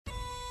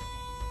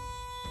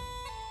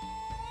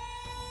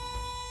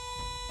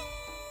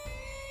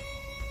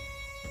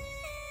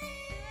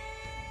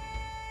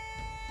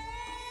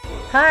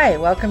Hi,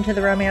 welcome to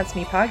the Romance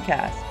Me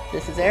podcast.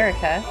 This is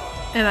Erica.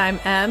 And I'm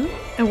Em,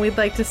 and we'd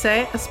like to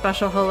say a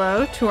special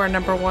hello to our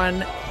number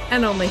one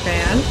and only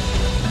fan.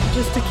 I'm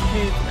just a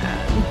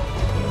caveman.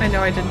 I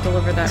know I didn't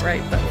deliver that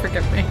right, but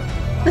forgive me.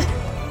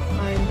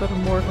 I'm but a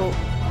mortal.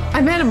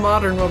 I meant a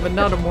modern woman,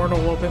 not a mortal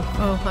woman.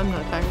 Oh, I'm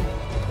not tired.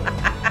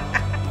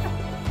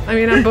 I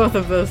mean, I'm both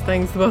of those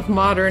things, both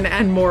modern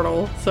and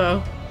mortal,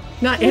 so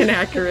not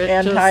inaccurate.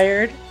 And just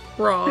tired.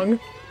 Wrong.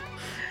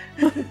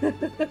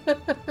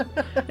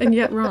 And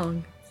yet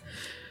wrong.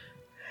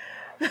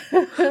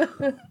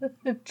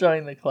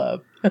 Join the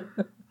club.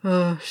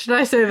 Should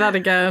I say that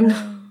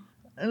again?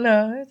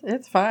 No,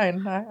 it's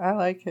fine. I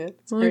like it.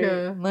 It's great.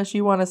 Okay. Unless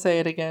you want to say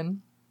it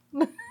again.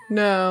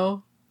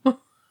 No.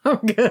 I'm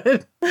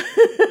good.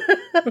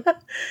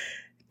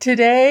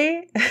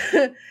 Today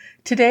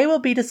we'll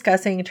be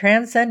discussing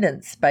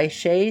Transcendence by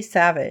Shay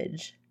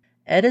Savage.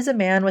 Ed is a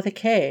man with a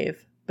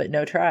cave, but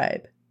no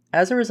tribe.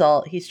 As a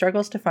result, he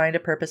struggles to find a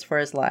purpose for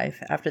his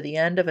life after the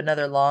end of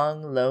another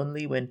long,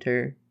 lonely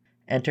winter.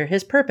 Enter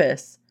his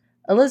purpose,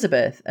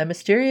 Elizabeth, a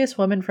mysterious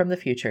woman from the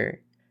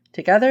future.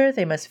 Together,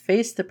 they must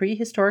face the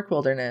prehistoric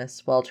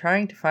wilderness while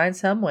trying to find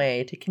some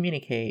way to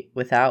communicate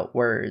without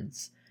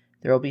words.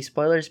 There will be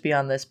spoilers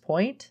beyond this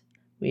point.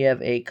 We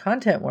have a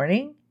content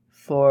warning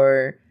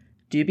for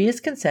dubious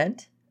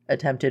consent,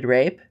 attempted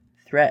rape,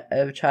 threat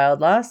of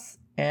child loss,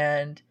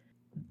 and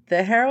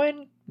the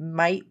heroine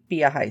might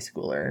be a high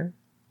schooler.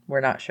 We're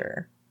not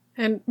sure.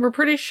 And we're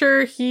pretty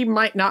sure he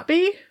might not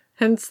be,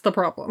 hence the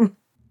problem.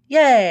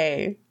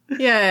 Yay!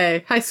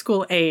 Yay! High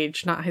school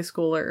age, not high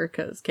schooler,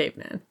 because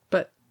caveman.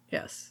 But,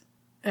 yes.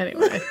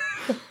 Anyway.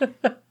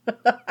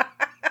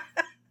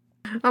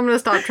 I'm gonna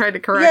stop trying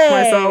to correct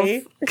myself.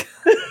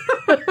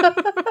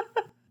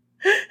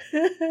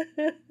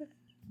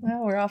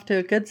 Well, we're off to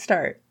a good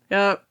start.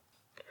 Yep.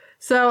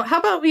 So, how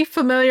about we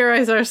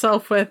familiarize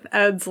ourselves with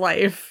Ed's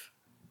life?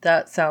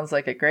 That sounds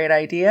like a great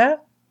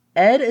idea.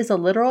 Ed is a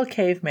literal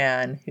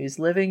caveman who's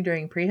living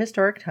during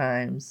prehistoric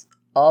times,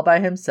 all by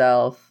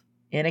himself,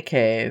 in a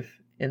cave,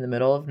 in the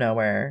middle of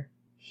nowhere.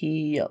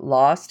 He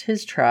lost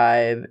his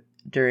tribe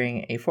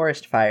during a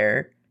forest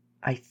fire,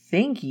 I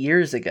think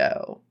years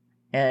ago,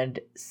 and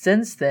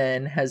since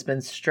then has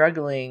been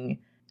struggling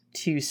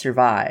to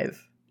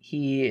survive.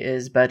 He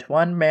is but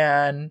one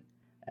man,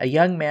 a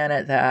young man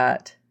at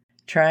that,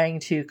 trying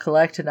to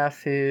collect enough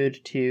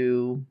food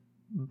to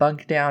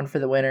bunk down for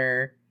the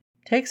winter.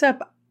 Takes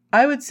up,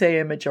 I would say,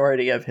 a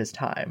majority of his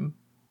time.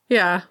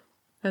 Yeah,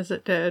 as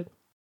it did.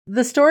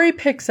 The story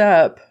picks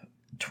up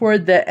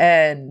toward the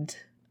end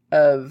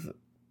of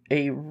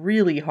a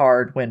really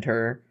hard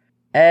winter.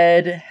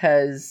 Ed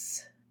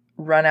has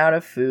run out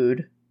of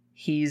food.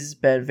 He's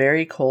been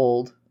very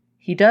cold.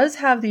 He does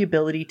have the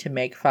ability to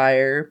make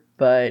fire,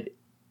 but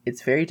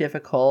it's very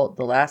difficult.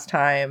 The last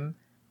time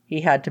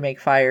he had to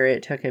make fire,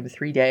 it took him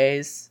 3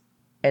 days.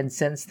 And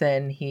since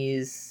then,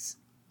 he's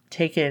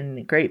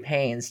taken great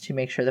pains to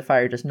make sure the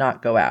fire does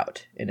not go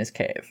out in his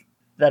cave.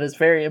 That is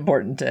very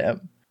important to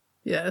him.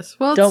 Yes,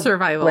 well, it's Don't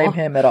survival. blame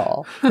him at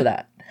all for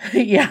that.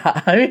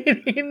 Yeah, I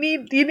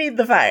mean, you need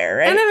the fire,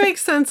 right? And it makes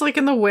sense, like,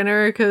 in the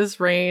winter, because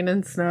rain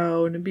and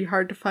snow, and it'd be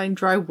hard to find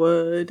dry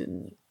wood,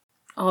 and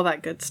all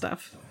that good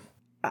stuff.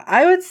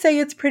 I would say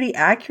it's pretty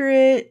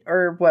accurate,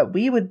 or what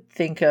we would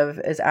think of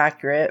as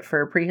accurate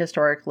for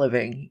prehistoric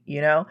living,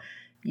 you know?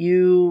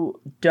 You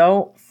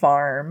don't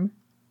farm.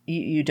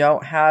 You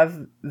don't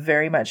have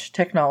very much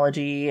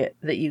technology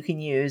that you can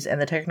use, and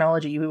the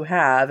technology you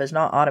have is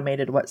not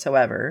automated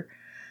whatsoever.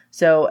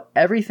 So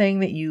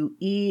everything that you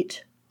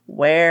eat,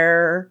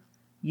 wear,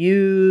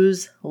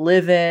 use,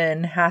 live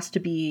in has to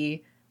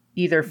be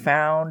either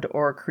found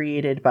or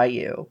created by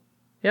you.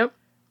 Yep.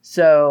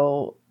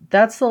 So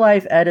that's the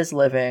life Ed is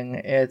living.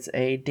 It's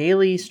a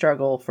daily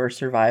struggle for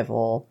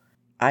survival.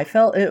 I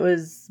felt it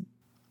was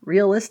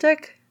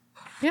realistic.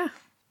 Yeah,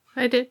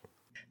 I did.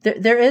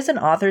 There is an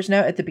author's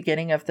note at the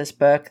beginning of this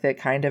book that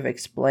kind of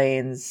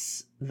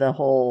explains the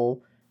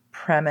whole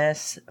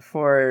premise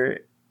for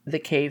the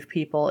cave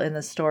people in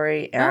the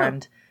story.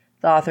 And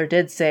the author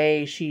did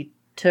say she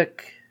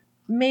took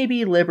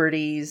maybe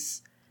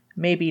liberties,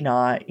 maybe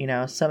not. You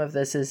know, some of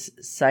this is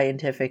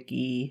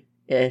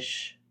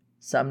scientific-y-ish,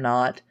 some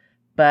not.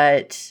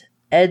 But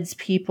Ed's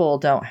people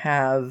don't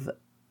have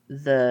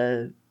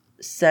the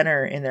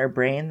center in their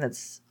brain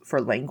that's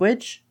for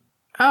language.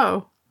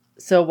 Oh.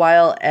 So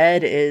while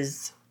Ed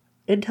is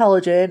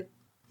intelligent,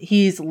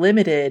 he's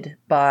limited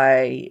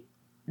by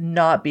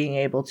not being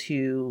able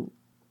to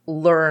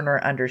learn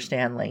or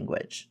understand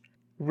language.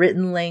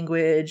 Written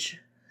language,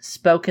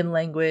 spoken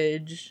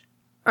language.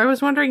 I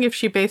was wondering if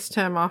she based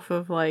him off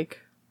of, like,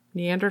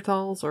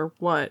 Neanderthals or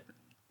what?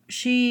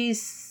 She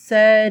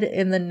said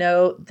in the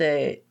note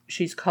that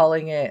she's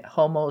calling it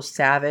Homo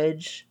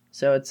Savage.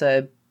 So it's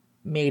a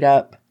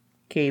made-up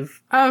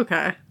cave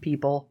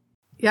people.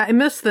 Yeah, I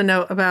missed the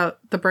note about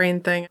the brain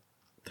thing.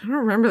 I don't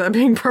remember that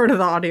being part of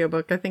the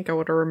audiobook. I think I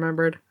would have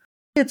remembered.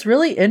 It's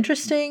really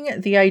interesting,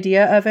 the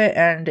idea of it,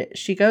 and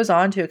she goes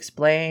on to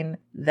explain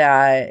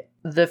that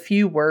the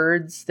few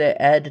words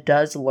that Ed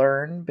does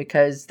learn,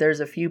 because there's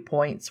a few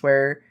points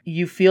where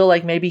you feel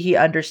like maybe he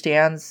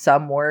understands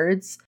some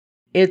words,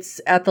 it's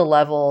at the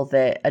level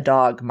that a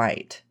dog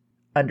might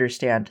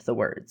understand the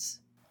words.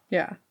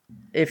 Yeah.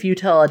 If you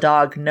tell a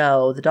dog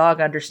no, the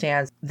dog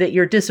understands that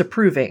you're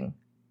disapproving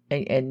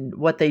and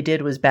what they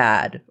did was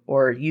bad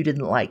or you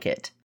didn't like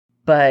it.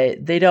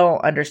 But they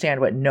don't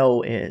understand what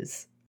no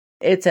is.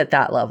 It's at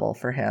that level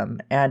for him.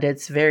 And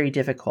it's very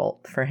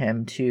difficult for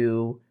him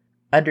to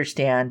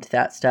understand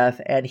that stuff.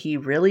 And he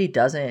really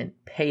doesn't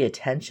pay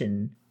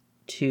attention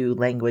to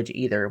language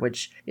either,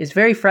 which is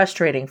very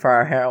frustrating for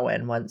our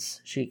heroine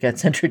once she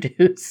gets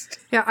introduced.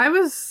 Yeah, I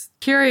was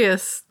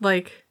curious,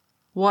 like,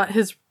 what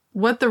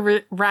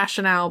the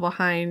rationale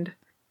behind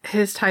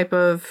his type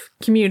of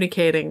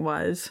communicating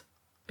was.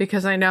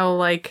 Because I know,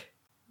 like,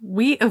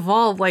 we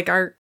evolved, like,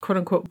 our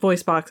quote-unquote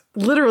voice box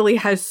literally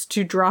has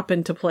to drop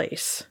into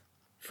place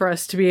for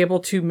us to be able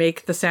to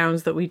make the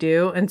sounds that we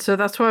do. And so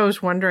that's why I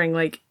was wondering,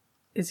 like,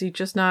 is he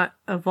just not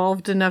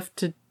evolved enough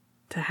to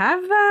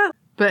have that?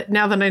 But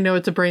now that I know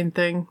it's a brain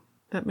thing,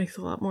 that makes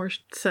a lot more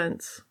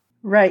sense.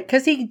 Right,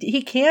 because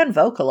he can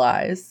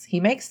vocalize. He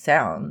makes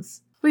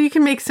sounds. Well, you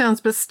can make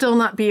sounds, but still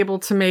not be able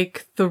to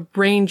make the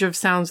range of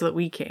sounds that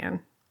we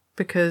can.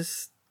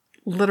 Because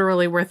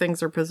literally where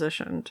things are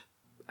positioned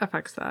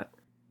affects that.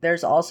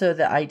 There's also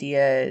the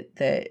idea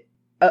that,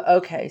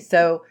 okay,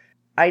 so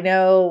I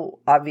know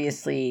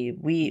obviously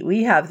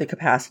we have the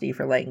capacity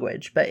for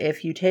language, but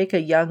if you take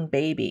a young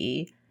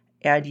baby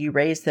and you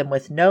raise them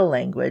with no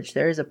language,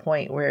 there is a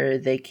point where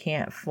they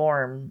can't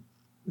form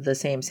the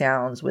same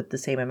sounds with the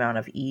same amount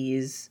of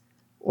ease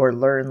or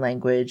learn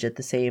language at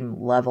the same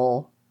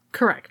level.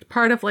 Correct.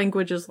 Part of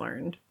language is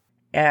learned.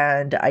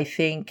 And I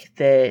think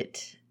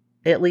that,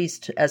 at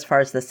least as far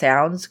as the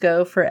sounds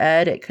go for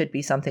Ed, it could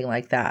be something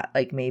like that.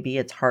 Like maybe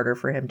it's harder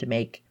for him to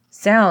make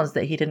sounds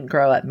that he didn't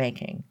grow up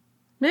making.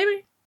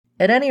 Maybe.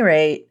 At any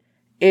rate,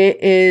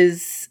 it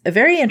is a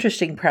very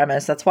interesting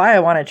premise. That's why I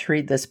wanted to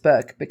read this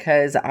book,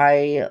 because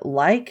I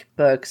like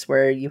books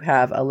where you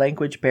have a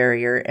language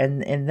barrier.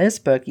 And in this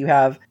book, you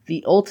have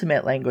the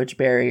ultimate language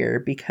barrier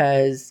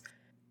because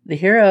the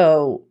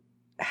hero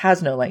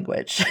has no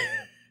language.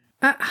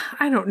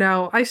 I don't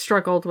know. I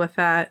struggled with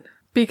that.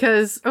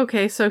 Because,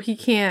 okay, so he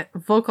can't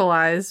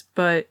vocalize,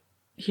 but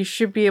he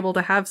should be able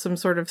to have some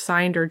sort of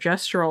signed or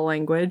gestural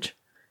language,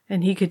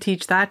 and he could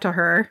teach that to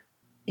her.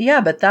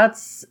 Yeah, but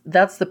that's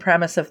the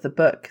premise of the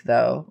book,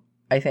 though,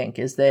 I think,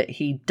 is that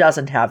he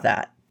doesn't have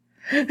that.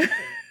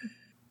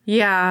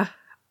 Yeah,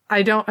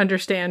 I don't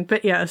understand,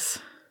 but yes.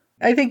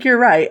 I think you're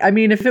right. I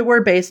mean, if it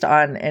were based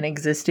on an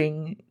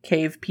existing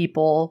cave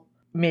people,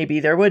 maybe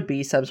there would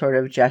be some sort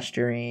of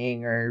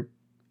gesturing or,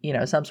 you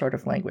know, some sort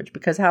of language,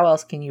 because how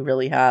else can you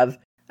really have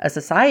a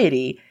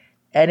society?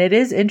 And it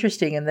is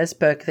interesting in this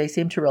book, they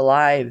seem to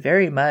rely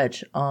very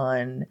much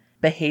on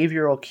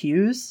behavioral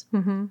cues.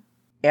 Mm-hmm.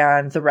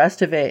 And the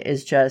rest of it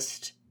is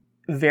just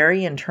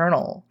very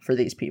internal for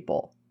these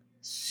people.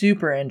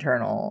 Super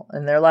internal.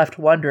 And they're left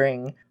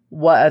wondering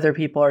what other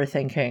people are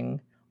thinking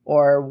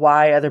or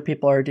why other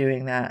people are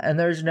doing that. And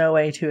there's no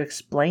way to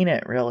explain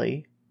it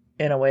really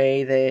in a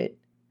way that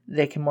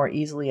they can more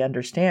easily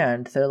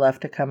understand. They're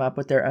left to come up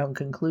with their own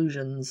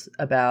conclusions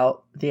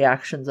about the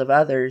actions of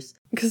others.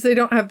 Because they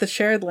don't have the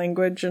shared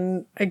language,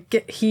 and I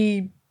get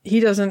he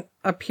doesn't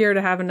appear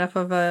to have enough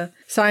of a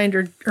signed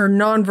or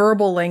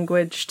nonverbal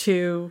language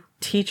to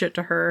teach it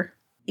to her.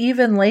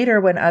 Even later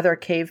when other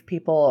cave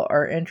people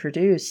are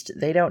introduced,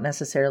 they don't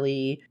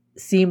necessarily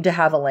seem to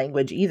have a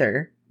language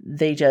either.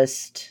 They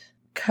just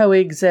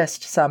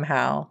coexist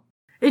somehow.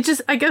 It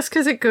just, I guess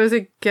because it goes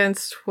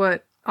against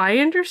what I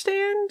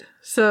understand,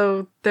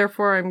 so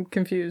therefore I'm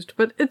confused,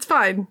 but it's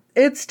fine.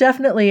 It's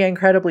definitely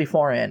incredibly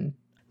foreign,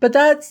 but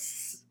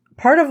that's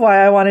part of why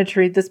I wanted to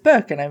read this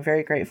book, and I'm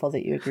very grateful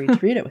that you agreed to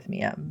read it with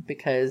me,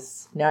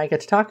 because now I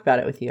get to talk about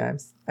it with you.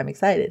 I'm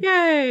excited.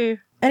 Yay!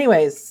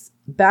 Anyways,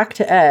 back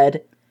to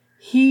Ed.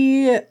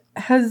 He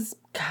has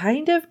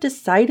kind of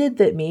decided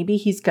that maybe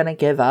he's going to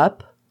give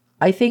up.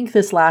 I think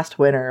this last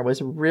winter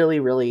was really,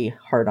 really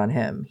hard on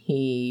him.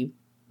 He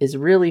is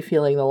really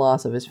feeling the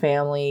loss of his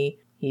family.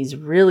 He's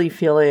really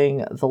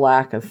feeling the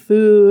lack of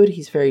food.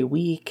 He's very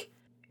weak.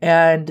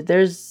 And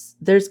there's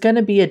going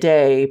to be a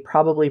day,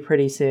 probably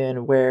pretty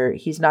soon, where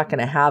he's not going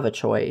to have a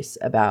choice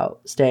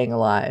about staying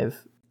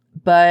alive.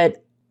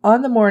 But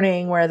on the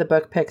morning where the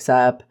book picks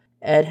up,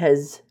 Ed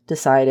has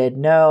decided,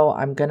 no,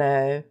 I'm going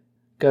to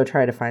go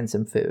try to find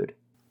some food.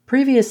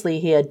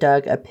 Previously, he had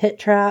dug a pit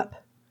trap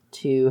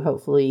to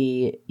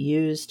hopefully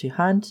use to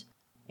hunt.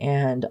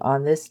 And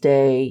on this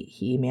day,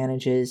 he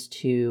manages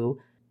to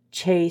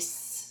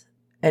chase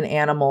an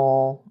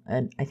animal,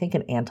 and I think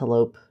an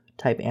antelope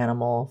type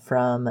animal,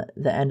 from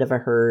the end of a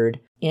herd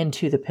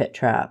into the pit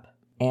trap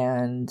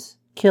and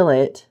kill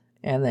it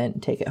and then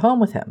take it home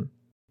with him.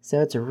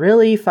 So it's a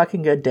really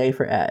fucking good day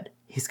for Ed.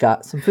 He's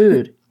got some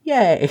food.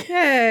 Yay!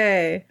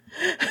 Yay!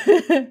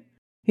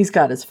 He's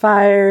got his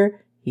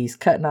fire. He's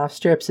cutting off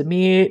strips of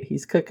meat.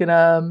 He's cooking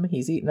them.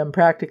 He's eating them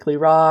practically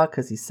raw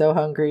because he's so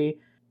hungry.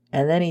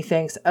 And then he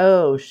thinks,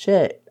 oh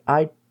shit,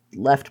 I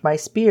left my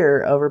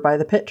spear over by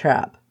the pit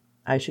trap.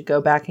 I should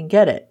go back and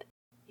get it.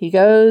 He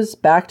goes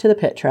back to the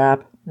pit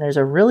trap. And there's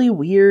a really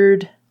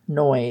weird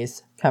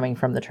noise coming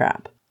from the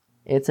trap.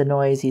 It's a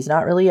noise he's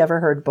not really ever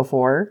heard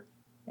before.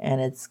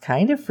 And it's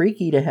kind of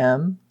freaky to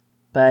him.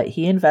 But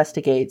he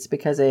investigates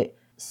because it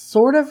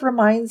sort of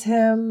reminds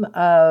him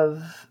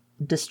of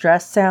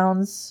distress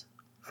sounds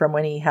from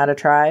when he had a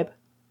tribe.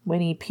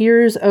 When he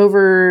peers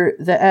over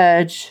the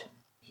edge,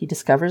 he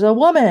discovers a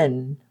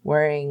woman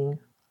wearing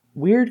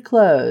weird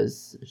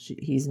clothes.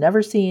 He's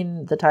never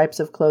seen the types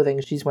of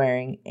clothing she's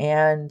wearing.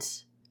 And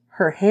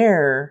her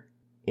hair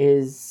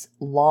is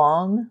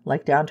long,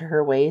 like down to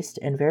her waist,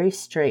 and very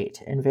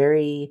straight and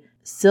very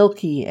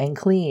silky and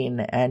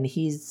clean. And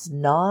he's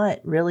not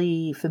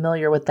really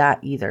familiar with that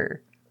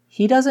either.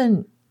 He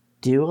doesn't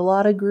do a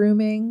lot of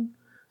grooming.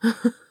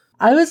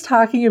 I was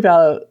talking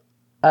about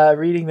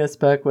reading this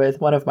book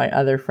with one of my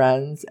other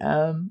friends,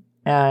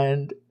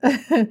 and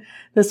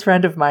this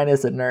friend of mine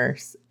is a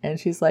nurse, and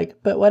she's like,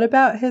 but what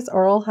about his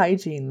oral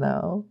hygiene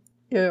though?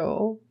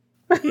 Ew.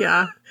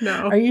 Yeah,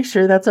 no. Are you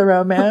sure that's a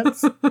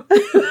romance?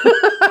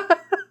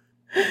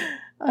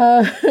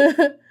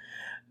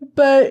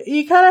 But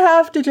you kind of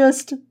have to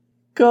just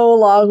go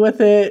along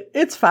with it.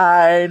 It's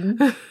fine.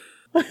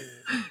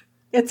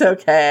 It's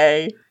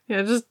okay.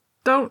 Yeah, just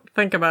don't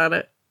think about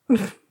it.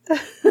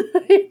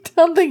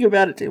 Don't think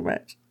about it too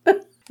much.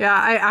 Yeah,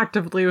 I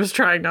actively was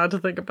trying not to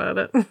think about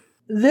it.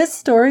 This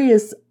story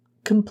is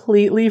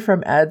completely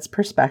from Ed's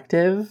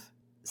perspective,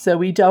 so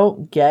we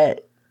don't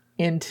get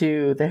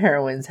into the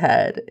heroine's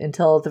head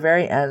until the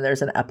very end.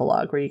 There's an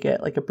epilogue where you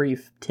get like a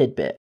brief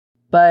tidbit.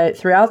 But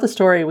throughout the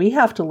story, we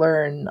have to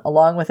learn,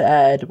 along with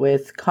Ed,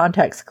 with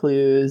context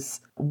clues,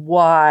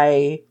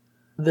 why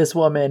this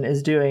woman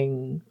is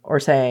doing or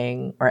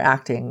saying or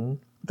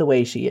acting the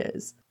way she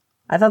is.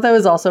 I thought that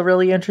was also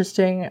really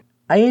interesting.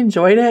 I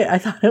enjoyed it. I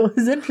thought it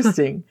was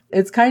interesting.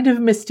 It's kind of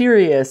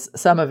mysterious,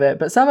 some of it,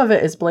 but some of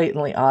it is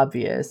blatantly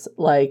obvious,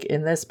 like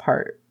in this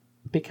part,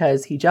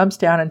 because he jumps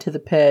down into the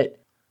pit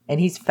and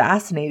he's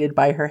fascinated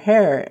by her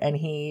hair and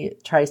he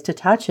tries to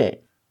touch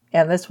it.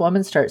 And this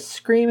woman starts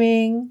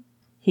screaming.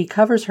 He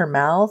covers her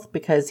mouth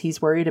because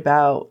he's worried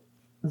about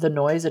the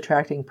noise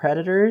attracting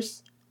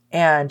predators,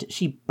 and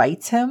she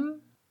bites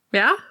him.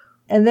 Yeah?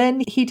 And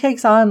then he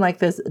takes on like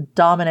this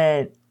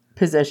dominant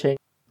position.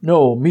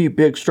 No, me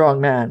big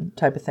strong man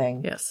type of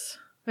thing. Yes.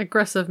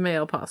 Aggressive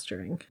male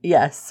posturing.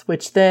 Yes,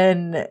 which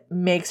then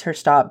makes her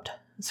stop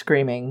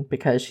screaming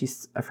because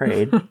she's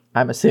afraid,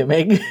 I'm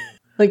assuming.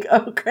 Like,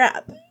 oh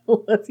crap,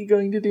 what's he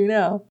going to do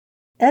now?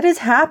 Ed is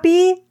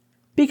happy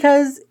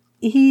because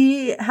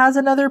he has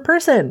another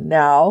person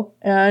now,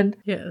 and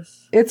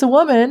yes, it's a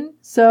woman,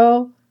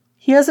 so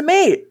he has a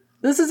mate.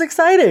 This is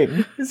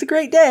exciting. It's a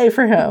great day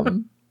for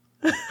him.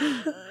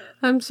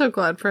 I'm so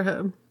glad for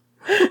him.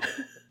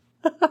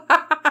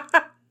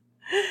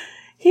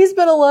 He's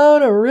been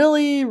alone a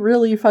really,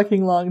 really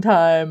fucking long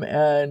time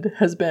and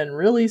has been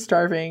really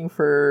starving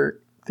for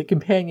the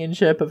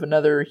companionship of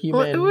another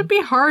human. Well, it would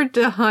be hard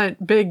to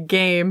hunt big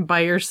game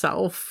by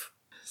yourself.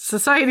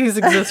 Societies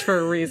exist for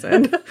a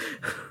reason.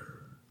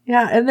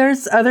 Yeah, and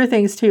there's other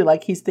things too.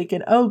 Like he's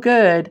thinking, oh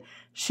good,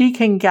 she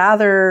can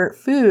gather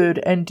food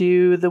and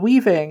do the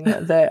weaving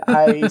that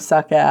I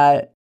suck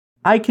at.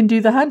 I can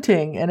do the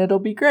hunting and it'll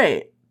be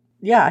great.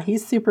 Yeah,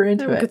 he's super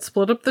into we it. could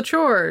split up the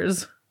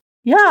chores.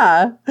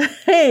 Yeah.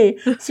 Hey,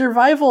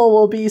 survival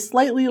will be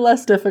slightly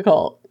less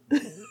difficult.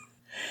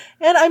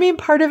 And I mean,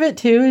 part of it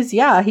too is,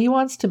 yeah, he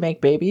wants to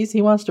make babies.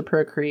 He wants to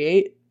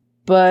procreate.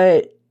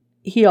 But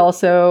he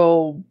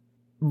also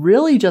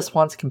really just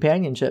wants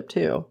companionship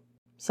too.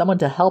 Someone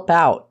to help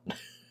out.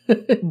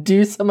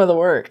 Do some of the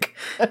work.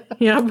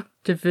 Yep.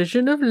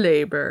 Division of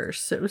labor.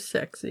 So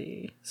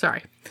sexy.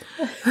 Sorry.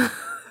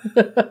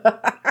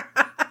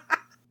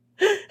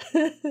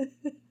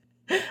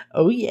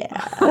 Oh,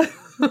 yeah.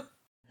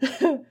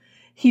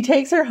 He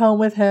takes her home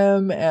with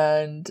him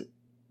and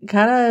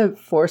kind of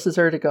forces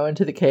her to go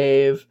into the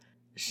cave.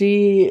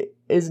 She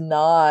is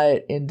not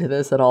into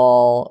this at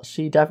all.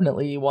 She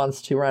definitely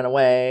wants to run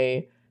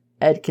away.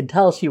 Ed can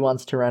tell she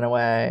wants to run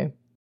away.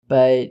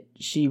 But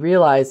she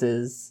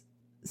realizes,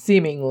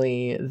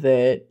 seemingly,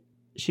 that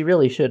she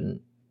really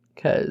shouldn't,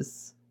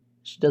 because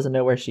she doesn't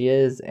know where she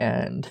is,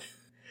 and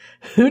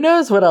who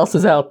knows what else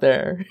is out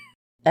there.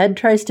 Ed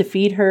tries to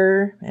feed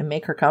her and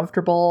make her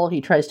comfortable. He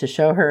tries to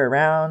show her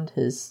around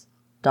his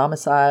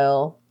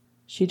domicile.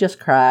 She just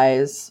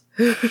cries.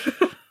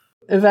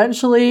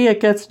 Eventually,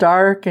 it gets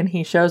dark, and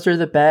he shows her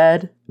the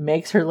bed,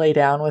 makes her lay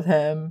down with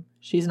him.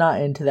 She's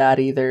not into that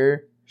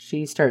either.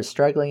 She starts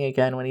struggling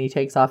again when he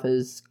takes off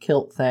his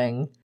kilt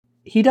thing.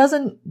 He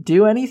doesn't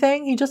do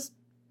anything. He just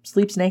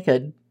sleeps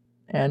naked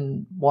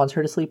and wants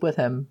her to sleep with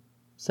him.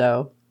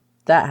 So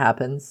that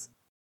happens.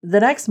 The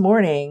next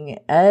morning,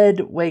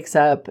 Ed wakes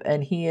up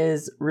and he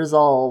is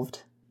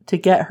resolved to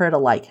get her to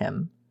like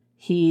him.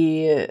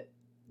 He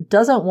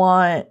doesn't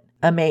want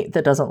a mate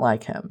that doesn't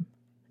like him.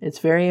 It's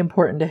very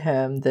important to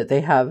him that they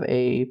have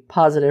a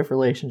positive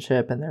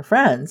relationship and they're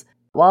friends.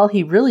 while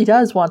he really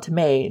does want to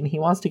mate and he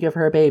wants to give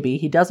her a baby,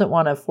 he doesn't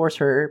want to force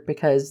her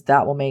because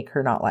that will make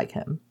her not like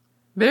him.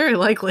 Very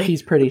likely.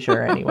 He's pretty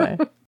sure anyway.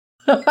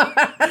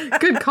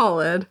 Good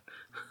call, Ed.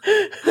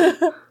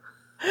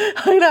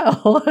 I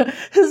know.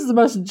 This is the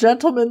most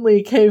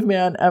gentlemanly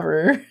caveman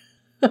ever.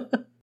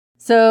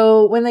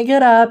 So when they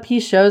get up, he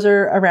shows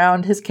her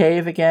around his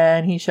cave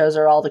again. He shows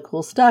her all the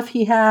cool stuff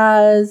he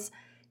has.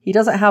 He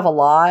doesn't have a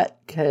lot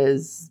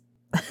because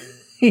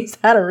he's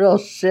had a real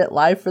shit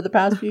life for the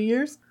past few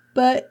years.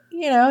 But,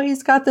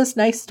 he's got this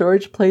nice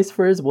storage place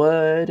for his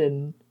wood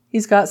and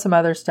he's got some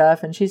other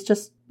stuff and she's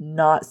just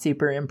not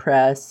super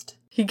impressed.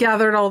 He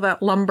gathered all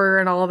that lumber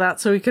and all of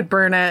that so he could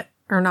burn it.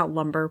 Or not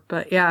lumber,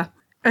 but yeah.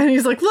 And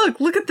he's like,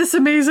 look at this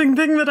amazing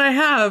thing that I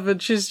have.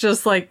 And she's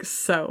just like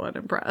so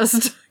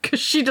unimpressed because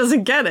she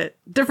doesn't get it.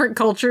 Different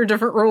culture,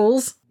 different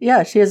rules.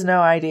 Yeah, she has no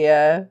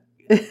idea.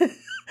 I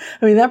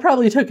mean, that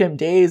probably took him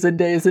days and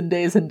days and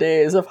days and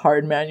days of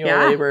hard manual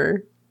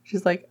labor.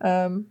 She's like,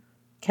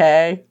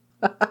 okay.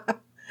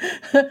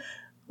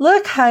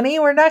 Look, honey,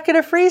 we're not going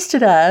to freeze to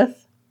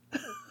death.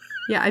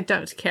 Yeah, I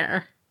don't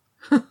care.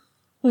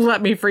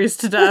 Let me freeze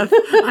to death.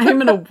 I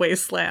am in a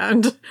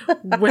wasteland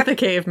with a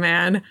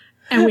caveman.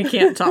 And we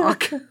can't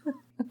talk.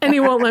 And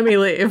he won't let me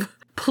leave.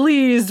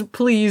 Please,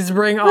 please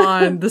bring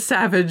on the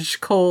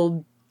savage,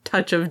 cold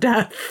touch of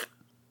death.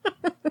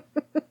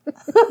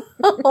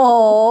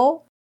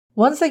 Oh.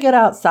 Once they get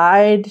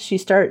outside, she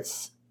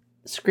starts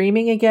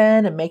screaming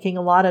again and making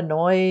a lot of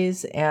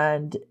noise.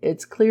 And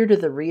it's clear to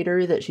the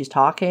reader that she's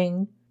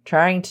trying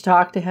to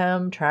talk to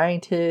him,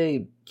 trying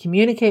to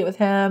communicate with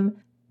him.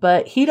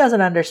 But he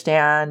doesn't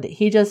understand.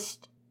 He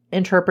just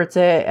interprets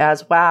it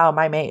as, wow,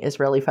 my mate is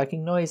really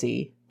fucking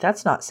noisy.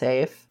 That's not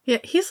safe. Yeah,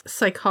 he's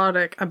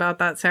psychotic about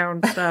that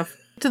sound stuff.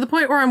 To the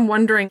point where I'm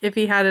wondering if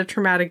he had a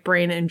traumatic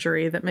brain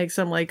injury that makes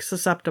him,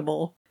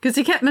 susceptible. Because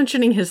he kept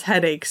mentioning his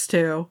headaches,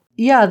 too.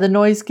 Yeah, the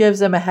noise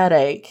gives him a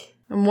headache.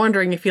 I'm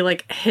wondering if he,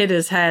 hit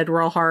his head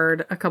real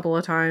hard a couple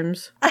of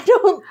times.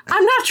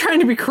 I'm not trying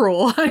to be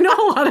cruel. I know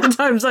a lot of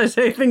times I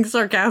say things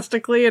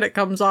sarcastically and it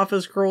comes off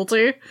as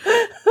cruelty.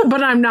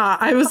 But I'm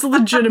not. I was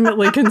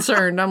legitimately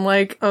concerned. I'm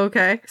like,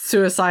 okay,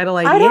 suicidal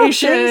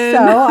ideation.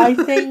 I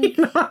don't think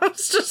so. I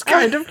was just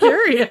kind of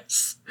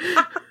curious.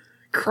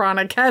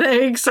 Chronic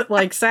headaches,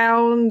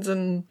 sounds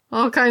and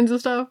all kinds of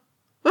stuff.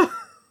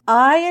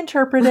 I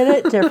interpreted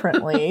it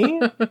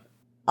differently.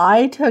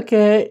 I took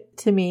it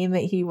to mean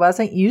that he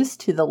wasn't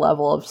used to the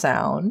level of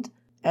sound.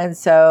 And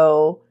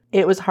so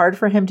it was hard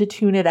for him to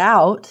tune it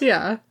out.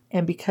 Yeah.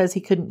 And because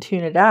he couldn't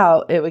tune it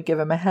out, it would give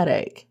him a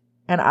headache.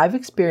 And I've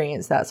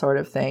experienced that sort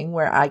of thing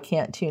where I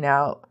can't tune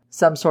out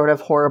some sort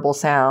of horrible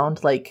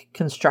sound, like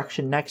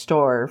construction next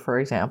door, for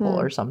example,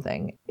 or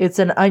something. It's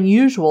an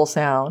unusual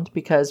sound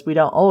because we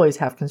don't always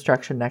have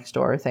construction next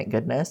door, thank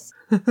goodness.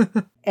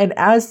 And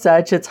as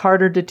such, it's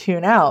harder to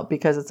tune out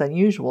because it's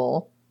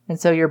unusual. And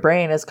so your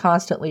brain is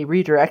constantly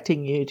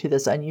redirecting you to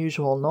this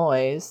unusual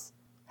noise.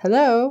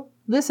 Hello,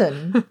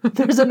 listen,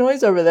 there's a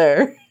noise over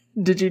there.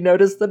 Did you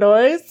notice the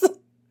noise?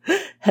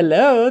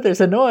 Hello,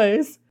 there's a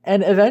noise.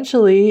 And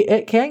eventually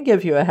it can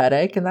give you a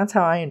headache, and that's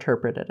how I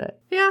interpreted it.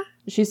 Yeah.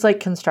 She's like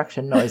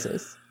construction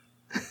noises.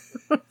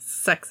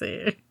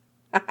 Sexy.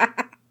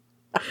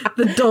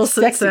 The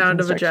dulcet Sexy sound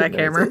of a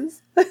jackhammer.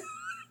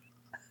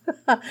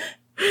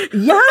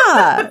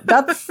 Yeah,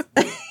 that's...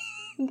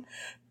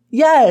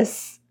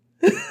 Yes.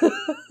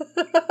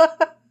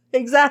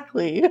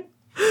 Exactly.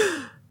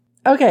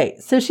 Okay,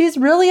 so she's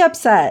really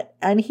upset,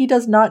 and he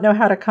does not know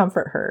how to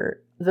comfort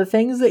her. The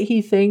things that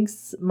he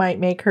thinks might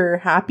make her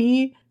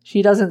happy,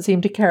 she doesn't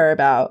seem to care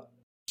about.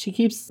 She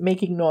keeps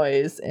making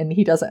noise, and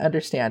he doesn't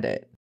understand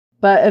it.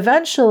 But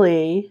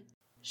eventually,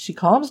 she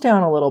calms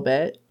down a little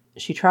bit.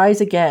 She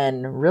tries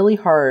again really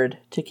hard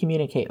to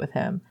communicate with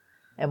him.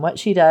 And what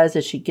she does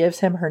is she gives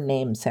him her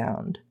name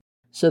sound.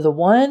 So the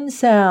one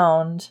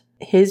sound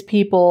his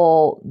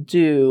people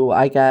do,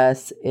 I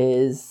guess,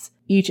 is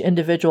each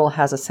individual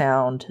has a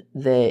sound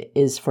that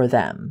is for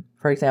them.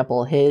 For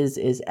example, his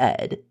is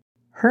Ed.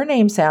 Her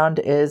name sound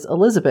is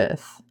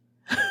Elizabeth,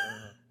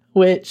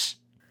 which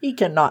he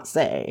cannot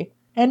say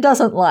and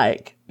doesn't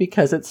like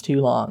because it's too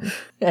long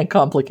and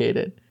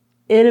complicated.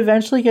 It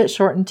eventually gets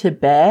shortened to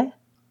Be,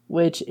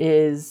 which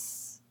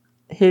is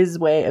his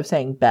way of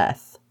saying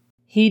Beth.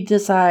 He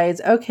decides,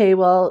 okay,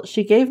 well,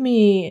 she gave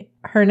me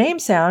her name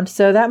sound,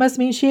 so that must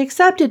mean she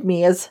accepted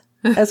me as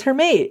her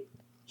mate.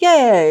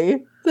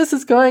 Yay! This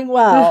is going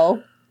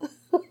well.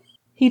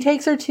 He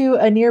takes her to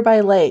a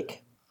nearby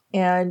lake,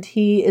 and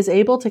he is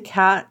able to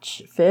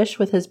catch fish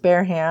with his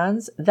bare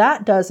hands.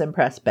 That does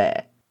impress Be.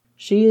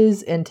 She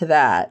is into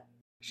that.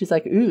 She's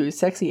like, ooh,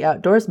 sexy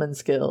outdoorsman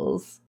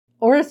skills.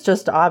 Or it's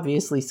just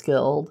obviously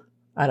skilled.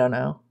 I don't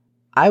know.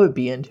 I would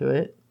be into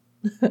it.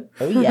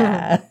 Oh,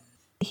 yeah.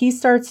 He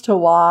starts to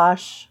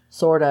wash,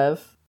 sort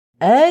of.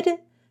 Ed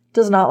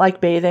does not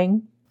like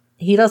bathing.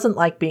 He doesn't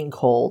like being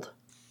cold.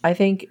 I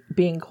think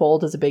being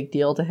cold is a big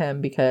deal to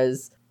him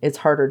because it's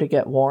harder to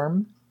get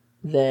warm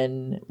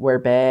than where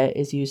Be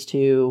is used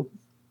to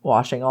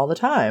washing all the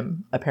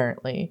time,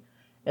 apparently.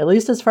 At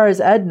least as far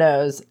as Ed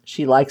knows,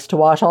 she likes to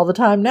wash all the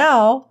time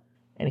now,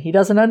 and he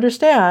doesn't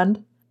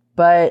understand.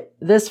 But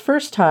this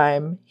first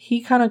time,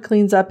 he kind of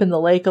cleans up in the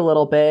lake a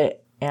little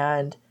bit,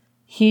 and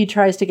he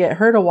tries to get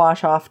her to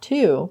wash off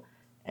too.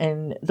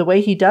 And the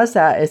way he does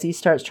that is he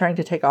starts trying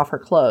to take off her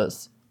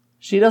clothes.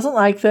 She doesn't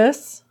like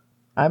this.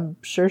 I'm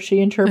sure she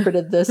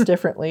interpreted this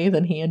differently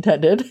than he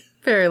intended.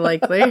 Very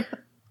likely.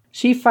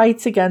 She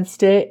fights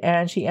against it,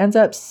 and she ends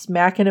up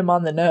smacking him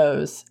on the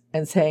nose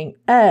and saying,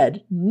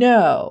 "Ed,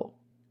 no."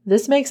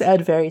 This makes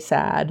Ed very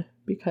sad,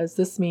 because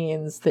this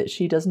means that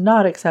she does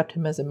not accept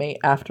him as a mate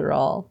after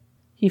all.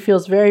 He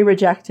feels very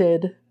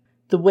rejected.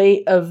 The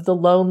weight of the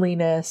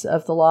loneliness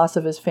of the loss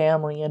of his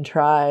family and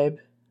tribe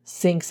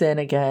sinks in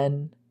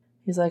again.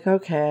 He's like,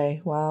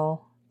 okay,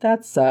 well,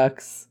 that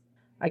sucks.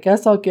 I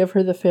guess I'll give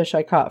her the fish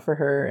I caught for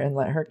her and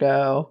let her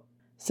go.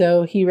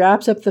 So he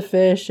wraps up the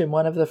fish in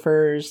one of the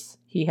furs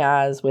he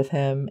has with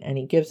him, and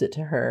he gives it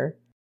to her.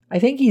 I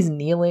think he's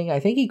kneeling.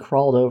 I think he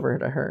crawled over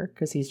to her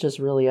because he's just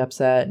really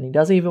upset, and he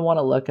doesn't even want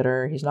to look at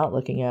her. He's not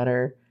looking at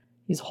her.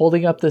 He's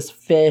holding up this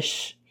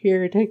fish.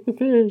 Here, take the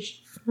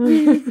fish.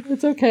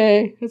 It's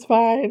okay. It's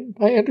fine.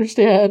 I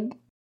understand.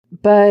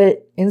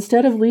 But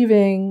instead of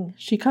leaving,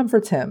 she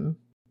comforts him.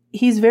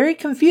 He's very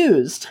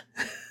confused.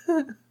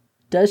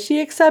 Does she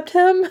accept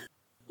him?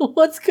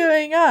 What's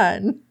going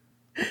on?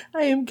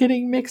 I am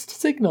getting mixed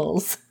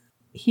signals.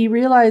 He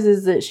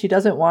realizes that she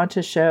doesn't want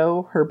to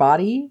show her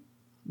body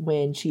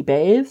when she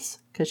bathes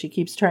because she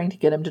keeps trying to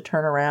get him to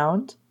turn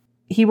around.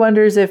 He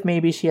wonders if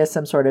maybe she has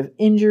some sort of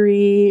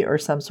injury or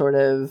some sort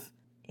of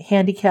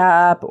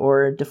handicap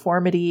or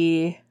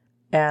deformity,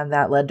 and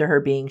that led to her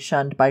being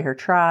shunned by her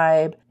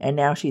tribe, and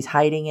now she's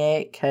hiding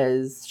it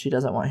because she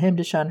doesn't want him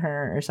to shun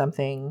her or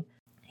something.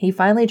 He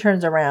finally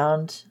turns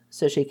around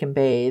so she can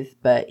bathe,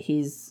 but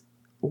he's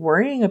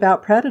worrying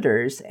about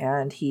predators,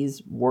 and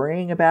he's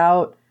worrying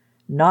about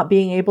not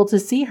being able to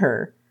see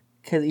her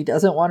because he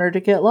doesn't want her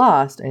to get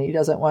lost, and he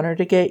doesn't want her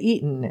to get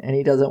eaten, and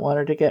he doesn't want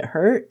her to get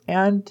hurt,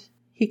 and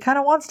he kind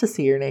of wants to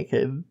see her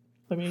naked.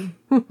 I mean,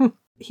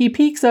 he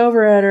peeks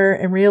over at her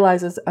and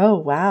realizes, oh,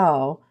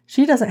 wow,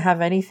 she doesn't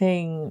have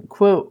anything,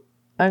 quote,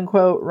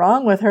 unquote,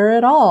 wrong with her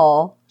at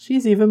all.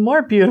 She's even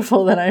more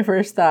beautiful than I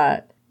first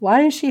thought.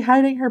 Why is she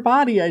hiding her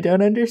body? I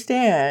don't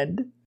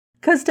understand.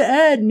 Because to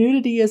Ed,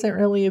 nudity isn't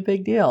really a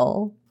big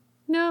deal.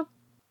 No,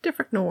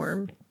 different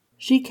norm.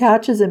 She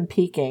catches him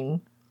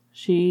peeking.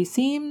 She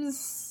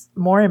seems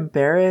more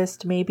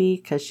embarrassed, maybe,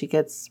 because she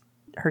gets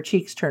her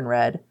cheeks turn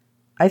red.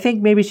 I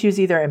think maybe she was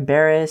either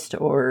embarrassed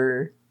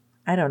or,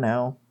 I don't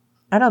know.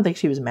 I don't think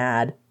she was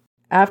mad.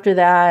 After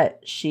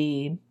that,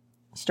 she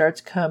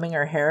starts combing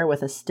her hair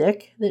with a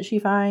stick that she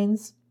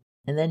finds.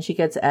 And then she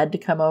gets Ed to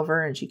come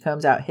over and she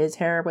combs out his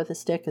hair with a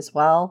stick as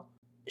well.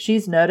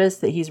 She's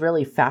noticed that he's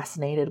really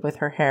fascinated with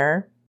her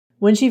hair.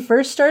 When she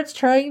first starts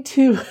trying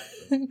to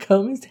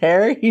comb his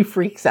hair, he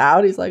freaks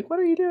out. He's like, what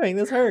are you doing?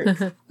 This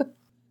hurts.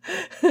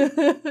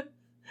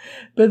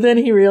 But then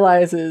he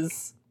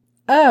realizes,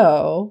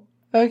 oh,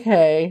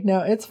 okay, no,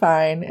 it's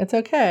fine. It's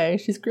okay.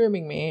 She's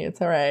grooming me.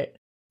 It's all right.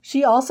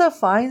 She also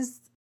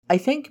finds, I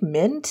think,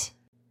 mint,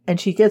 and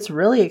she gets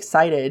really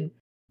excited.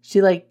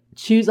 She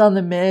chews on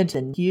the mint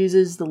and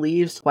uses the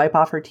leaves to wipe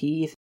off her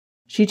teeth.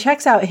 She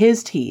checks out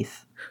his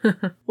teeth,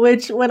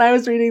 which when I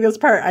was reading this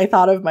part, I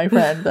thought of my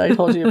friend that I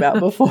told you about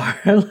before.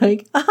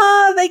 Like,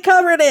 they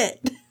covered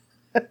it.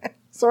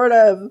 Sort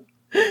of.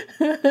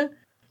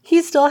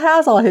 He still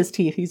has all his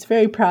teeth. He's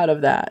very proud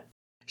of that.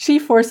 She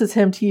forces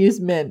him to use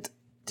mint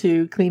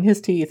to clean his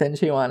teeth and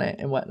chew on it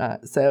and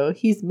whatnot. So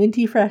he's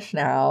minty fresh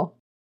now.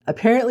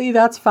 Apparently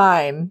that's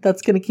fine.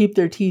 That's going to keep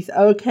their teeth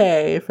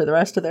okay for the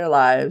rest of their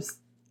lives.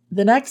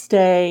 The next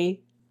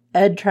day,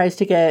 Ed tries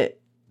to get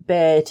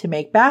Bae to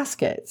make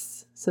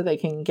baskets so they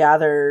can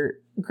gather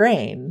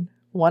grain.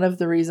 One of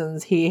the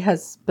reasons he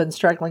has been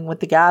struggling with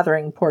the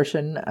gathering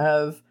portion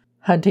of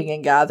hunting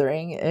and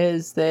gathering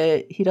is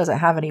that he doesn't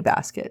have any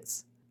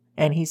baskets,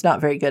 and he's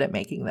not very good at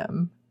making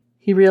them.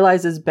 He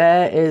realizes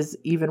Bae is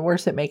even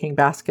worse at making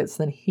baskets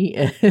than he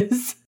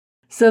is.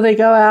 So they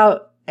go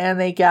out and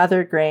they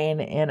gather grain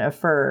in a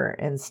fur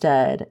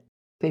instead.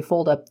 They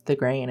fold up the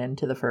grain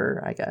into the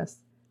fur, I guess.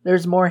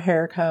 There's more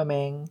hair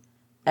combing.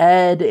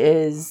 Ed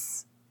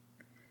is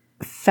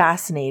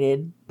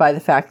fascinated by the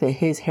fact that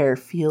his hair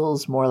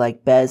feels more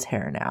like Bae's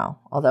hair now,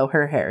 although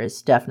her hair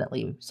is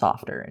definitely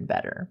softer and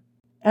better.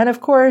 And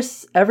of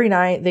course, every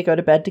night they go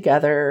to bed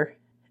together.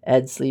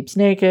 Ed sleeps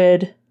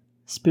naked,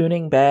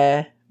 spooning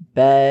Bae.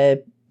 Bae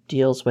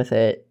deals with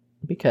it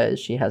because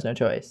she has no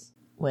choice.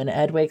 When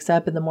Ed wakes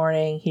up in the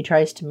morning, he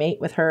tries to mate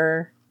with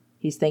her.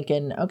 He's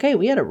thinking, okay,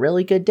 we had a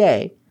really good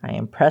day. I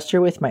impressed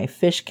her with my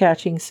fish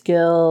catching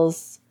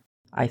skills.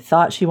 I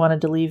thought she wanted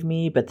to leave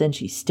me, but then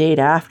she stayed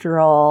after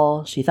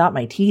all. She thought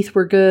my teeth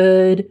were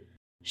good.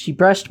 She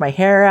brushed my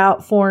hair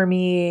out for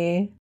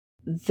me.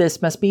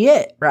 This must be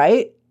it,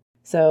 right?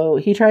 So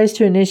he tries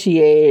to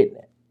initiate.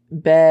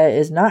 Bae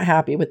is not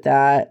happy with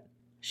that.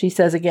 She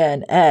says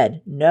again,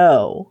 Ed,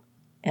 no.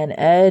 And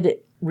Ed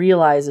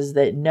realizes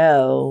that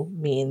no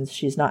means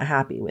she's not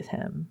happy with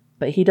him.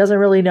 but he doesn't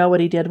really know what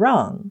he did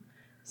wrong.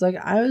 He's like,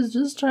 I was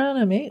just trying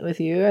to mate with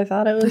you. I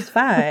thought it was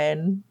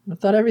fine. I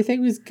thought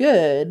everything was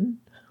good.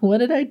 What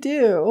did I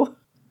do?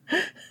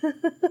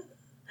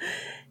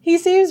 He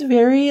seems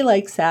very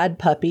like sad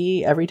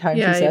puppy every time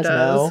she says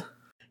no.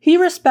 He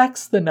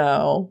respects the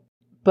no,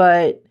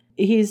 but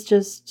he's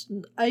just,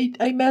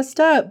 I messed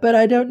up, but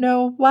I don't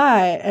know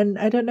why, and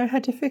I don't know how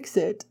to fix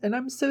it, and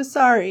I'm so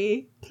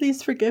sorry.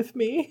 Please forgive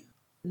me.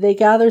 They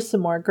gather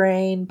some more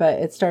grain, but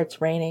it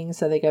starts raining,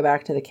 so they go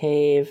back to the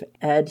cave.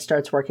 Ed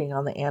starts working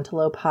on the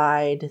antelope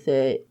hide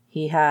that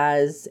he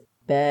has.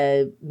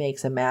 Be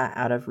makes a mat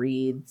out of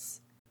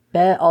reeds. Be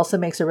also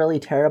makes a really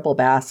terrible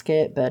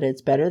basket, but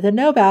it's better than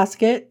no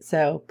basket,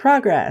 so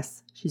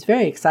progress. She's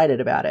very excited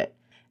about it.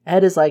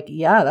 Ed is like,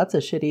 yeah, that's a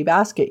shitty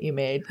basket you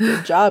made.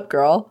 Good job,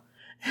 girl.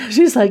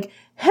 She's like,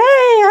 hey,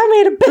 I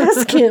made a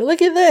basket.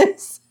 Look at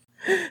this.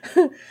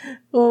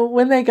 Well,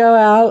 when they go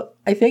out,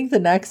 I think the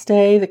next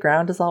day, the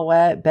ground is all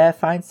wet. Beth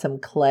finds some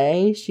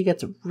clay. She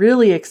gets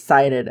really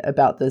excited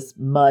about this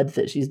mud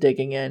that she's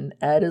digging in.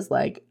 Ed is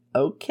like,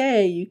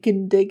 okay, you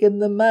can dig in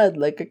the mud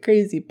like a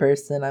crazy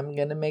person. I'm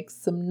going to make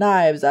some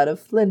knives out of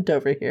flint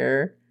over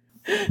here.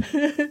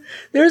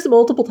 There's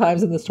multiple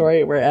times in the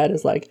story where Ed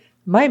is like,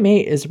 my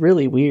mate is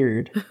really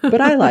weird,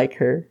 but I like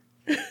her.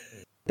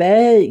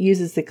 Beth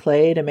uses the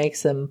clay to make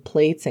some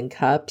plates and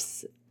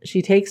cups.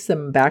 She takes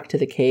them back to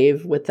the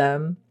cave with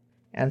them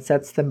and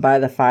sets them by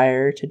the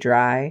fire to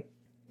dry.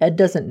 Ed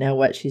doesn't know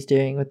what she's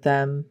doing with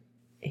them.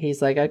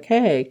 He's like,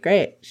 okay,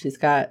 great. She's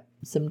got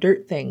some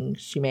dirt things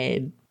she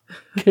made.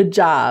 Good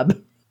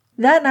job.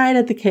 That night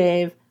at the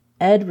cave,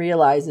 Ed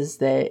realizes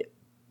that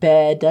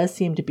Beth does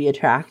seem to be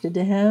attracted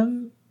to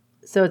him,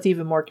 so it's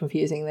even more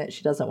confusing that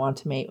she doesn't want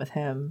to mate with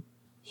him.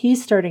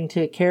 He's starting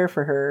to care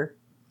for her.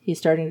 He's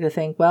starting to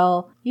think,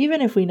 well, even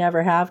if we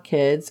never have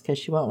kids, because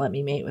she won't let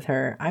me mate with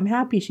her, I'm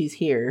happy she's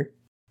here.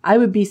 I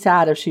would be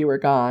sad if she were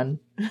gone.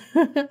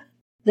 The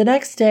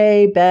next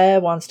day,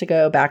 Beth wants to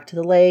go back to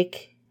the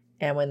lake,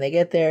 and when they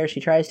get there, she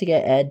tries to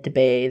get Ed to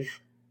bathe,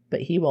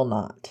 but he will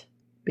not,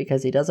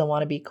 because he doesn't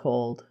want to be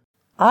cold.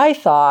 I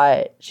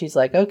thought, she's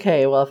like,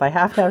 okay, well, if I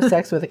have to have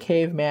sex with a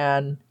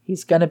caveman,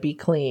 he's gonna be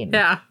clean.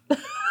 Yeah.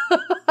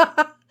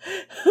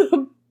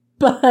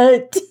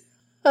 But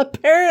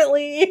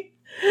apparently,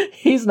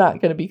 he's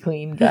not gonna be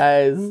clean,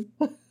 guys.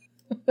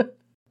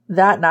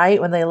 That night,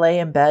 when they lay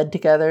in bed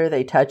together,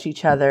 they touch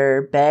each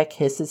other. Beth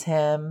kisses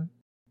him.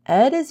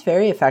 Ed is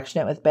very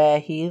affectionate with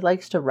Beth. He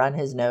likes to run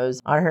his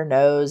nose on her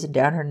nose and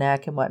down her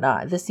neck and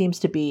whatnot. This seems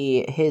to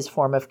be his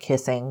form of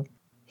kissing.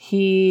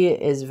 He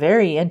is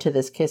very into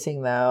this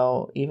kissing,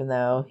 though, even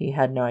though he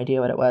had no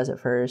idea what it was at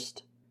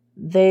first.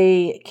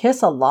 They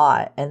kiss a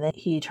lot, and then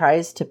he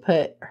tries to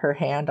put her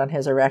hand on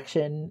his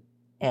erection,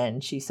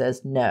 and she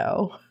says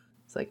no.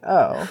 It's like,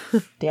 oh,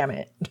 damn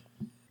it.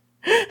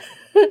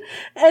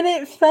 And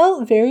it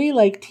felt very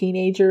like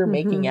teenager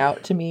making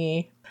out to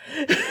me.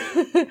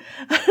 I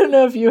don't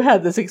know if you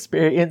had this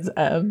experience,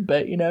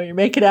 but you know, you're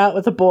making out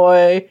with a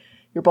boy,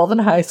 you're both in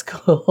high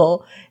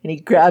school, and he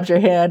grabs your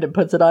hand and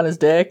puts it on his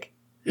dick.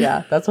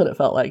 Yeah, that's what it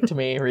felt like to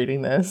me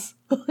reading this.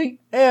 Like,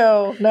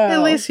 ew, no.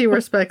 At least he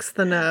respects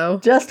the no.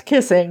 Just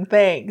kissing,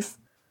 thanks.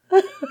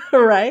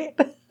 Right?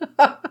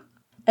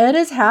 Ed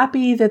is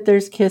happy that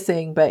there's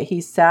kissing, but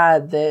he's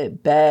sad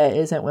that Beth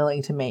isn't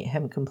willing to mate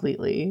him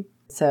completely.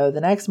 So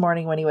the next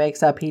morning when he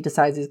wakes up, he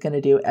decides he's going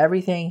to do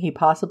everything he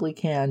possibly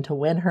can to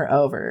win her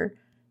over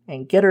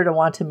and get her to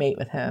want to mate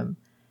with him.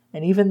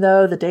 And even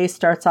though the day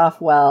starts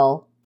off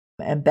well,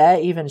 and Beth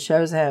even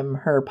shows him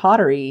her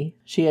pottery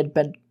she had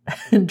been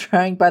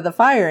trying by the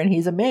fire, and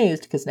he's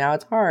amazed because now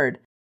it's hard.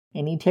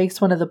 And he takes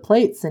one of the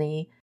plates and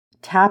he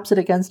taps it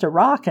against a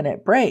rock and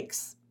it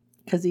breaks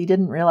because he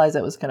didn't realize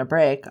it was going to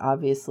break,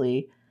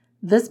 obviously.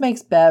 This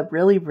makes Beth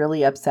really,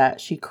 really upset.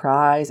 She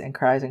cries and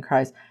cries and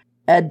cries.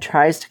 Ed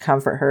tries to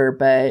comfort her,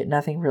 but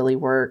nothing really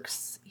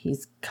works.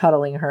 He's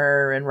cuddling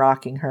her and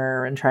rocking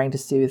her and trying to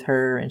soothe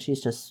her, and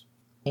she's just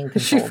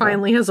inconsolable. She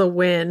finally has a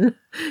win,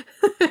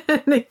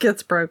 and it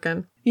gets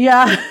broken.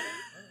 Yeah.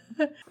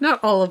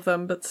 Not all of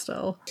them, but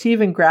still. She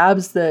even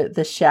grabs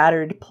the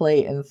shattered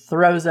plate and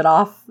throws it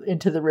off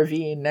into the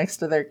ravine next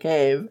to their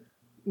cave.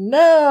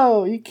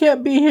 No, you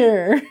can't be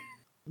here.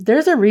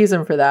 There's a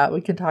reason for that. We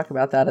can talk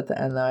about that at the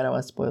end, though. I don't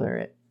want to spoiler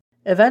it.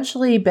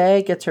 Eventually,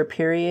 Beth gets her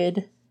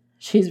period.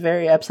 She's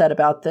very upset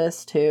about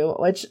this, too,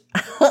 which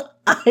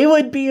I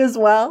would be as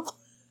well.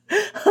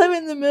 I'm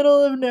in the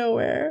middle of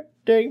nowhere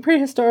during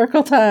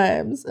prehistorical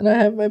times, and I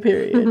have my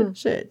period.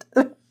 Shit.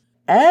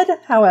 Ed,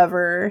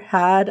 however,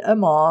 had a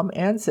mom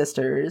and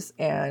sisters,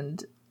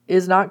 and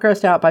is not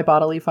grossed out by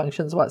bodily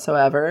functions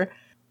whatsoever,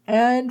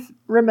 and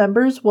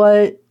remembers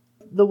what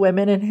the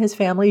women in his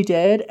family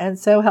did, and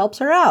so helps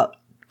her out.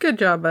 Good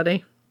job,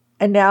 buddy.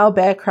 And now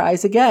Beth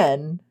cries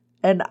again.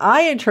 And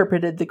I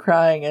interpreted the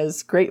crying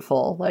as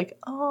grateful. Like,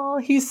 oh,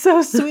 he's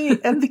so sweet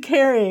and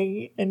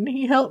caring. And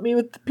he helped me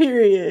with the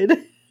period.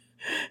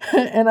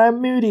 And I'm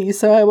moody,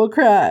 so I will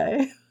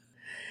cry.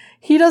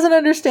 He doesn't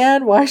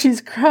understand why she's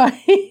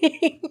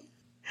crying.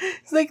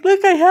 He's like,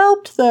 look, I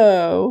helped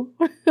though.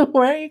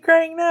 Why are you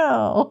crying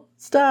now?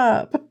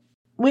 Stop.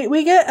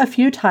 We get a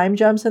few time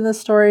jumps in this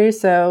story.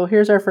 So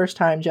here's our first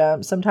time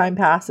jump. Some time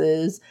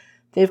passes.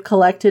 They've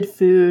collected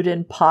food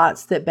in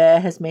pots that Be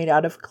has made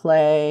out of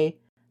clay.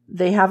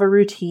 They have a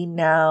routine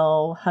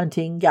now,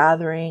 hunting,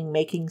 gathering,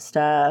 making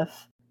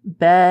stuff.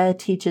 Be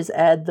teaches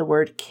Ed the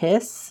word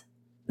kiss.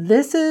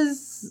 This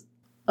is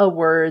a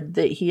word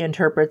that he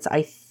interprets,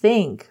 I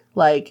think,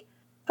 like,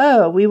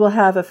 oh, we will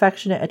have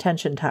affectionate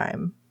attention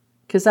time.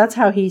 Because that's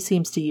how he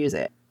seems to use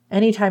it.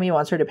 Anytime he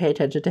wants her to pay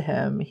attention to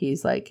him,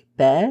 he's like,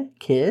 Be,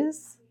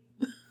 kiss?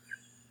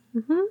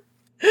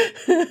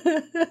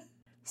 Mm-hmm.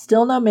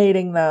 Still no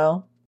mating,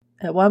 though.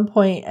 At one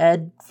point,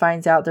 Ed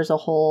finds out there's a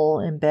hole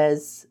in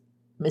Be's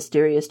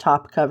mysterious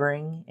top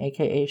covering,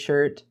 aka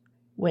shirt.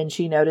 When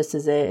she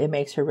notices it, it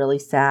makes her really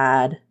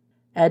sad.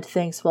 Ed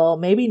thinks, well,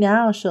 maybe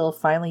now she'll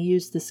finally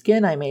use the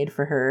skin I made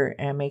for her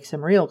and make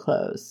some real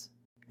clothes.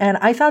 And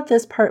I thought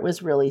this part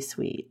was really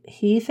sweet.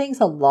 He thinks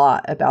a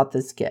lot about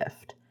this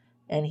gift.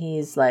 And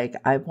he's like,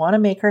 I want to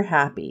make her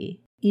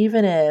happy.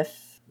 Even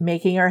if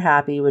making her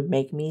happy would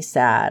make me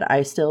sad,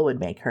 I still would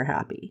make her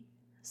happy.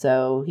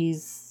 So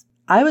he's,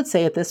 I would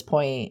say at this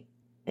point,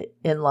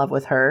 in love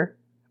with her,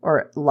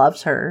 or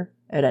loves her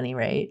at any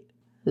rate,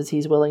 because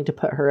he's willing to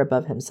put her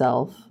above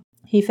himself.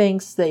 He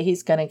thinks that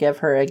he's going to give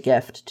her a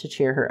gift to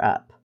cheer her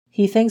up.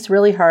 He thinks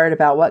really hard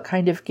about what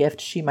kind of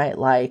gift she might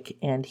like,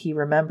 and he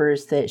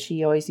remembers that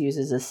she always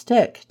uses a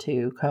stick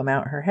to comb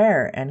out her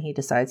hair, and he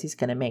decides he's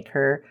going to make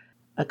her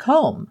a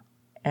comb.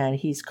 And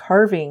he's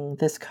carving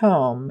this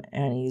comb,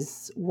 and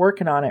he's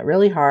working on it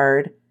really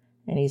hard,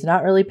 and he's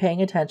not really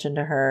paying attention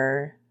to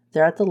her.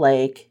 They're at the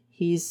lake.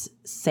 He's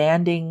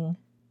sanding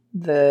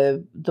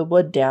the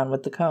wood down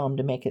with the comb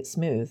to make it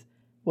smooth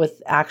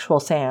with actual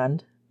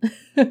sand.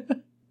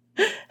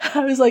 I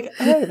was like,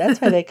 oh,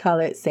 that's why they call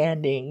it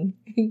sanding.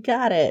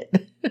 Got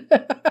it.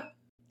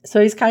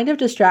 So he's kind of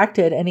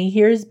distracted and he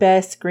hears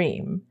Bess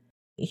scream.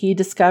 He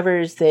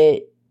discovers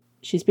that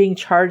she's being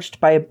charged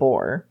by a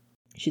boar.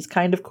 She's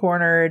kind of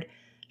cornered.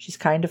 She's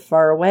kind of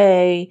far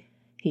away.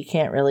 He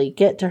can't really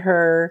get to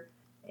her.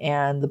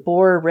 And the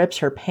boar rips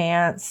her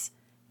pants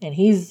and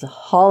he's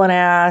hauling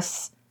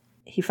ass.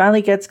 He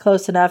finally gets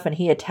close enough and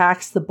he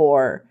attacks the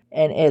boar.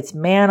 And it's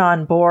man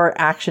on boar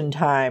action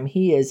time.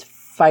 He is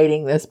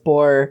fighting this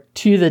boar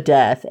to the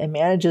death and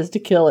manages to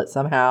kill it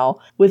somehow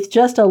with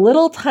just a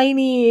little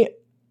tiny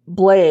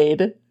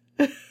blade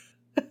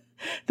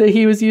that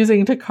he was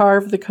using to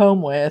carve the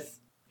comb with.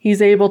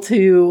 He's able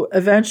to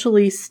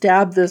eventually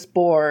stab this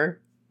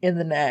boar in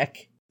the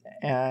neck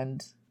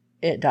and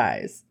it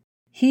dies.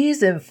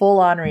 He's in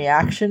full-on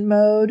reaction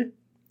mode.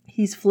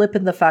 He's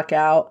flipping the fuck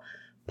out.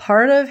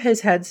 Part of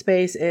his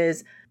headspace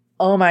is,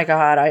 oh my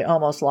God, I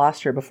almost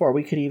lost her before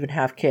we could even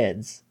have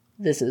kids.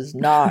 This is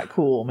not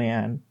cool,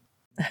 man.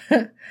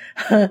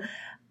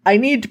 I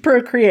need to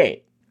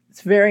procreate.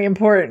 It's very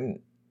important.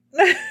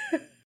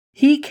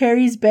 He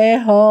carries Be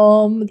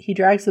home. He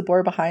drags the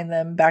boar behind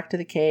them back to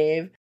the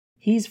cave.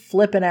 He's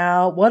flipping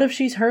out. What if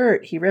she's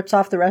hurt? He rips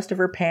off the rest of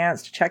her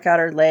pants to check out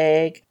her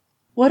leg.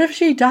 What if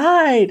she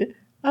died?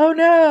 Oh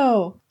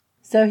no.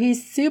 So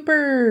he's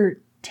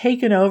super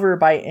taken over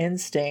by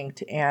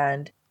instinct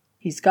and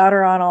he's got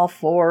her on all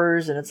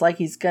fours and it's like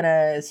he's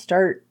gonna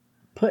start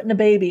putting a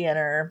baby in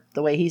her,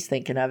 the way he's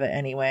thinking of it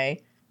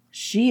anyway.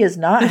 She is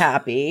not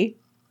happy.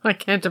 I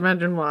can't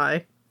imagine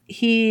why.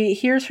 He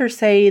hears her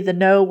say the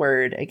no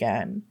word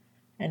again.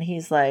 And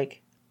he's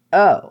like,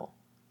 oh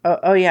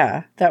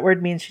yeah, that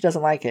word means she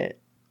doesn't like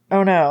it.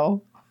 Oh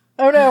no,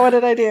 what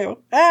did I do?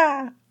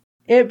 Ah!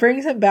 It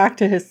brings him back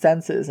to his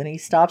senses and he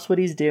stops what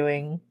he's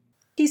doing.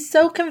 He's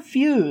so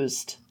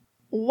confused.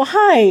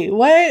 Why?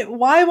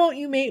 Why won't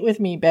you mate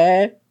with me,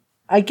 Be?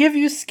 I give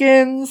you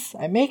skins,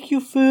 I make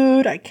you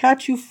food, I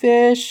catch you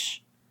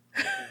fish.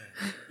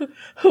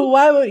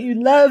 Why won't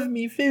you love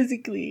me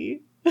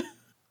physically?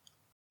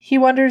 He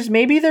wonders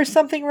maybe there's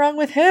something wrong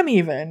with him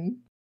even.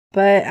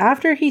 But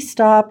after he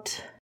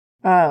stopped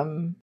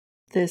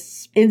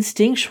this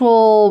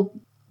instinctual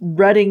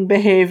rutting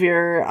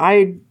behavior,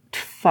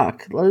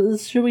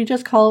 should we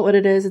just call it what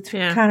it is? It's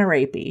kind of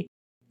rapey.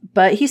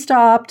 But he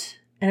stopped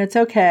and it's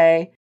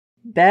okay.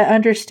 Be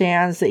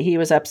understands that he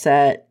was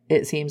upset,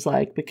 it seems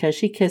like, because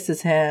she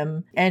kisses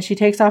him and she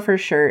takes off her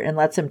shirt and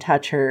lets him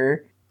touch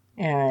her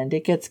and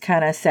it gets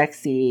kind of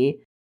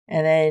sexy.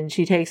 And then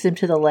she takes him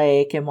to the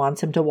lake and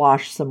wants him to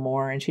wash some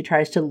more and she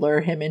tries to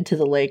lure him into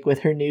the lake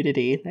with her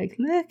nudity. Like,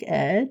 look,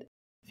 Ed,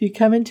 if you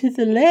come into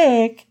the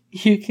lake,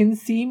 you can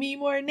see me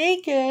more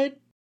naked.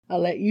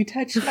 I'll let you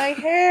touch my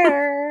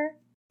hair.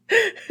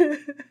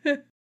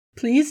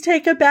 Please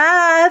take a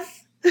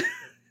bath.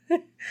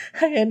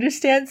 I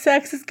understand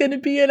sex is going to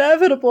be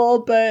inevitable,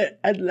 but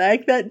I'd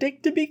like that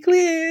dick to be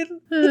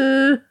clean.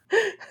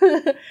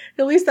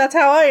 At least that's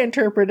how I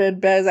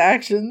interpreted Be's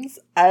actions.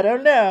 I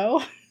don't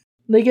know.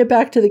 They get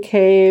back to the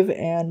cave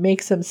and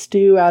make some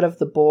stew out of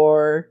the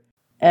boar.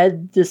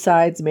 Ed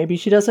decides maybe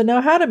she doesn't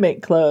know how to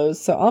make clothes,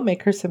 so I'll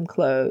make her some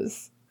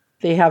clothes.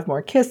 They have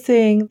more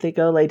kissing. They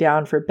go lay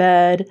down for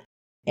bed.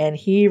 And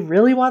he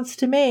really wants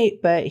to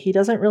mate, but he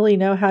doesn't really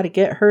know how to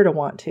get her to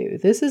want to.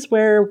 This is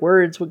where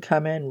words would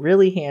come in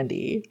really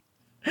handy.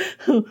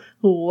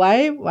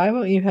 Why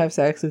won't you have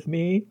sex with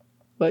me?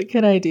 What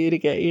can I do to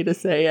get you to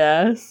say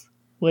yes?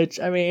 Which,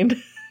 I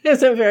mean,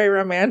 isn't very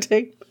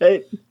romantic,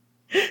 but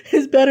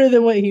is better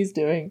than what he's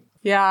doing.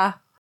 Yeah.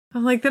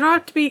 I'm like, they don't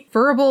have to be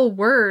verbal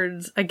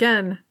words.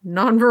 Again,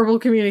 nonverbal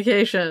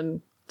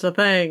communication. It's a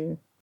thing.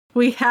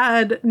 We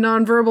had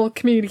nonverbal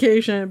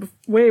communication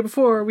way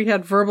before we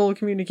had verbal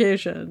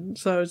communication.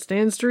 So it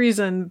stands to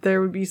reason there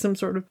would be some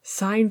sort of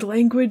signed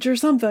language or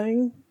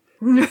something.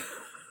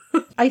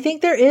 I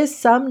think there is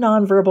some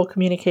nonverbal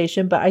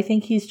communication, but I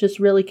think he's just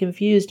really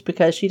confused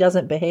because she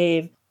doesn't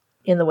behave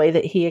in the way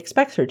that he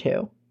expects her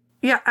to.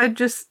 Yeah, I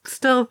just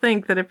still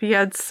think that if he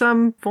had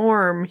some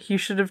form, he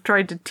should have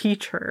tried to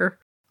teach her.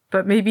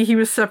 But maybe he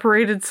was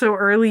separated so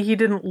early he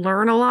didn't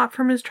learn a lot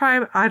from his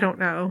tribe. I don't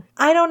know.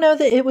 I don't know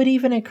that it would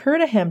even occur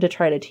to him to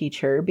try to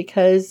teach her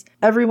because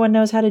everyone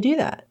knows how to do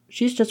that.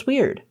 She's just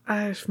weird.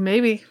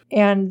 Maybe.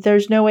 And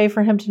there's no way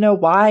for him to know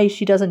why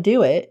she doesn't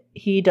do it.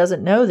 He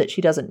doesn't know that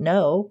she doesn't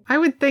know. I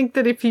would think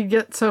that if he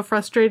gets so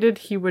frustrated,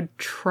 he would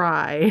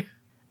try.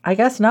 I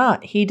guess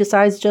not. He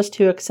decides just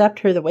to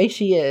accept her the way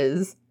she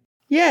is.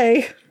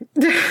 Yay.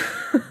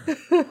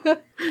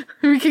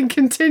 We can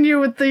continue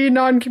with the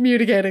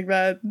non-communicating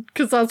then,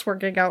 because that's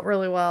working out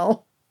really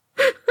well.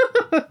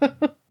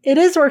 It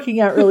is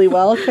working out really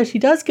well, because she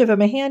does give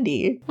him a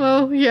handy.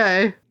 Well,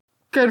 yay.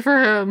 Good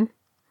for him.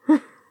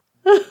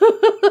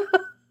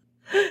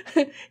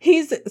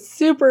 He's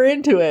super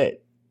into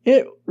it.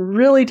 It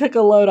really took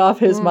a load off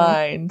his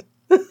mind.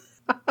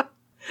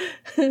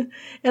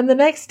 And the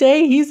next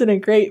day, he's in a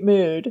great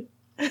mood.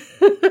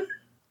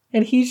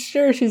 And he's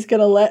sure she's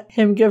going to let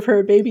him give her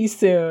a baby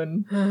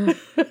soon.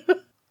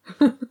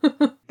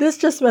 This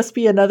just must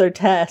be another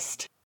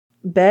test.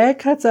 Be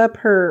cuts up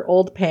her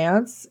old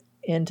pants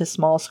into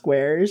small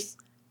squares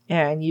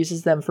and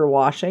uses them for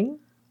washing.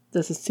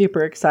 This is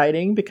super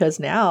exciting because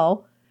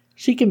now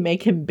she can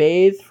make him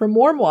bathe from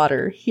warm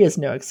water. He has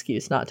no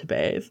excuse not to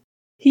bathe.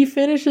 He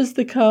finishes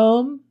the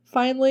comb,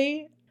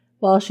 finally,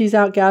 while she's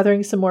out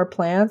gathering some more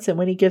plants, and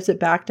when he gives it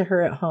back to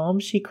her at home,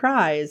 she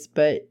cries,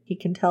 but he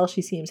can tell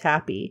she seems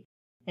happy.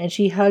 And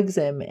she hugs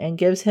him and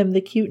gives him the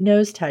cute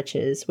nose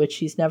touches, which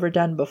she's never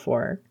done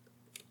before.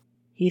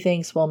 He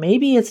thinks, well,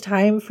 maybe it's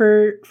time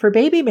for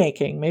baby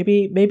making.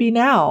 Maybe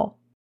now.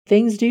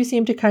 Things do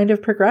seem to kind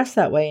of progress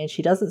that way, and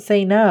she doesn't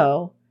say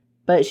no,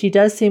 but she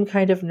does seem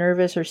kind of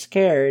nervous or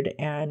scared,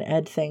 and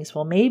Ed thinks,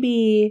 well,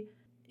 maybe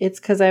it's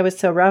because I was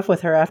so rough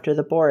with her after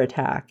the boar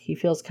attack. He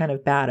feels kind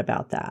of bad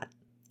about that.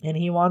 And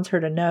he wants her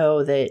to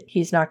know that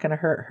he's not going to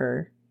hurt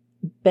her.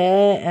 Be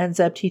ends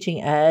up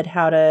teaching Ed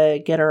how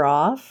to get her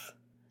off.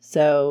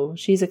 So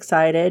she's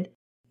excited.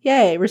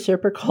 Yay,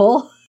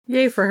 reciprocal.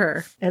 Yay for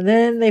her. And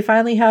then they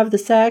finally have the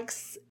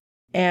sex.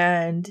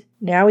 And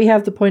now we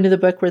have the point of the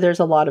book where there's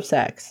a lot of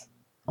sex.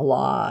 A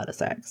lot of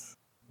sex.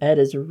 Ed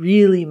is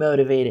really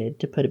motivated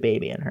to put a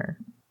baby in her.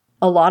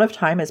 A lot of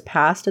time has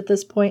passed at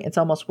this point. It's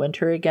almost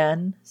winter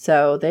again.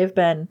 So they've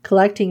been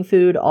collecting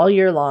food all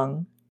year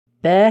long.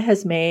 Be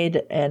has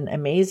made an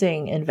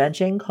amazing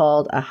invention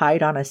called a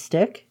hide on a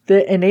stick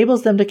that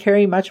enables them to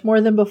carry much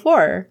more than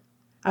before.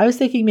 I was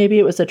thinking maybe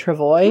it was a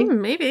travois.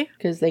 Maybe.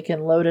 Because they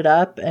can load it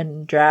up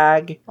and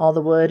drag all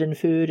the wood and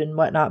food and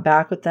whatnot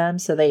back with them.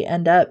 So they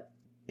end up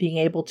being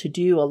able to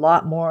do a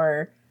lot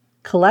more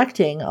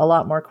collecting a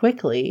lot more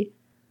quickly.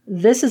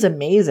 This is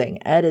amazing.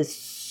 Ed is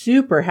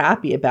super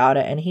happy about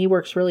it, and he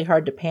works really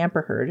hard to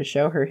pamper her to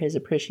show her his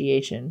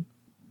appreciation.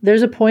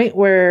 There's a point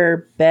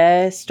where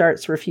Be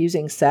starts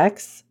refusing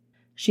sex.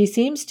 She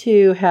seems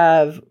to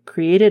have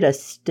created a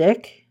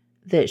stick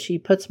that she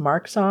puts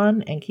marks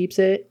on and keeps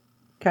it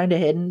kind of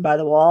hidden by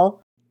the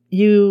wall.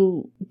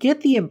 You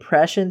get the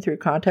impression through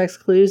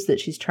context clues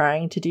that she's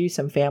trying to do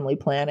some family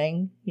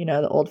planning,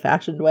 the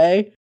old-fashioned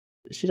way.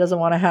 She doesn't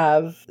want to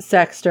have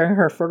sex during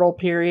her fertile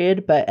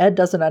period, but Ed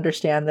doesn't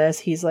understand this.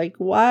 He's like,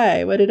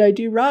 why? What did I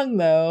do wrong,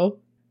 though?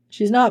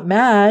 She's not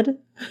mad.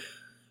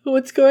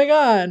 What's going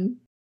on?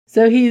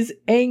 So he's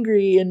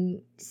angry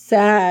and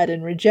sad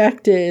and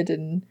rejected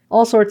and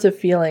all sorts of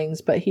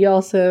feelings, but he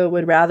also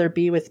would rather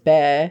be with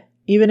Be,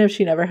 even if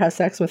she never has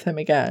sex with him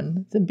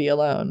again, than be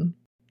alone.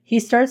 He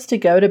starts to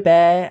go to Be.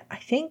 I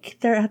think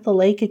they're at the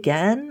lake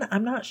again.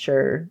 I'm not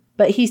sure.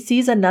 But he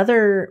sees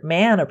another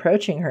man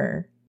approaching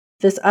her.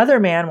 This other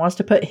man wants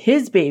to put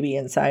his baby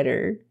inside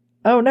her.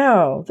 Oh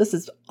no, this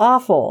is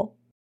awful.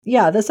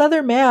 Yeah, this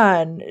other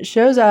man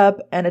shows up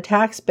and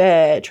attacks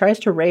Be, tries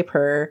to rape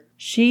her.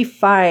 She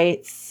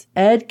fights.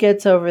 Ed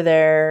gets over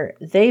there.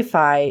 They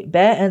fight. Be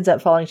ends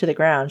up falling to the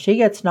ground. She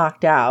gets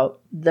knocked out.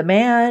 The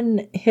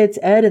man hits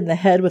Ed in the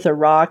head with a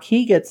rock.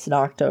 He gets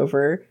knocked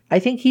over. I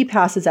think he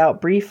passes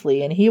out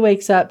briefly, and he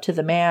wakes up to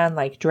the man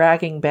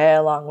dragging Be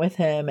along with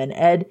him, and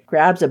Ed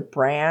grabs a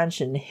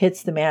branch and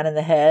hits the man in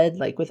the head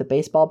with a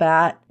baseball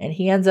bat, and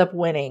he ends up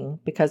winning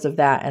because of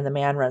that, and the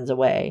man runs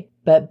away.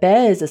 But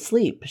Be is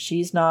asleep.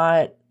 She's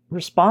not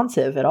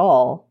responsive at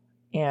all,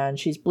 and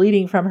she's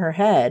bleeding from her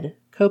head,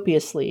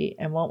 copiously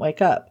and won't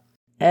wake up.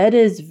 Ed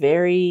is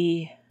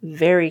very,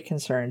 very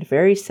concerned,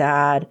 very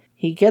sad.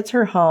 He gets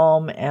her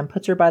home and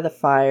puts her by the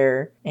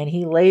fire, and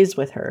he lays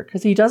with her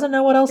because he doesn't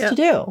know what else to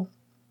do.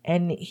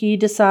 And he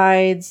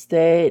decides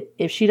that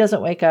if she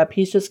doesn't wake up,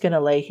 he's just going to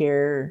lay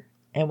here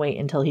and wait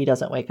until he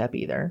doesn't wake up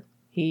either.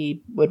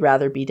 He would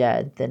rather be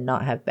dead than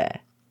not have Be.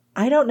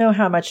 I don't know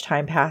how much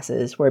time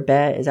passes where Be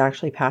is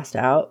actually passed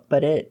out,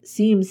 but it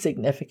seems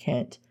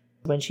significant.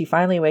 When she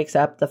finally wakes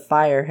up, the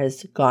fire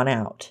has gone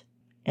out,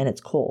 and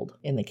it's cold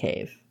in the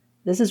cave.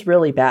 This is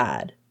really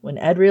bad. When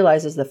Ed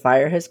realizes the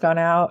fire has gone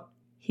out,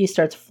 he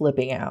starts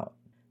flipping out.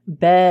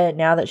 Be,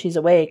 now that she's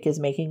awake, is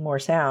making more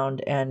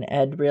sound, and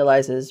Ed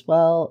realizes,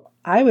 well,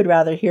 I would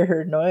rather hear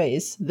her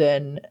noise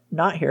than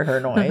not hear her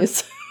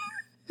noise.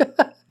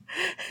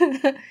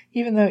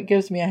 Even though it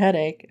gives me a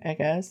headache, I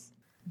guess.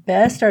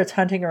 Be starts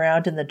hunting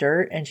around in the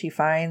dirt, and she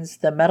finds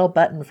the metal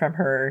button from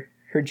her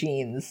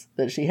jeans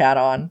that she had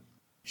on.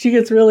 She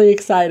gets really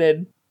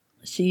excited.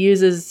 She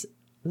uses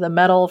the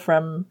metal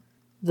from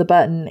the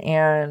button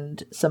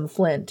and some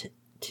flint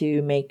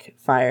to make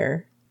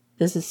fire.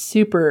 This is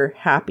super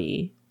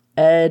happy.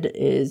 Ed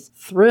is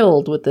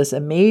thrilled with this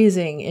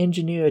amazing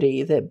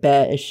ingenuity that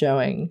Be is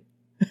showing.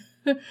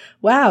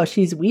 Wow,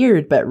 she's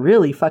weird, but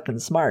really fucking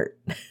smart.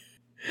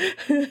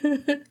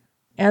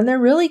 And they're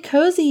really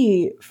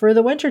cozy for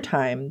the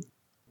wintertime.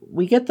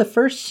 We get the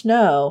first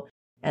snow,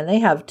 and they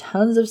have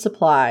tons of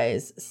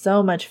supplies,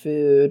 so much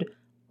food,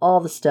 all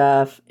the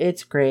stuff.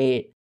 It's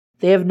great.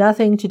 They have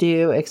nothing to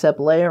do except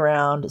lay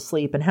around,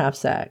 sleep, and have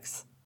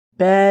sex.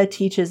 Be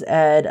teaches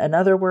Ed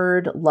another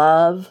word,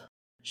 love.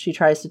 She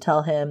tries to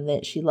tell him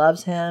that she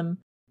loves him.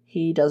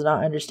 He does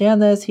not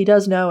understand this. He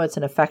does know it's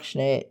an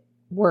affectionate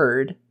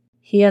word.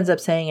 He ends up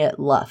saying it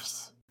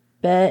luffs.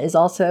 Be is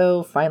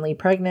also finally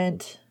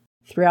pregnant.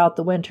 Throughout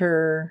the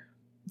winter,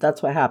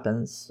 that's what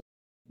happens.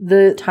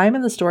 The time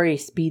in the story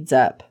speeds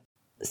up.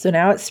 So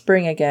now it's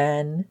spring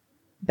again.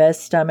 Be's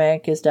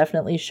stomach is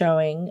definitely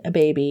showing a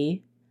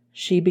baby.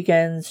 She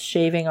begins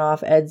shaving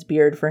off Ed's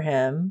beard for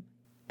him.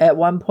 At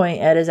one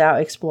point, Ed is out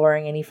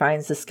exploring and he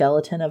finds the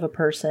skeleton of a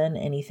person,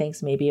 and he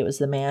thinks maybe it was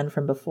the man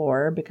from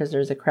before because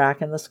there's a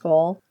crack in the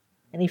skull.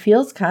 And he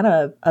feels kind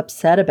of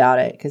upset about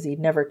it because he'd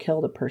never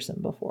killed a person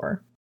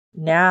before.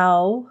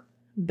 Now,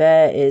 Be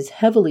is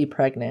heavily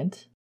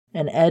pregnant,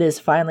 and Ed is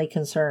finally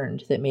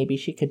concerned that maybe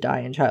she could die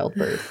in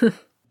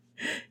childbirth.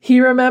 He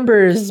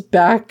remembers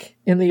back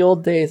in the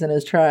old days in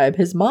his tribe,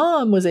 his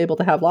mom was able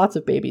to have lots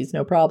of babies,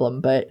 no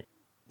problem, but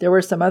there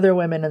were some other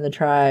women in the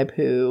tribe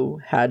who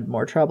had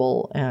more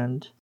trouble,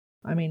 and,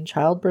 I mean,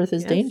 childbirth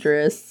is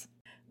dangerous.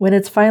 When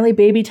it's finally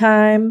baby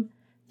time,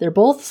 they're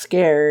both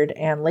scared,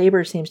 and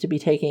labor seems to be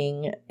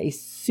taking a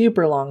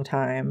super long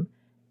time.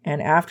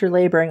 And after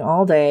laboring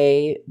all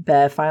day,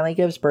 Be finally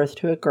gives birth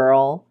to a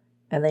girl,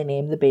 and they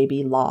name the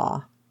baby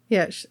Law.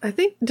 Yeah, I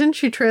think, didn't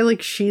she try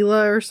like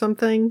Sheila or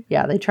something?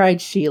 Yeah, they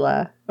tried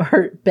Sheila,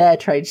 or Be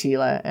tried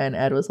Sheila, and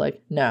Ed was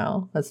like,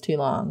 no, that's too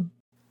long.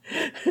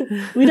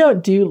 We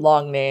don't do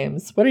long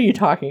names. What are you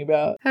talking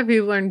about? Have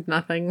you learned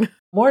nothing?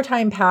 More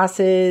time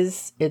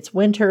passes. It's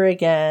winter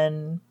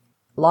again.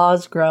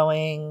 Law's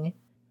growing.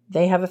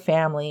 They have a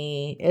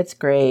family. It's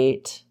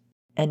great.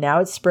 And now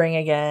it's spring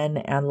again,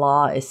 and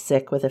Law is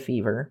sick with a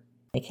fever.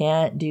 They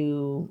can't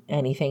do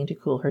anything to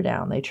cool her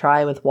down. They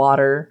try with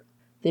water.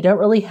 They don't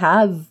really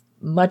have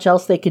much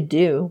else they could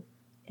do.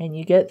 And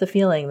you get the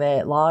feeling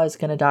that Law is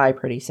going to die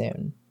pretty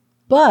soon.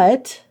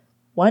 But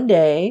one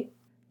day,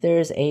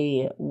 there's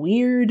a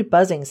weird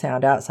buzzing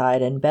sound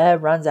outside, and Be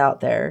runs out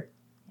there.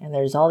 And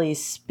there's all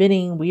these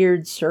spinning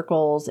weird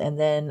circles, and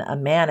then a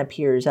man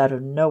appears out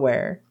of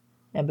nowhere.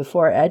 And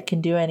before Ed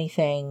can do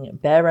anything,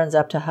 Be runs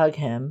up to hug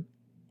him.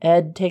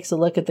 Ed takes a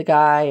look at the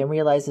guy and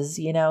realizes,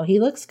 he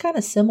looks kind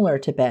of similar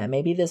to Be.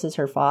 Maybe this is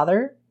her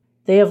father?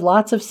 They have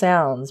lots of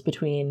sounds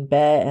between Be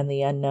and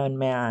the unknown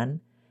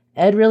man.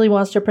 Ed really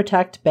wants to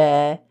protect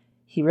Be.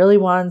 He really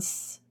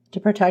wants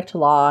to protect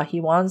Law. He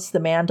wants the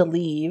man to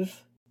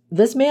leave.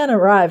 This man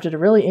arrived at a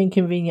really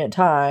inconvenient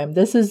time.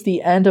 This is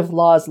the end of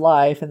Law's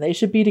life, and they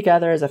should be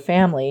together as a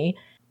family.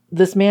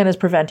 This man is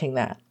preventing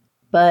that.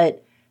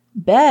 But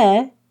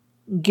Be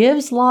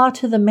gives Law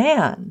to the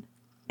man.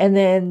 And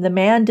then the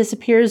man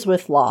disappears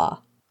with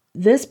Law.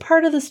 This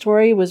part of the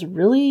story was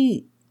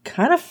really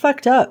kind of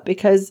fucked up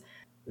because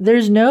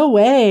there's no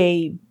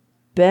way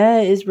Be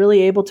is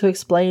really able to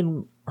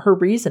explain her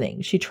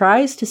reasoning. She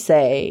tries to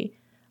say,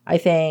 I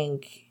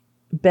think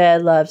Be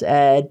loves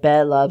Ed,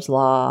 Be loves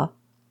Law.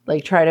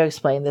 Like, try to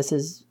explain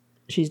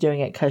she's doing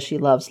it because she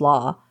loves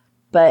Law.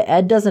 But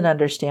Ed doesn't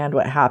understand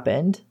what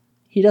happened.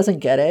 He doesn't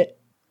get it.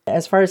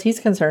 As far as he's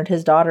concerned,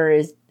 his daughter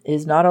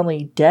is not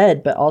only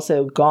dead, but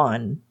also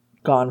gone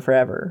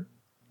forever.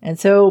 And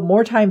so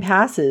more time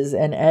passes,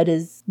 and Ed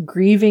is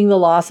grieving the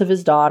loss of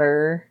his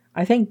daughter.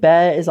 I think Be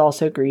is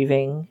also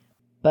grieving,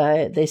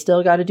 but they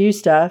still got to do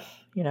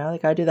stuff. They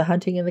got to do the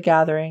hunting and the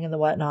gathering and the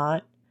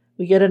whatnot.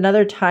 We get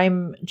another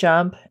time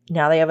jump.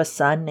 Now they have a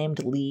son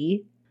named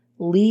Lee.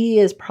 Lee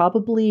is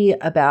probably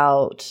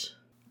about,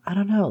 I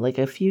don't know, like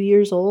a few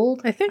years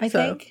old. I think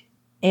so.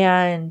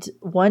 And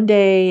one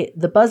day,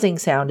 the buzzing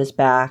sound is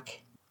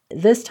back.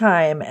 This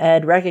time,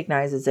 Ed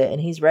recognizes it,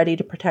 and he's ready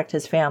to protect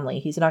his family.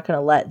 He's not going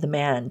to let the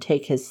man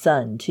take his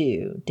son,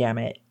 too, damn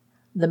it.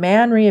 The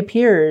man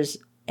reappears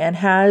and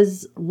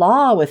has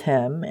Law with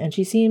him, and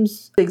she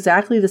seems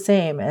exactly the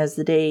same as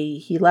the day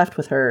he left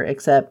with her,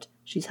 except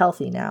she's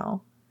healthy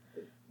now.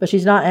 But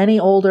she's not any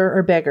older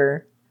or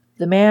bigger.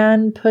 The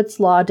man puts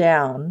Law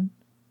down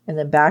and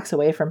then backs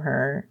away from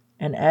her,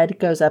 and Ed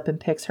goes up and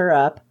picks her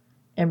up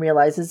and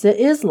realizes it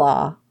is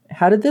Law.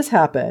 How did this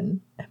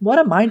happen? What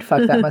a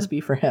mindfuck that must be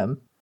for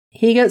him.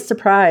 He gets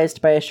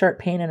surprised by a sharp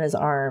pain in his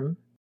arm.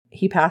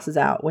 He passes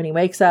out. When he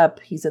wakes up,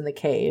 he's in the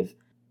cave.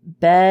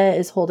 Be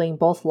is holding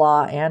both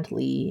Law and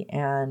Lee,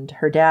 and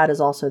her dad is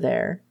also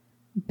there.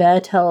 Be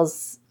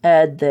tells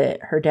Ed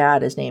that her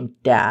dad is named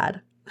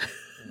Dad,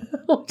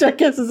 which I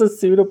guess is a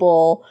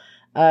suitable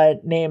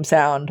name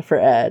sound for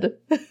Ed.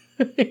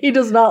 He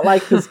does not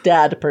like this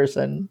dad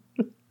person.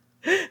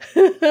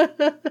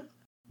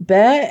 Be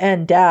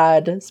and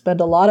Dad spend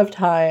a lot of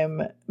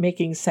time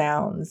making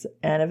sounds,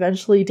 and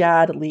eventually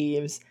Dad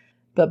leaves.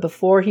 But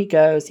before he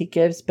goes, he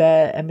gives Be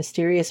a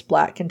mysterious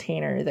black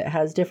container that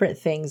has different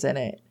things in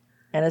it.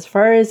 And as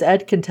far as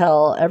Ed can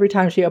tell, every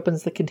time she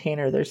opens the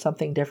container, there's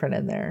something different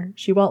in there.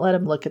 She won't let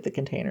him look at the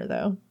container,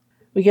 though.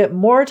 We get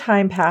more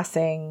time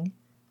passing,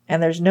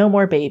 and there's no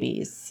more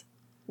babies.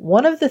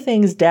 One of the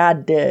things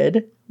Dad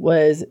did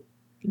was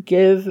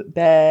give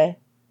Be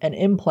an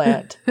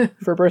implant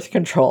for birth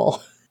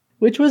control,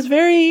 which was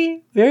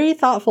very, very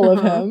thoughtful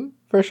of him,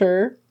 for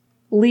sure.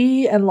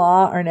 Lee and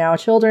Law are now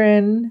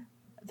children.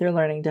 They're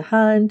learning to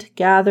hunt,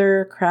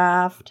 gather,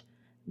 craft.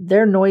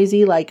 They're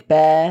noisy like Be,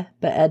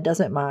 but Ed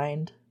doesn't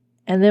mind.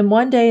 And then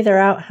one day they're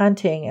out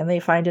hunting and they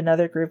find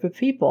another group of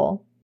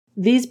people.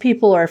 These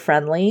people are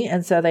friendly,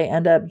 and so they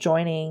end up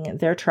joining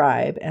their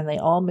tribe, and they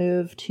all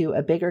move to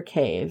a bigger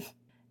cave.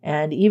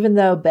 And even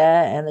though Be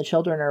and the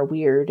children are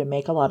weird and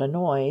make a lot of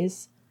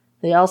noise,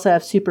 they also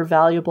have super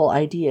valuable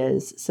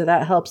ideas, so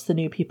that helps the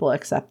new people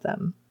accept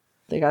them.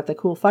 They got the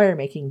cool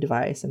fire-making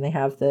device, and they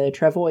have the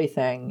travois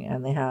thing,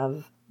 and they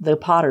have the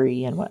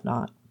pottery and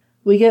whatnot.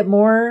 We get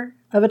more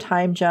of a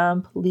time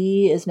jump.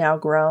 Lee is now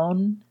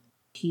grown.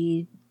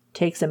 He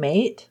takes a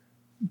mate.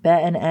 Be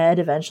and Ed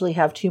eventually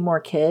have 2 more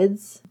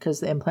kids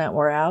because the implant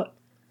wore out.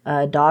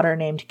 A daughter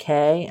named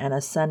Kay and a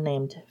son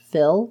named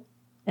Phil.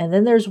 And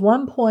then there's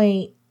one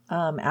point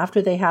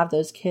after they have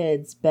those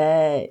kids,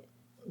 Be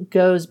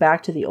goes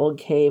back to the old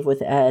cave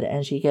with Ed,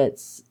 and she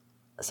gets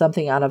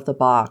something out of the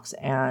box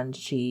and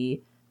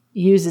she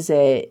uses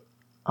it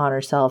on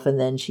herself, and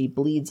then she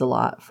bleeds a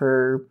lot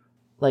for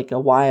like a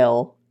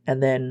while,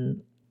 and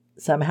then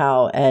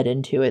somehow Ed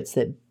intuits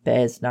that Be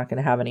is not going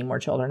to have any more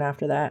children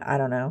after that. I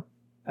don't know.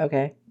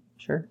 Okay,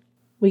 sure.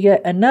 We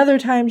get another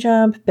time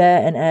jump. Be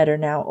and Ed are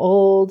now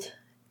old,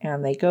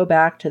 and they go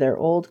back to their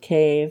old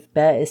cave.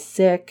 Be is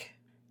sick.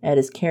 Ed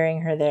is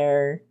carrying her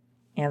there,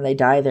 and they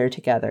die there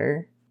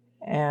together.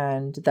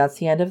 And that's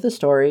the end of the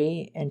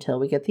story until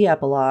we get the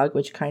epilogue,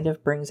 which kind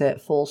of brings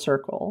it full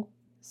circle.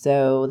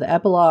 So the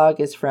epilogue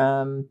is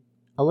from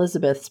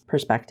Elizabeth's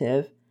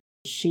perspective.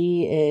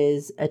 She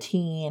is a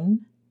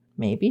teen.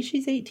 Maybe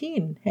she's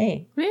 18.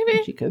 Hey,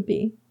 maybe she could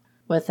be.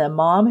 With a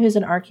mom who's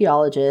an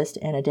archaeologist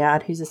and a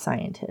dad who's a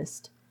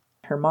scientist.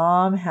 Her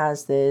mom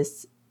has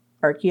this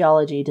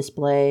archaeology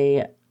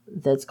display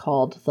that's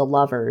called The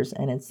Lovers,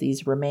 and it's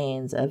these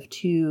remains of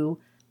 2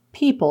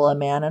 people, a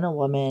man and a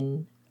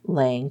woman,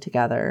 laying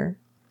together.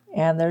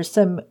 And there's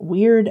some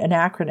weird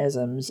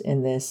anachronisms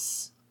in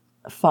this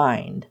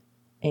find.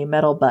 A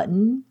metal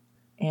button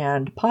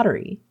and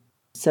pottery.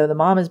 So the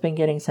mom has been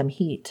getting some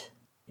heat.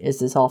 Is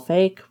this all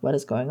fake? What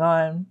is going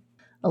on?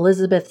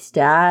 Elizabeth's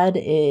dad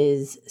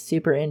is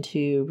super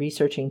into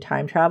researching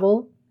time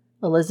travel.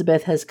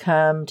 Elizabeth has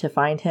come to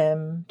find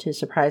him to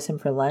surprise him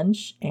for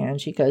lunch,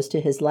 and she goes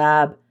to his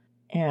lab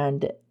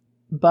and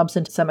bumps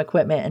into some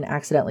equipment and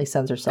accidentally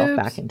sends herself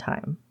back in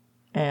time.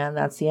 And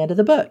that's the end of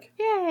the book.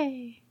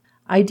 Yay!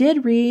 I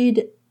did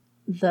read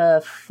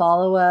the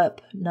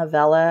follow-up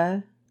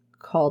novella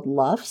called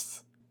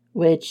Luffs,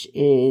 which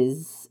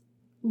is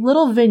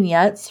little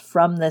vignettes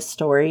from this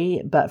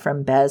story, but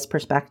from Be's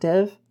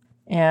perspective.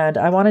 And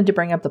I wanted to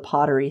bring up the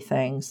pottery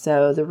thing.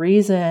 So the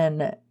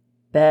reason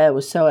Be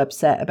was so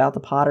upset about the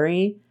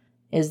pottery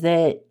is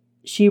that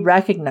she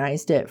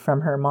recognized it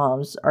from her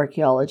mom's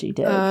archaeology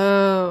dig.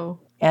 Oh.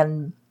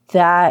 And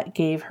that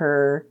gave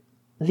her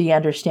the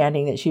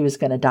understanding that she was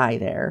going to die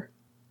there.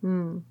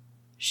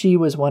 She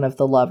was one of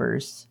the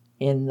lovers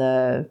in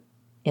the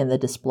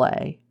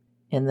display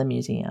in the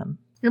museum.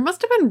 It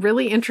must have been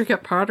really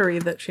intricate pottery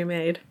that she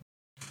made.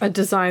 A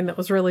design that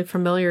was really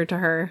familiar to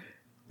her.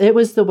 It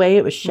was the way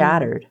it was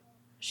shattered.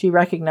 She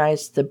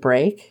recognized the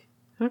break.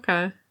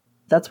 Okay.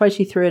 That's why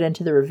she threw it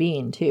into the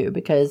ravine, too,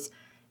 because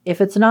if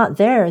it's not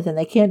there, then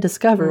they can't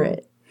discover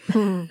it.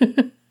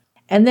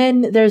 And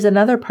then there's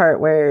another part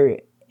where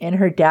in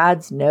her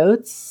dad's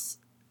notes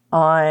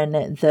on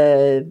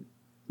the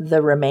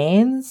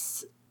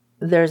remains,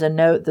 there's a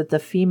note that the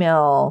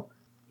female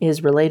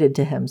is related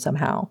to him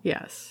somehow.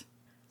 Yes.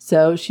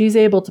 So she's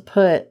able to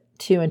put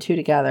 2 and 2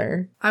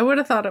 together. I would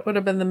have thought it would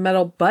have been the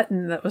metal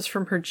button that was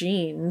from her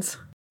jeans.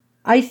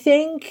 I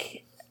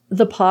think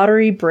the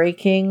pottery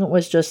breaking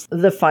was just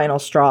the final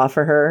straw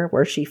for her,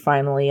 where she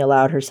finally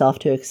allowed herself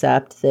to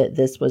accept that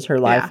this was her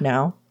life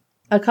now.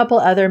 A couple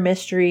other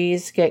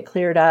mysteries get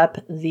cleared up.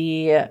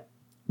 The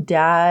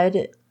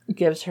dad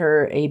gives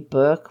her a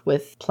book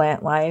with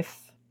plant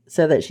life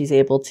so that she's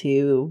able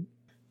to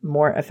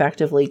more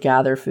effectively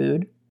gather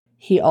food.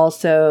 He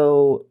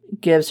also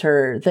gives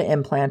her the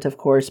implant, of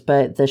course,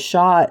 but the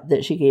shot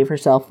that she gave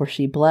herself where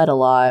she bled a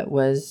lot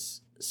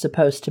was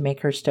supposed to make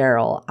her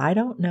sterile. I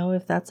don't know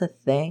if that's a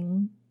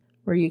thing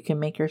where you can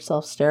make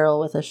yourself sterile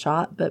with a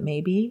shot, but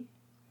maybe.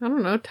 I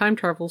don't know. Time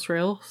travel's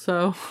real,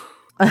 so.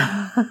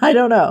 I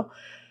don't know.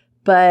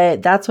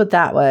 But that's what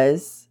that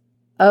was.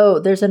 Oh,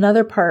 there's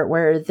another part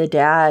where the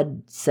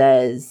dad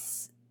says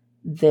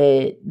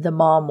that the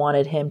mom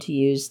wanted him to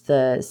use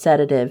the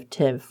sedative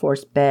to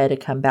force Bea to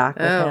come back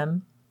with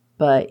him.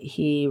 But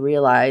he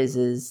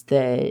realizes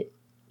that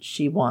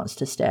she wants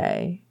to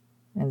stay.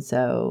 And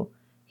so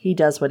he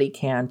does what he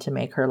can to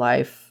make her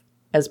life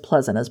as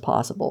pleasant as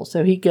possible.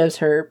 So he gives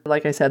her,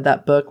 like I said,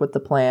 that book with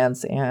the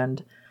plans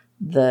and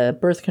the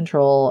birth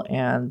control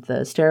and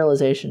the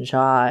sterilization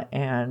shot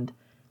and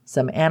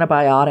some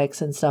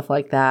antibiotics and stuff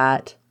like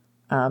that.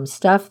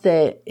 Stuff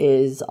that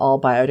is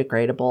all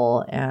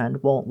biodegradable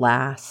and won't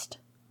last,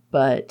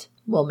 but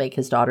will make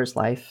his daughter's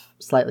life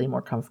slightly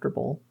more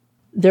comfortable.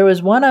 There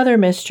was one other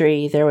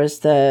mystery. There was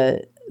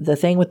the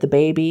thing with the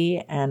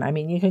baby. And I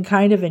mean, you can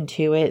kind of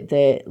intuit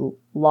that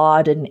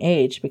Law didn't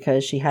age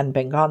because she hadn't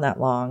been gone that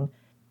long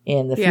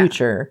in the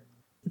future.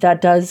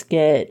 That does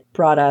get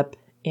brought up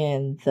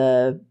in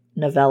the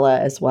novella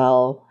as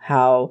well,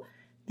 how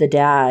the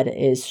dad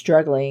is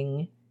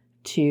struggling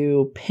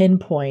to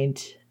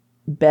pinpoint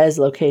Bea's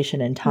location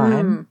and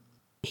time.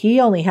 He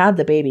only had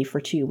the baby for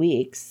 2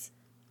 weeks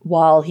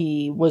while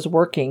he was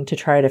working to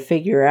try to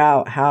figure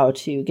out how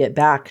to get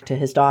back to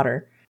his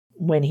daughter.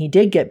 When he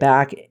did get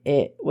back,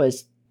 it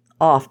was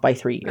off by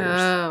 3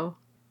 years. Oh,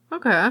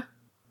 okay.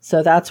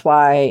 So that's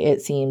why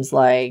it seems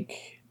like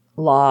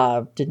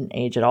Law didn't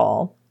age at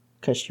all,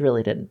 because she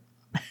really didn't.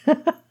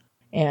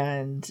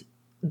 And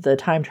the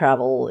time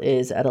travel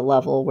is at a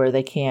level where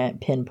they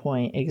can't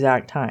pinpoint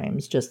exact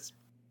times, just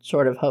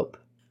sort of hope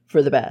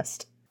for the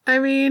best. I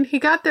mean, he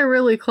got there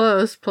really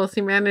close, plus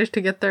he managed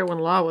to get there when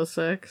Law was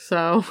sick,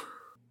 so.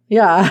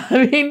 Yeah,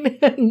 I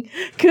mean,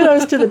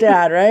 kudos to the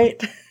dad,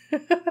 right?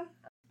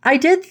 I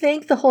did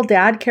think the whole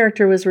dad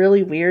character was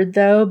really weird,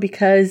 though,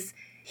 because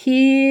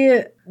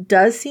he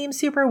does seem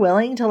super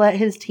willing to let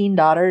his teen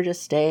daughter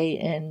just stay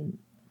in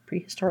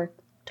prehistoric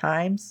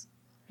times.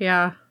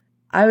 Yeah.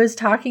 I was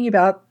talking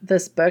about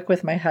this book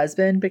with my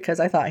husband because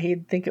I thought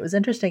he'd think it was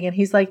interesting. And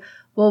he's like,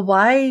 well,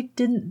 why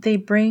didn't they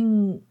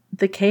bring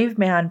the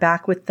caveman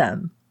back with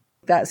them?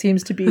 That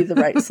seems to be the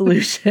right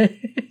solution.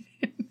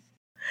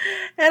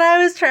 And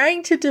I was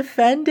trying to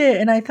defend it.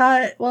 And I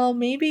thought, well,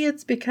 maybe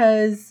it's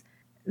because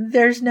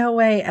there's no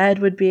way Ed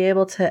would be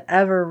able to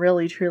ever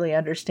really, truly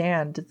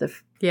understand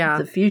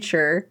the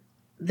future.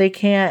 They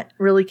can't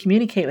really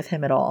communicate with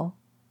him at all.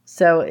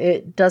 So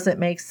it doesn't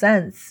make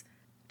sense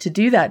to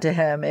do that to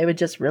him. It would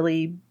just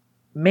really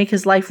make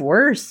his life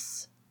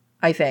worse,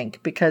 I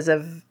think, because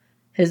of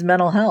his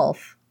mental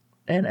health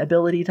and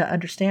ability to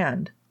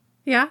understand.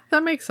 Yeah,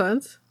 that makes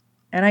sense.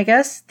 And I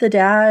guess the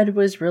dad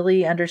was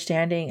really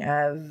understanding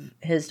of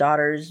his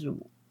daughter's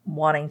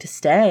wanting to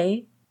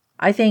stay.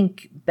 I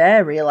think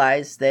Bea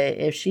realized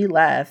that if she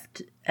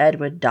left,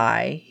 Ed would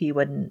die. He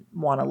wouldn't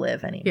want to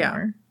live anymore.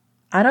 Yeah.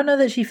 I don't know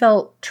that she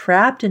felt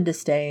trapped into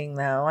staying,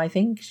 though. I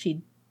think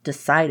she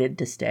decided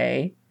to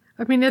stay.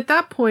 I mean, at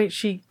that point,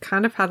 she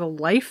kind of had a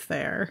life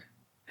there.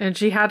 And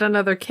she had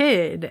another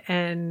kid,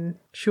 and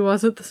she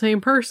wasn't the same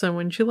person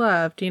when she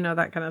left, you know,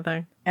 that kind of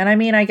thing. And I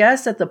mean, I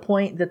guess at the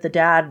point that the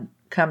dad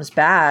comes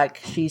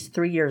back, she's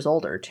 3 years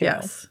older, too.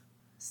 Yes.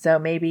 So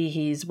maybe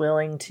he's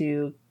willing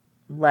to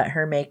let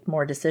her make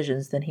more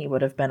decisions than he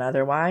would have been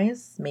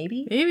otherwise.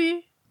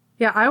 Maybe.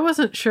 Yeah, I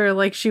wasn't sure,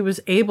 like, she was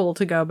able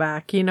to go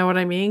back, you know what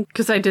I mean?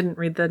 Because I didn't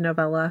read the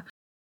novella.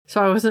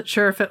 So I wasn't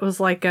sure if it was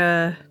like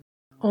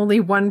only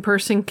one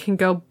person can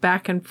go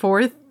back and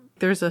forth.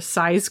 There's a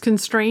size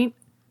constraint.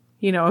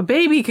 You know, a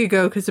baby could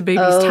go because a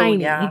baby's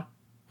tiny. Yeah.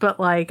 But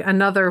like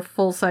another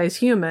full-size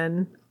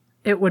human,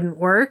 it wouldn't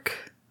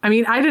work. I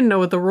mean, I didn't know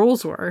what the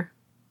rules were.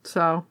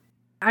 So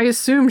I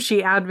assume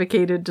she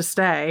advocated to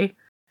stay.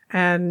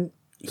 And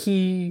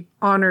he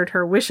honored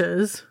her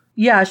wishes.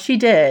 Yeah, she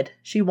did.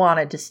 She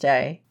wanted to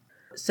stay.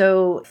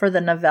 So for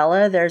the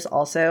novella, there's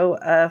also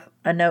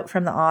a note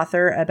from the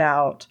author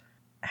about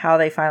how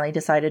they finally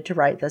decided to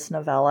write this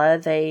novella.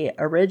 They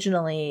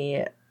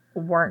originally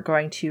weren't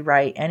going to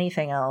write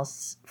anything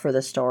else for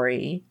the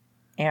story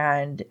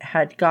and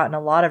had gotten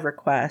a lot of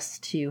requests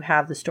to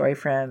have the story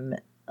from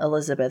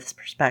Elizabeth's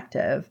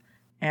perspective,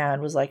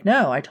 and was like,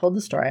 no, I told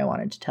the story I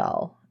wanted to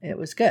tell. It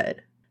was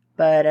good.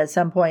 But at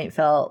some point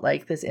felt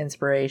like this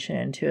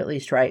inspiration to at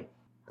least write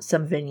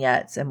some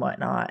vignettes and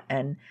whatnot.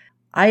 And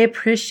I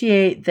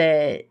appreciate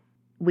that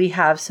we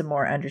have some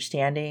more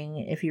understanding.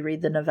 If you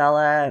read the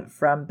novella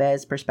from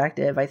Bez's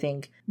perspective, I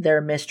think there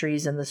are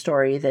mysteries in the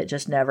story that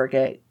just never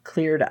get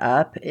cleared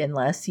up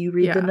unless you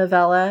read the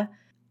novella.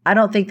 I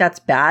don't think that's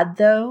bad,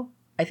 though.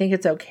 I think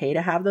it's okay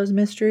to have those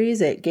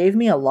mysteries. It gave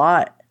me a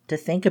lot to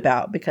think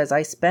about because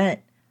I spent,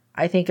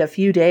 I think, a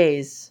few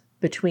days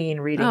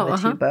between reading the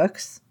two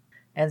books.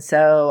 And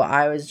so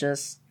I was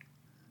just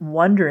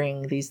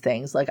wondering these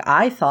things. Like,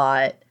 I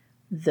thought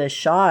the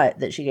shot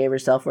that she gave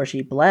herself where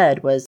she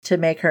bled was to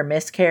make her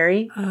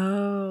miscarry.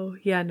 Oh,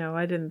 yeah, no,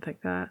 I didn't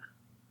think that.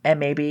 And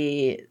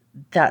maybe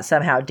that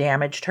somehow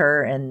damaged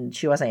her and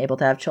she wasn't able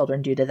to have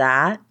children due to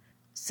that.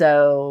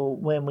 So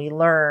when we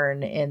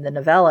learn in the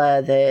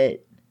novella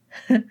that,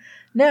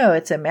 no,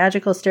 it's a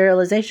magical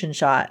sterilization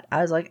shot,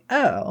 I was like,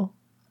 oh,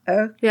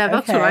 okay. Yeah,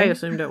 that's what I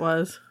assumed it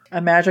was.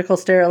 A magical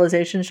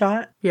sterilization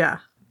shot? Yeah.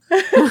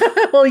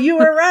 Well, you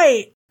were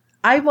right.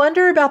 I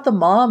wonder about the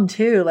mom,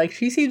 too. Like,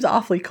 she seems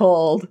awfully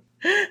cold.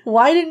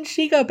 Why didn't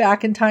she go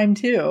back in time,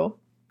 too?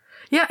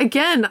 Yeah,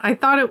 again, I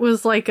thought it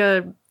was like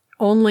a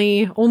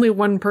only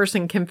one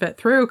person can fit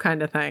through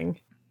kind of thing.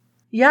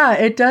 Yeah,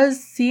 it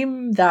does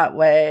seem that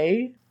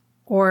way.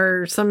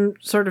 Or some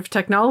sort of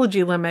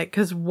technology limit,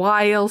 because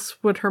why else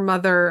would her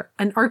mother,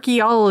 an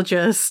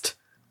archaeologist,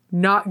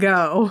 not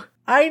go?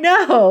 I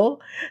know.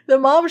 The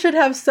mom should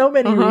have so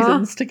many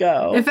reasons to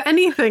go. If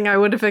anything, I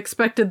would have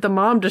expected the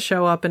mom to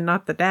show up and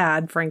not the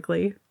dad,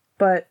 frankly.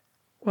 But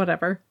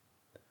whatever.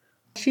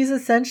 She's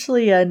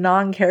essentially a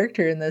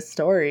non-character in this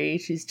story.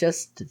 She's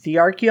just the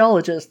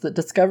archaeologist that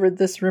discovered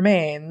this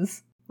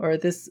remains. Or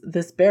this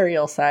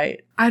burial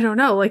site. I don't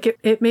know. Like,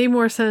 it made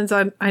more sense.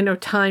 I know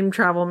time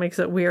travel makes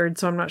it weird,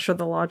 so I'm not sure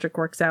the logic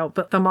works out.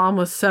 But the mom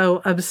was so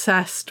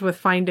obsessed with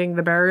finding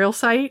the burial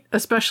site,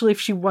 especially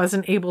if she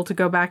wasn't able to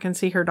go back and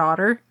see her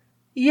daughter.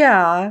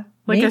 Yeah,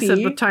 Like maybe. I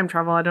said, with time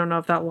travel, I don't know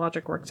if that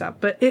logic works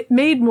out. But it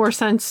made more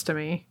sense to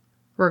me,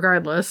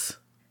 regardless.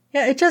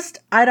 Yeah, it just,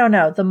 I don't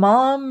know. The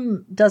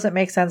mom doesn't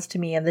make sense to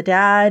me, and the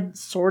dad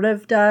sort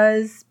of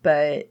does,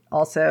 but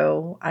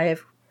also I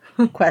have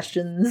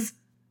questions.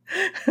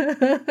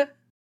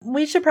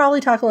 We should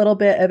probably talk a little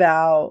bit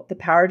about the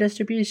power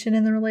distribution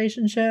in the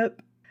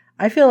relationship.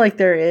 I feel like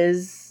there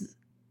is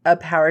a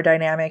power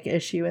dynamic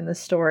issue in the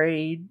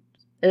story,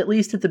 at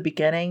least at the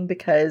beginning,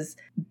 because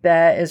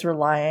Bet is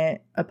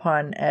reliant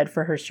upon Ed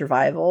for her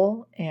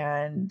survival,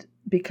 and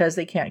because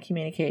they can't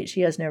communicate,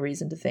 she has no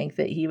reason to think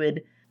that he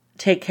would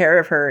take care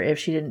of her if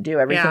she didn't do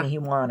everything he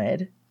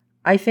wanted.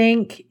 I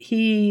think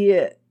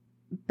he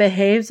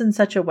behaves in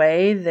such a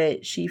way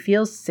that she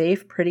feels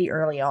safe pretty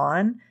early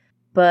on.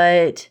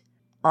 But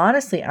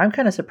honestly, I'm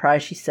kind of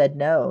surprised she said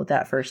no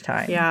that first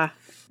time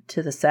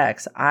to the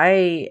sex.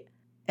 I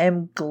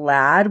am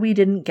glad we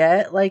didn't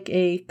get like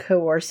a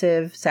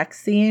coercive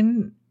sex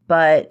scene,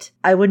 but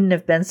I wouldn't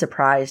have been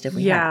surprised if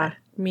we had. Yeah,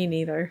 me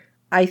neither.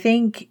 I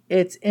think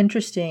it's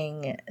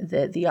interesting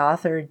that the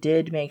author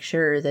did make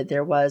sure that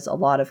there was a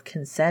lot of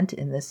consent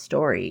in this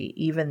story,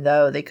 even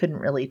though they couldn't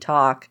really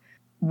talk.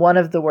 One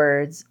of the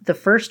words, the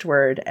first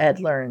word Ed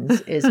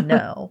learns is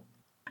no.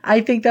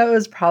 I think that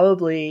was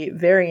probably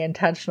very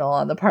intentional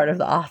on the part of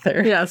the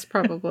author. Yes,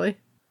 probably.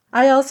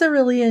 I also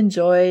really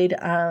enjoyed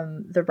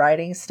the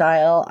writing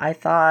style. I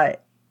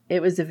thought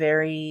it was a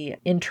very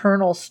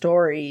internal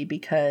story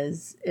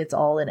because it's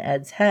all in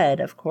Ed's head,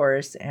 of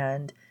course,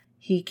 and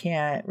he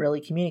can't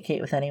really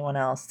communicate with anyone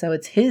else. So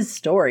it's his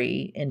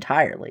story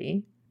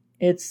entirely.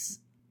 It's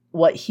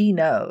what he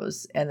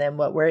knows and then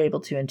what we're able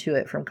to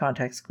intuit from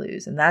context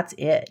clues, and that's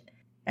it.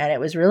 And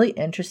it was really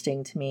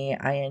interesting to me.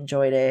 I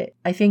enjoyed it.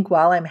 I think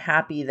while I'm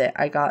happy that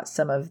I got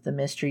some of the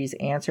mysteries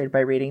answered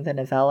by reading the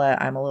novella,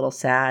 I'm a little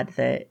sad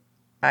that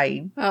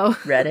I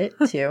read it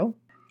too.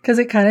 Because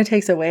it kind of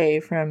takes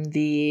away from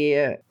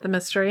the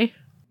mystery.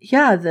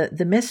 Yeah,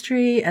 the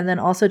mystery, and then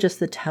also just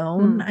the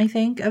tone, I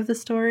think, of the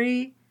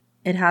story.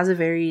 It has a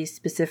very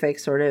specific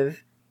sort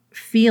of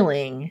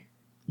feeling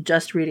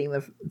just reading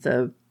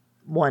the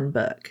one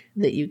book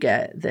that you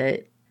get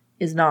that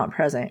is not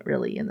present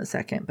really in the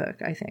second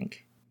book, I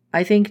think.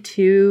 I think,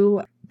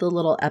 too, the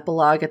little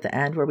epilogue at the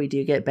end where we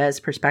do get Bez's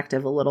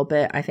perspective a little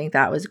bit, I think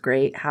that was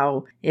great,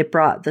 how it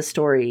brought the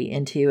story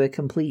into a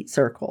complete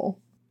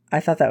circle. I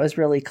thought that was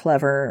really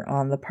clever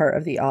on the part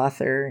of the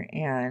author,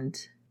 and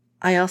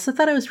I also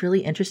thought it was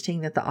really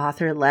interesting that the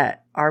author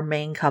let our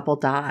main couple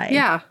die.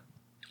 Yeah,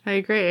 I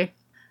agree.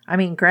 I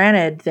mean,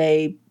 granted,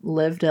 they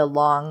lived a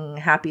long,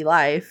 happy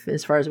life,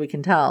 as far as we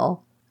can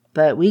tell,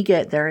 but we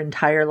get their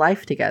entire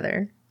life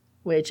together.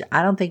 Which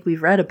I don't think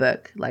we've read a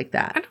book like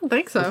that. I don't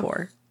think so.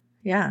 Before.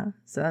 Yeah,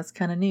 so that's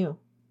kind of new.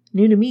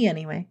 New to me,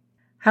 anyway.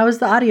 How was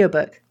the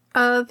audiobook?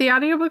 The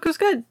audiobook was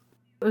good.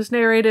 It was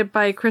narrated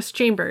by Chris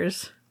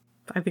Chambers.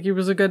 I think he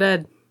was a good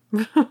Ed.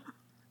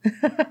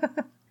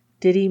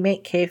 Did he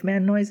make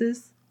caveman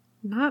noises?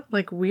 Not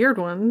like weird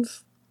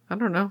ones. I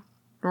don't know.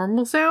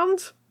 Normal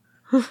sounds?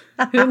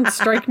 It didn't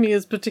strike me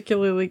as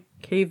particularly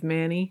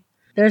caveman-y.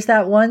 There's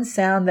that one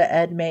sound that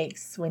Ed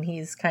makes when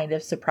he's kind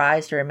of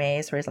surprised or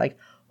amazed, where he's like,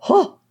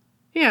 "Oh!"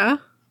 Yeah.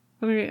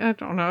 I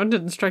don't know. It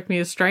didn't strike me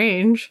as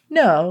strange.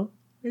 No.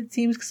 It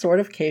seems sort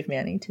of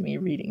caveman-y to me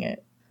reading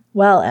it.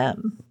 Well,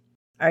 Em,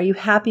 are you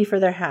happy for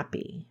their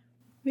happy?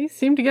 They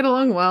seem to get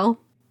along well.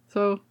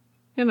 So,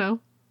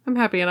 I'm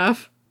happy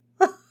enough.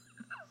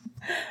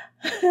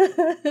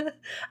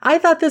 I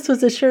thought this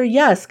was a sure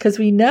yes, because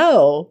we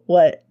know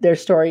what their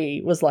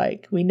story was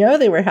like. We know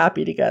they were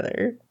happy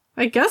together.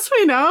 I guess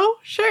we know.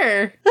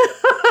 Sure.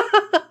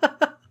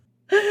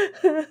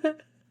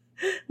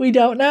 We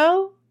don't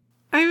know?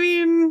 I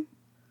mean,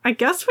 I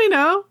guess we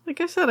know.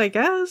 Like I said, I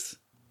guess.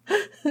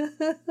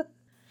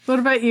 What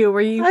about you?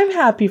 I'm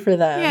happy for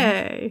them.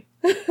 Yay.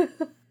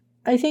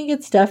 I think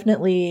it's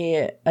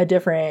definitely a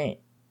different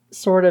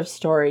sort of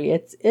story.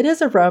 It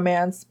is a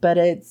romance, but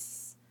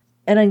it's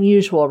an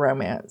unusual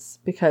romance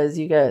because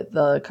you get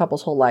the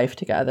couple's whole life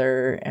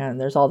together and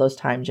there's all those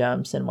time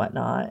jumps and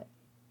whatnot.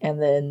 And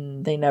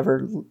then they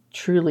never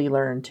truly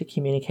learn to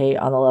communicate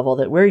on the level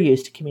that we're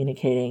used to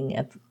communicating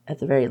at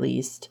the very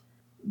least.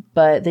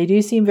 But they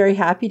do seem very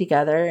happy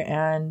together,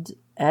 and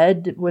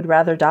Ed would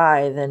rather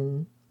die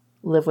than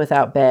live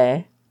without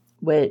Bae,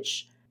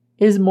 which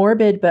is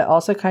morbid but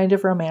also kind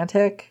of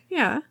romantic.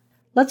 Yeah.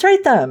 Let's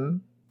rate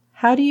them.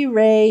 How do you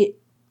rate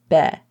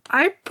Bae?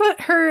 I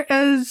put her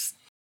as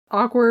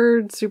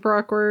awkward, super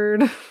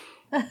awkward.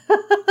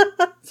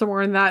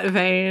 Somewhere in that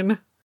vein.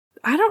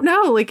 I don't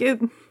know,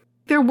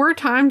 there were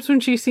times when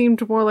she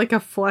seemed more like a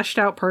fleshed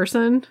out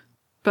person,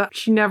 but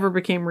she never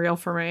became real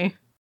for me.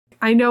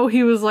 I know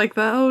he was like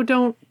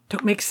don't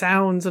make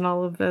sounds and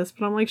all of this,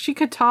 but I'm like, she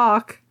could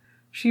talk.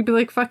 She'd be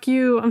like, fuck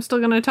you, I'm still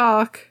gonna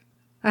talk.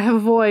 I have a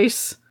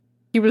voice.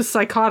 He was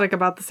psychotic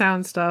about the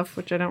sound stuff,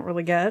 which I don't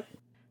really get.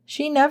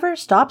 She never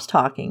stops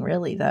talking,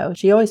 really, though.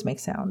 She always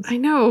makes sounds. I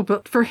know,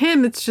 but for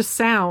him, it's just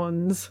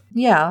sounds.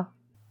 Yeah.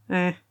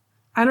 I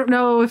don't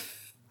know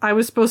if I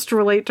was supposed to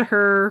relate to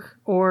her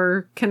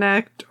or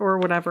connect or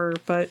whatever,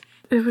 but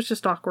it was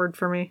just awkward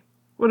for me.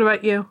 What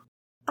about you?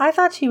 I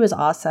thought she was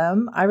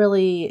awesome. I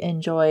really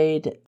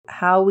enjoyed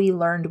how we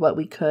learned what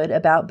we could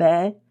about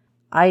Bae.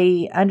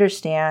 I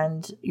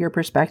understand your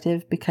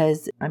perspective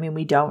because,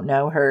 we don't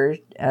know her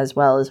as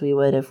well as we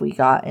would if we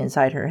got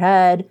inside her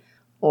head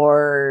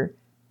or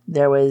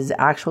there was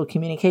actual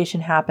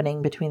communication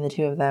happening between the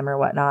two of them or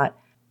whatnot.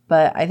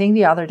 But I think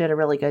the author did a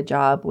really good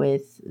job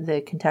with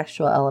the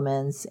contextual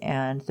elements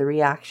and the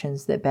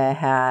reactions that Bae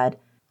had.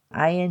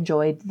 I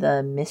enjoyed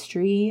the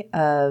mystery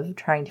of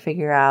trying to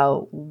figure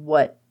out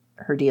what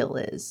her deal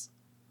is.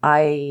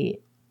 I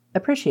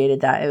appreciated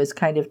that. It was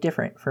kind of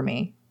different for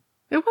me.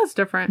 It was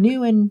different.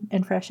 New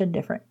and fresh and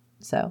different.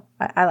 So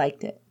I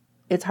liked it.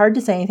 It's hard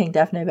to say anything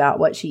definite about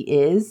what she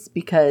is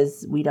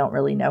because we don't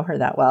really know her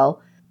that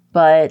well.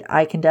 But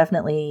I can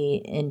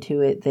definitely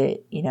intuit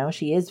that,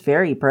 she is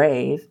very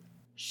brave.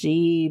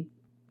 She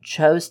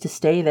chose to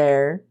stay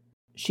there.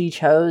 She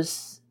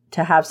chose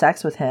to have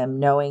sex with him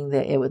knowing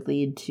that it would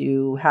lead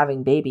to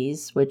having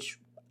babies, which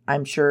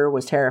I'm sure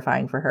was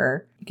terrifying for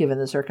her given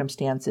the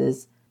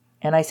circumstances.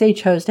 And I say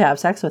chose to have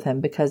sex with him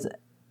because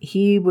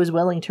he was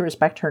willing to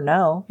respect her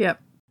no.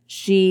 Yep.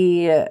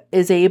 She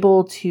is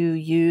able to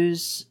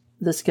use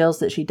the skills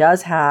that she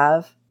does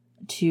have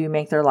to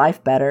make their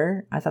life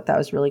better. I thought that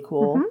was really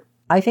cool. Mm-hmm.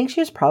 I think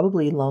she was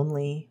probably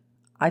lonely.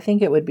 I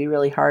think it would be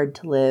really hard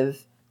to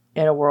live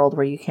in a world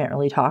where you can't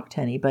really talk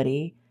to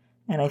anybody.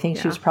 And I think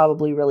she was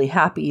probably really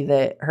happy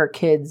that her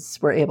kids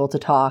were able to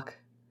talk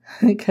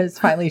because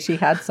finally she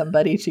had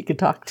somebody she could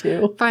talk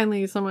to.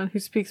 Finally, someone who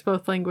speaks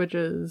both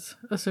languages,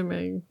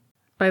 assuming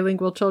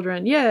bilingual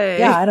children. Yay!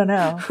 Yeah, I don't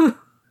know.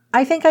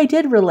 I think I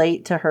did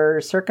relate to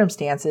her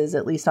circumstances,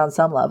 at least on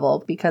some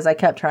level, because I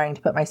kept trying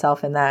to put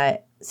myself in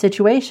that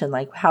situation.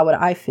 Like, how would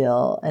I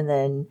feel? And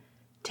then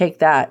take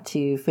that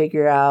to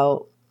figure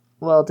out,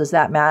 well, does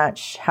that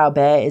match how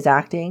Bae is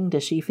acting?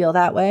 Does she feel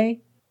that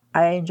way?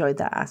 I enjoyed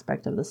that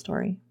aspect of the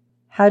story.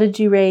 How did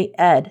you rate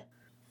Ed?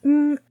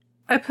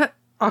 I put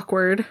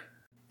awkward.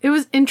 It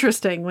was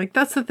interesting.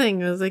 That's the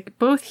thing. It was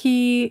both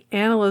he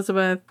and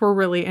Elizabeth were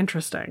really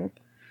interesting.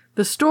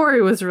 The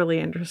story was really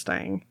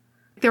interesting.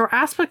 There were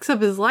aspects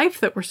of his life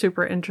that were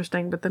super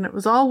interesting, but then it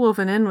was all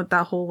woven in with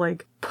that whole,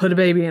 put a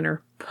baby in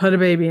her, put a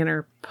baby in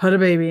her, put a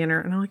baby in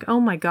her. And I'm like, oh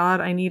my God,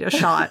 I need a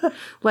shot.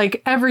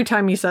 Every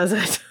time he says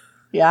it.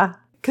 Yeah.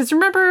 Because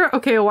remember,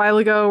 a while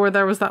ago where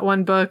there was that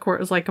one book where it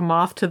was like a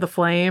moth to the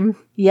flame?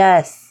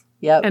 Yes.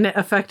 Yep. And it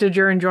affected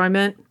your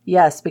enjoyment?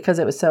 Yes, because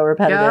it was so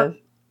repetitive.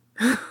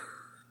 Yep.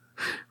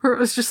 Where it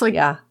was just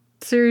yeah.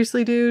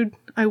 Seriously, dude,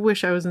 I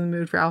wish I was in the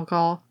mood for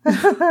alcohol.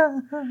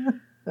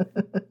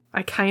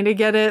 I kind of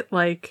get it,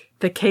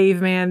 the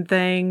caveman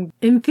thing.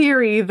 In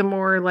theory, the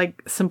more,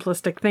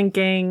 simplistic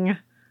thinking,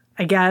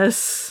 I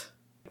guess.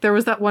 There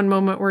was that one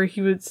moment where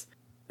he was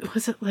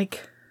it,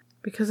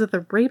 because of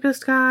the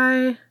rapist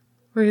guy?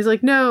 Where he's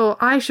like, no,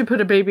 I should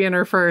put a baby in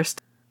her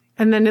first.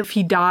 And then if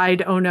he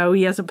died, oh no,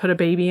 he hasn't put a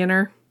baby in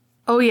her.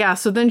 Oh yeah,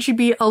 so then she'd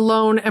be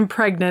alone and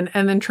pregnant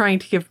and then trying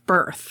to give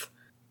birth.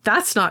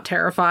 That's not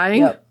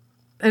terrifying. Yep.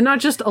 And not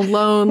just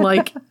alone,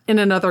 in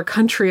another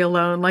country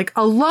alone.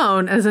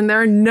 Alone, as in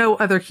there are no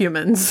other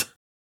humans.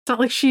 It's not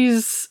like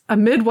she's a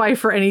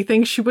midwife or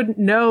anything. She wouldn't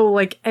know,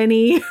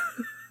 any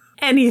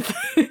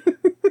anything.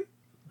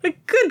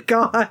 Like, good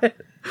God.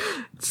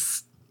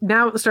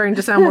 Now it's starting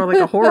to sound more like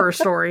a horror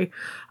story.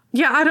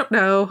 Yeah, I don't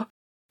know.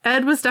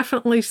 Ed was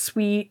definitely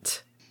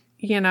sweet.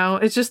 You know,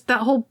 it's just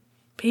that whole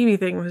baby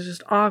thing was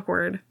just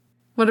awkward.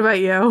 What about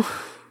you?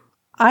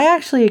 I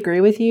actually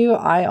agree with you.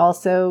 I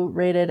also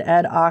rated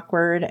Ed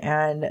awkward,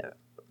 and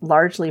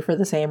largely for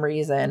the same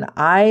reason.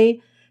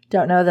 I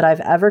don't know that I've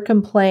ever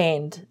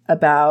complained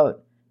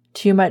about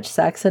too much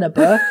sex in a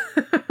book,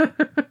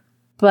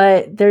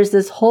 but there's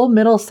this whole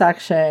middle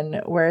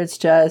section where it's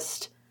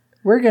just,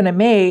 we're going to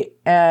mate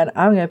and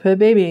I'm going to put a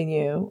baby in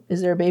you.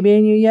 Is there a baby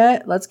in you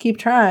yet? Let's keep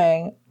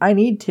trying. I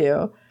need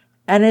to.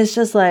 And it's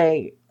just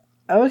like,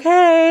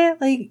 okay,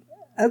 like,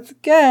 that's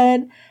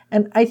good.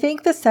 And I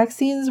think the sex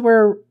scenes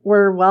were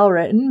well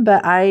written,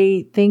 but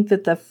I think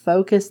that the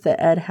focus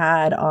that Ed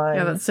had on...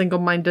 Yeah, that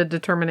single-minded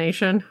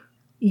determination.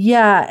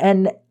 Yeah,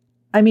 and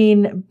I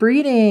mean,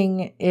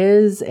 breeding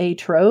is a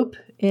trope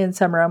in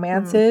some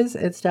romances.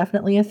 It's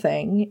definitely a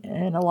thing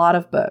in a lot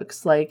of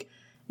books. Like,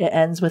 it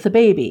ends with a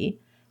baby.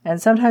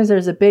 And sometimes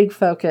there's a big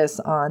focus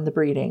on the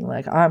breeding.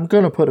 Like, I'm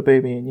going to put a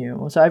baby in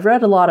you. So I've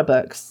read a lot of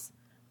books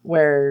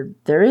where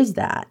there is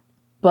that.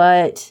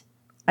 But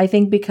I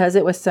think because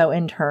it was so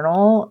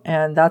internal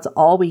and that's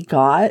all we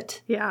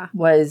got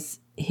was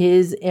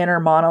his inner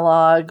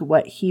monologue,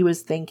 what he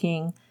was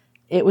thinking,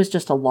 it was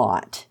just a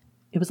lot.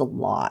 It was a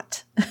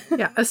lot.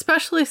 Yeah,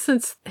 especially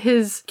since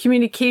his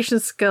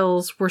communication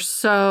skills were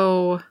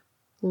so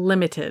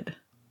limited.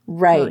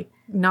 Right. Like,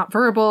 not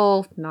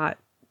verbal, not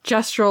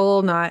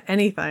gestural, not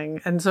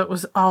anything. And so it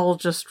was all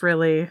just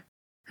really,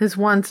 his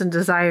wants and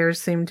desires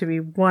seemed to be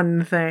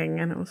one thing.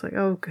 And it was like,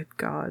 oh, good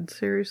God,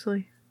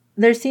 seriously?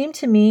 There seemed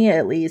to me,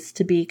 at least,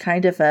 to be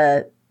kind of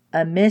a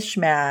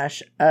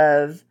mishmash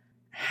of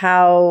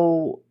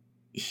how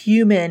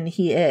human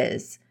he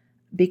is.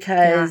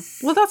 Because...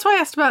 Yeah. Well, that's why I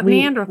asked about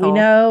Neanderthal. We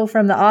know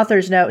from the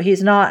author's note,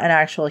 he's not an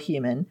actual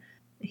human.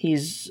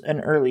 He's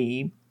an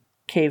early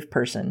cave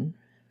person.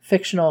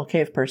 Fictional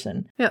cave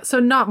person. Yeah, so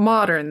not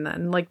modern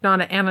then. Like,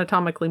 not an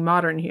anatomically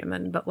modern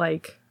human, but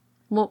like...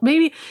 Well,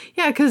 maybe...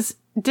 Yeah, because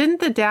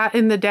didn't the dad...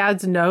 In the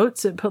dad's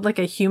notes, it put like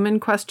a human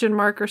question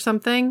mark or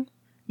something?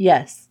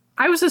 Yes.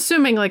 I was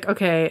assuming, like,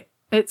 okay,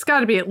 it's got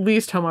to be at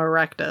least Homo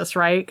erectus,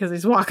 right? Because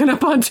he's walking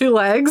up on two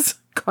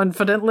legs,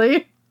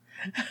 confidently.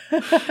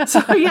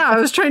 So, yeah, I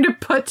was trying to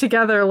put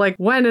together, like,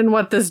 when and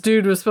what this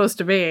dude was supposed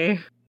to be.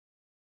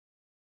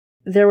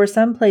 There were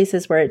some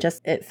places where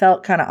it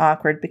felt kind of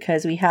awkward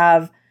because we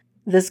have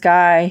this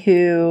guy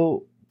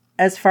who,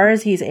 as far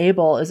as he's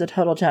able, is a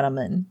total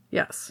gentleman.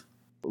 Yes.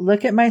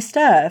 Look at my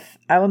stuff.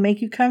 I will make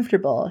you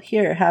comfortable.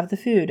 Here, have the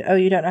food. Oh,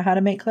 you don't know how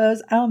to make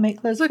clothes? I will make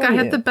clothes for you. Look, I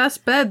have the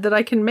best bed that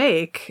I can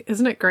make.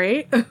 Isn't it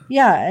great?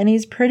 Yeah, and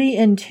he's pretty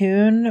in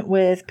tune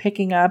with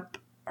picking up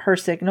her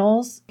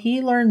signals.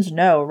 He learns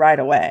no right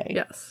away.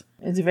 Yes.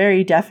 It's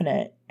very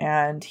definite,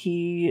 and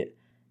he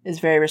is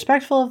very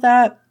respectful of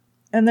that.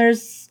 And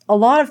there's a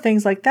lot of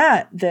things like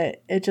that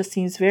it just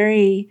seems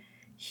very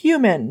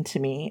human to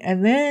me.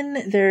 And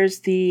then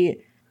there's the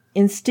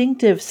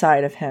instinctive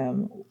side of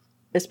him,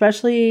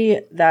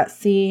 especially that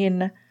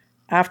scene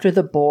after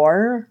the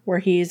boar where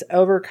he's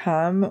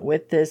overcome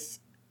with this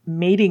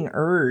mating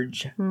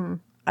urge.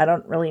 I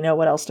don't really know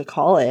what else to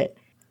call it.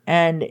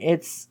 And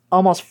it's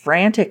almost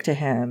frantic to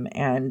him.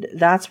 And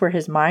that's where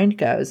his mind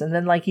goes. And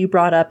then, like you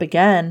brought up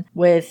again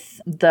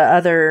with the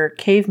other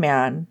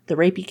caveman, the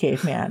rapey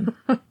caveman.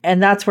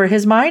 And that's where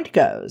his mind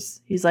goes.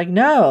 He's like,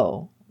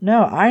 no,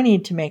 I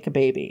need to make a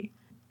baby.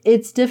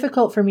 It's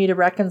difficult for me to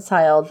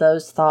reconcile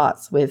those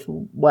thoughts with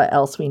what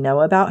else we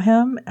know about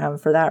him.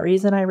 For that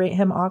reason, I rate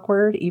him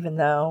awkward, even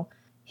though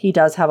he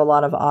does have a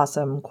lot of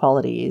awesome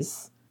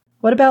qualities.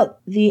 What about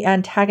the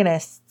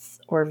antagonists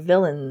or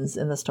villains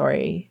in the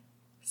story?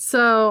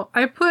 So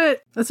I put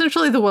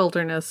essentially the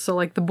wilderness, so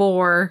like the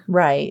boar.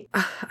 Right.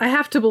 I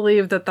have to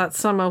believe that that's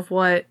some of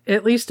what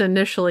at least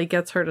initially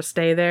gets her to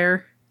stay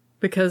there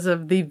because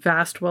of the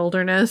vast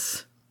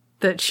wilderness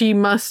that she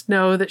must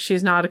know that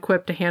she's not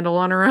equipped to handle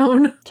on her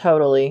own.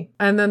 Totally.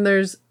 And then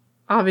there's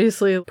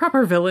obviously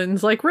proper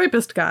villains like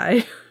Rapist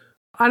Guy.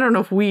 I don't know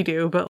if we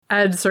do, but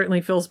Ed certainly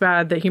feels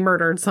bad that he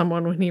murdered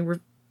someone when he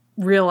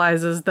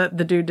realizes that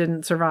the dude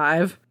didn't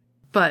survive.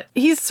 But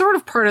he's sort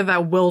of part of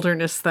that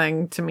wilderness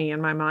thing to me in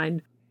my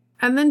mind.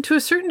 And then to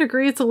a certain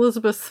degree, it's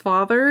Elizabeth's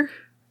father.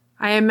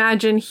 I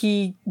imagine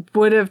he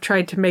would have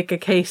tried to make a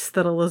case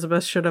that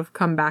Elizabeth should have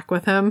come back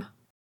with him.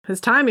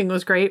 His timing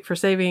was great for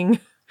saving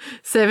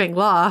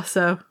Law,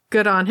 so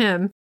good on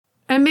him.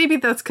 And maybe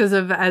that's because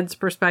of Ed's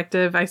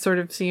perspective. I sort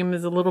of see him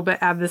as a little bit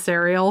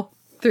adversarial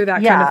through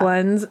that kind of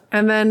lens.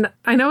 And then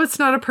I know it's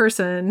not a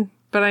person,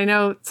 but I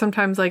know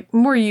sometimes, like,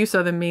 more you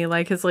so than me,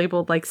 like, is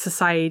labeled, like,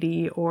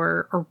 society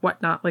or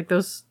whatnot. Like,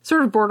 those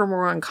sort of border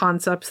more on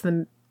concepts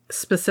than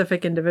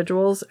specific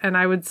individuals. And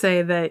I would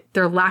say that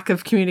their lack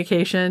of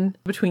communication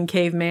between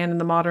caveman and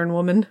the modern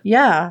woman.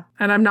 Yeah.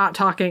 And I'm not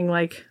talking,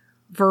 like,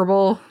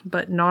 verbal,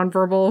 but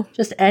nonverbal.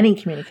 Just any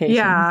communication.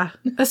 Yeah,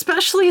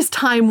 especially as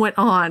time went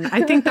on.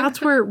 I think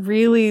that's where it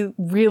really,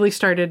 really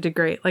started to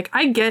grate. Like,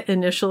 I get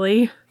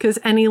initially, because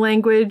any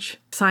language,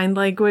 sign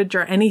language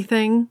or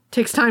anything,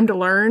 takes time to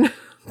learn.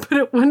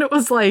 But when it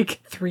was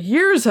like 3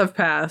 years have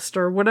passed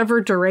or whatever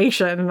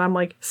duration, and I'm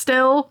like,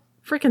 still.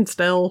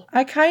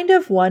 I kind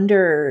of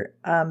wonder,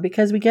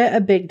 because we get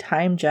a big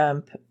time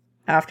jump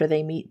after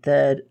they meet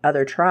the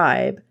other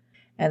tribe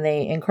and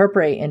they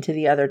incorporate into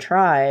the other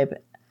tribe,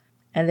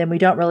 and then we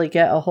don't really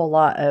get a whole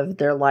lot of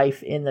their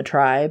life in the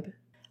tribe.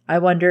 I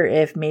wonder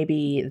if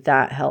maybe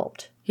that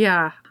helped.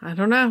 Yeah, I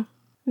don't know.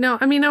 No,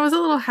 I mean, I was a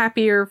little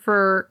happier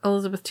for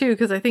Elizabeth too,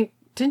 because I think,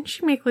 didn't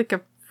she make like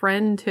a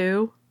friend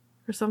too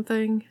or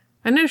something?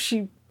 I know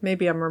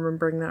maybe I'm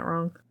remembering that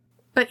wrong.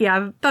 But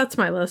yeah, that's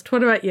my list.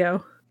 What about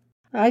you?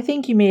 I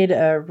think you made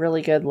a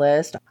really good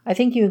list. I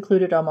think you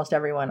included almost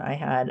everyone I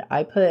had.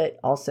 I put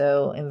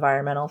also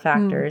environmental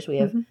factors. We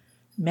have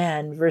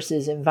man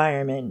versus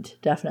environment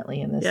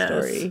definitely in this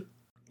story.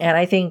 And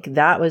I think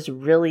that was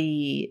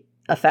really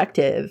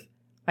effective.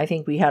 I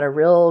think we had a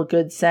real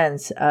good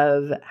sense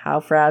of how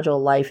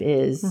fragile life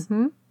is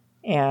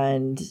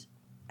and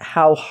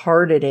how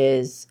hard it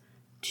is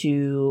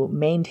to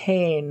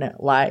maintain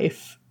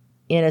life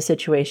in a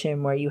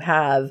situation where you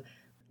have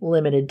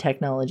limited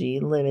technology,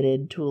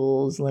 limited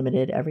tools,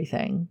 limited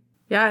everything.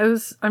 Yeah,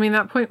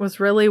 that point was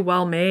really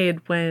well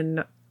made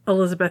when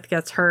Elizabeth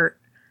gets hurt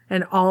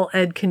and all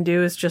Ed can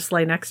do is just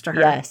lay next to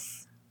her.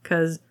 Yes.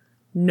 Because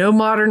no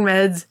modern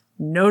meds,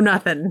 no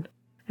nothing.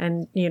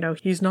 And,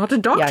 he's not a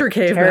doctor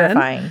caveman.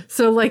 Terrifying.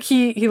 So, like,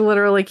 he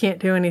literally can't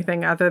do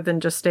anything other than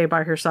just stay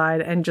by her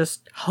side and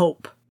just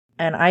hope.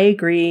 And I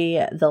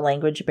agree the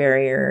language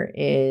barrier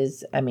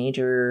is a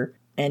major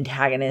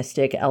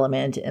antagonistic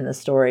element in the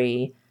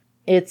story.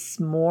 It's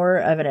more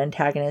of an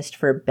antagonist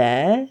for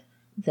Be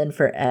than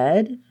for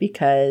Ed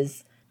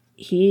because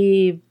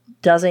he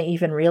doesn't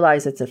even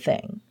realize it's a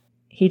thing.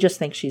 He just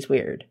thinks she's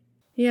weird.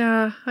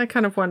 Yeah, I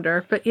kind of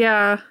wonder, but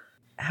yeah.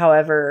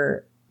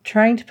 However,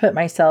 trying to put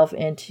myself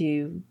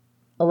into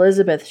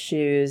Elizabeth's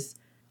shoes,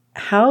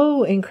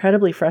 how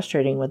incredibly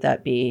frustrating would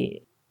that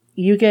be?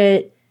 You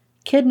get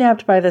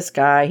kidnapped by this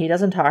guy. He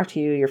doesn't talk to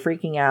you. You're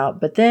freaking out.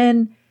 But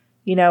then,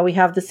 we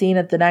have the scene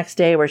at the next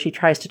day where she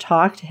tries to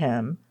talk to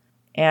him.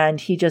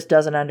 And he just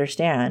doesn't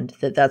understand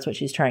that that's what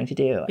she's trying to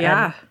do.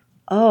 Yeah.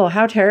 And,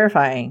 how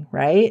terrifying,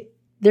 right?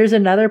 There's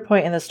another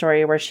point in the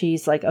story where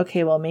she's like,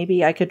 okay, well,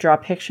 maybe I could draw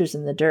pictures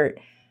in the dirt.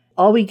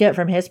 All we get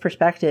from his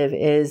perspective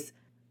is,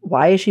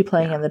 why is she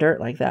playing in the dirt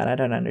like that? I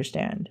don't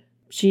understand.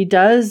 She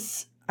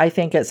does, I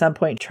think, at some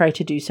point try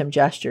to do some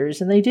gestures.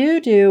 And they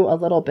do a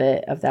little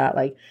bit of that,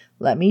 like,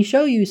 let me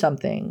show you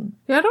something.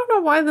 Yeah, I don't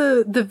know why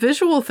the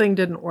visual thing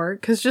didn't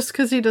work.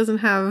 Because he doesn't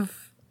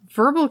have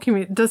verbal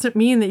communication doesn't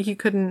mean that he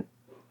couldn't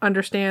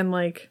understand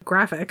like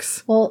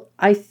graphics. Well,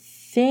 I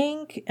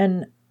think,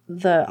 and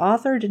the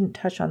author didn't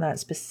touch on that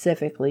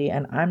specifically,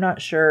 and I'm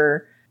not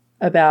sure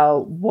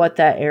about what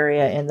that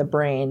area in the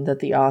brain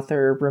that the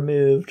author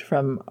removed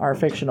from our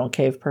fictional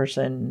cave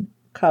person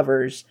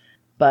covers,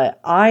 but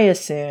I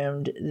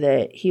assumed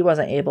that he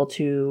wasn't able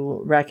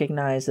to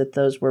recognize that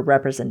those were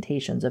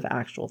representations of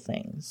actual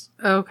things.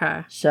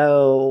 Okay.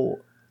 So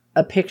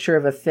a picture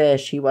of a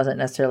fish, he wasn't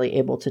necessarily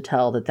able to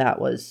tell that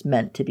that was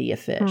meant to be a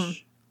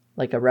fish.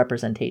 Like a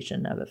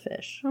representation of a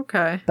fish.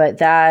 Okay. But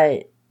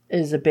that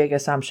is a big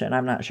assumption.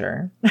 I'm not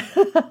sure.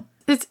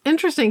 It's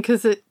interesting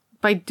because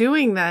by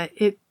doing that,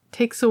 it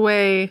takes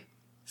away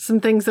some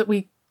things that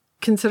we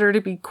consider to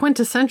be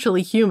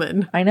quintessentially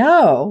human. I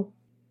know.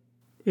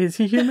 Is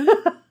he human?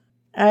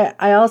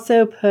 I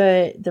also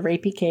put the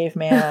rapey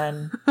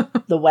caveman,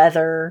 the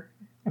weather.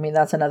 I mean,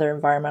 that's another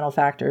environmental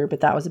factor,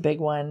 but that was a big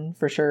one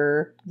for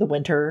sure. The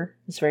winter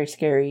is very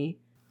scary.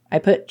 I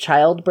put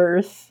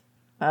childbirth.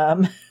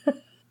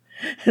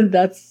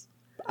 That's,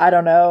 I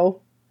don't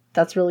know.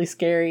 That's really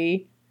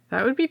scary.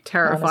 That would be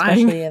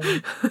terrifying.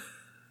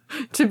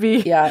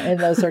 Especially in in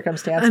those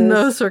circumstances. In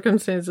those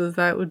circumstances,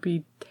 that would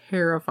be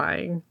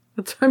terrifying.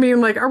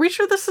 Are we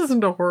sure this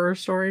isn't a horror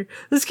story?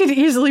 This could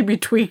easily be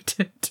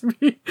tweaked to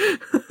be.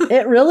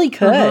 It really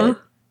could.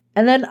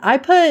 And then I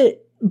put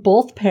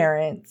both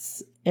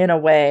parents in a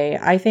way.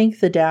 I think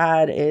the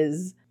dad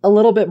is a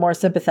little bit more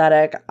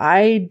sympathetic.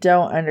 I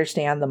don't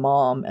understand the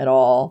mom at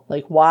all.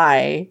 Like,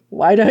 why?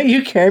 Why don't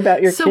you care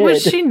about your kid? So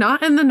was she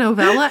not in the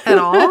novella at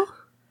all?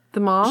 The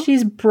mom?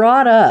 She's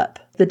brought up.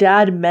 The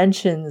dad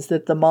mentions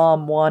that the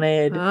mom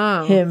wanted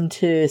him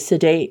to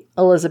sedate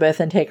Elizabeth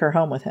and take her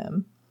home with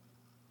him.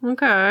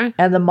 Okay.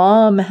 And the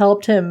mom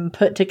helped him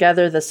put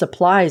together the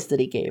supplies that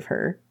he gave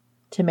her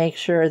to make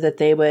sure that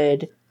they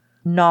would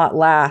not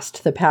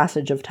last the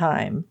passage of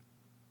time.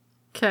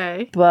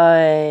 Okay.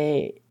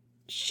 But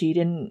she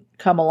didn't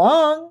come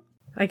along.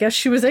 I guess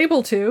she was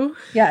able to.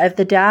 Yeah, if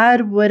the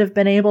dad would have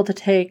been able to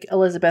take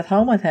Elizabeth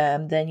home with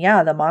him, then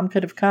yeah, the mom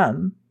could have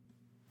come.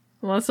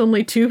 Unless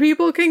only two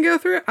people can go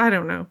through? I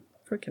don't know.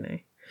 Freaking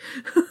A.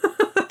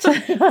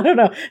 I don't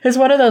know. It's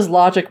one of those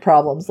logic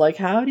problems. Like,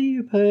 how do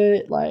you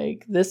put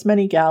like this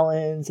many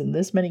gallons in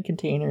this many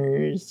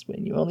containers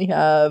when you only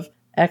have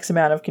X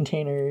amount of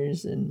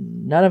containers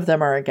and none of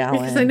them are a gallon?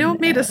 Because I know it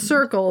made a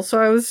circle,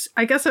 so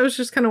I guess I was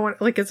just kind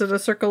of like, is it a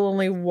circle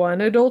only one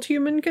adult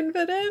human can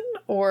fit in?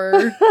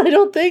 Or I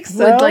don't think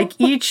so. Would like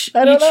each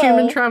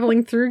human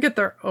traveling through get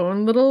their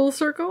own little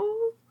circle?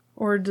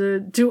 Or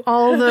do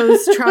all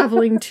those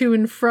traveling to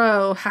and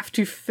fro have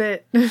to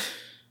fit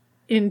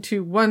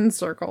into one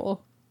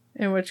circle?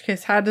 In which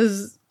case, how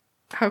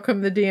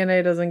come the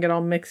DNA doesn't get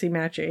all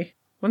mixy-matchy?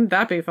 Wouldn't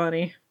that be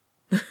funny?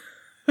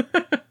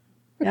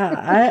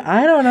 Yeah,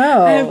 I don't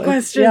know. I have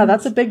questions. Yeah,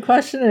 that's a big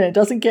question, and it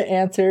doesn't get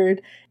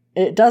answered.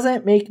 It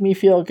doesn't make me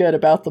feel good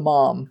about the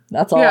mom.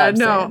 That's all I'm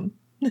saying.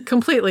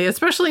 Completely.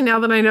 Especially now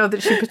that I know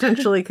that she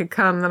potentially could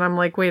come, then I'm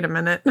like, wait a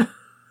minute.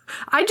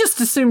 I just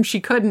assumed she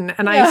couldn't,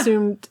 and I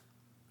assumed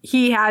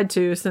he had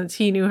to, since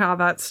he knew how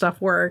that stuff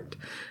worked.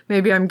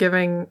 Maybe I'm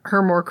giving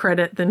her more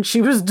credit than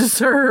she was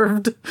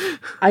deserved.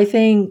 I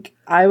think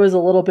I was a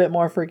little bit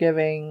more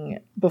forgiving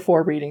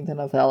before reading the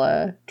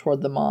novella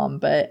toward the mom,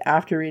 but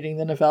after reading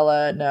the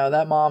novella, no,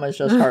 that mom is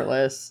just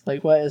heartless.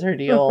 Like, what is her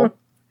deal?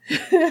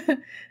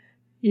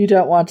 You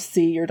don't want to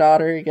see your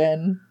daughter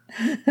again?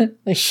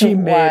 Like, she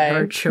made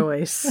her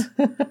choice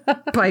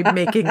by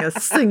making a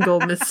single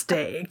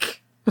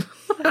mistake.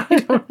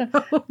 I don't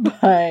know.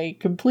 By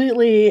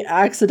completely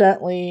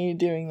accidentally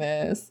doing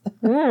this.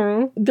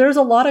 There's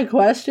a lot of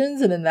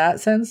questions, and in that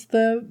sense,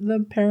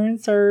 the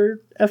parents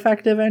are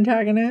effective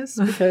antagonists,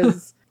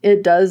 because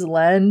it does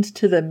lend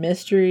to the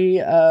mystery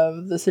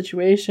of the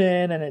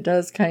situation, and it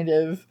does kind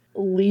of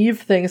leave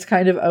things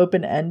kind of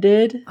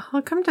open-ended.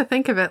 Well, come to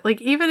think of it,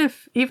 like, even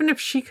if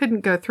she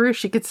couldn't go through,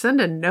 she could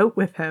send a note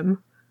with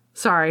him.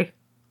 Sorry,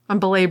 I'm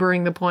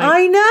belaboring the point.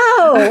 I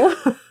know!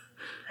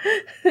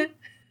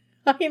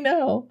 I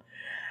know.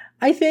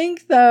 I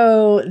think,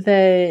 though,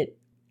 that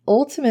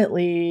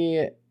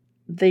ultimately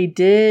they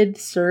did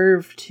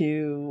serve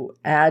to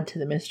add to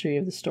the mystery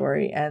of the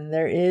story. And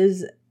there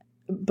is,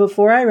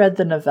 before I read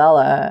the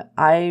novella,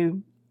 I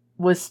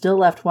was still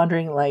left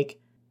wondering,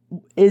 like,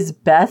 is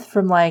Beth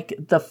from, like,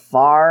 the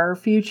far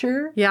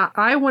future? Yeah,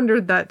 I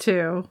wondered that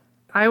too.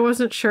 I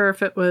wasn't sure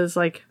if it was,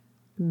 like,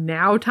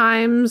 now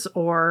times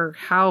or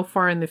how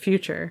far in the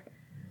future.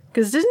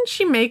 Because didn't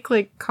she make,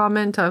 like,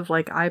 comment of,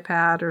 like,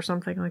 iPad or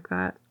something like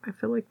that? I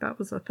feel like that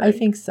was a thing. I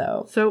think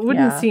so. So it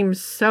wouldn't seem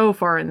so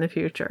far in the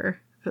future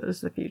if it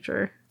was the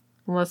future.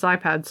 Unless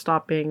iPad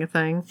stopped being a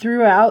thing.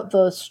 Throughout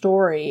the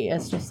story,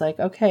 it's just like,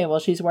 okay, well,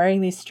 she's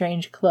wearing these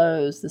strange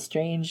clothes, the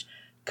strange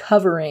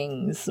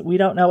coverings. We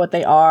don't know what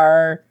they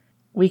are.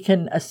 We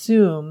can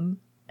assume,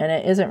 and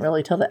it isn't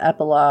really till the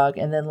epilogue,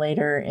 and then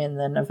later in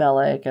the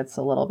novella, it gets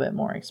a little bit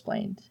more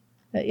explained.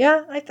 But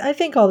yeah, I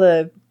think all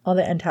the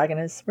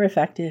antagonists were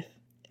effective.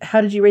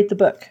 How did you rate the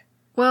book?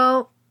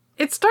 Well,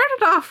 it started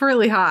off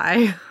really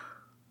high.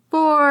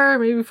 4,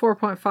 maybe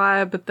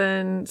 4.5, but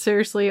then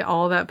seriously,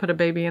 all that put a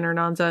baby in her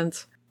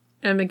nonsense.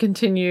 And the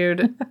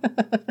continued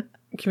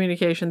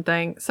communication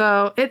thing.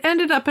 So it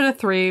ended up at a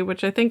 3,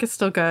 which I think is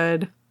still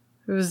good.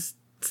 It was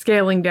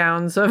scaling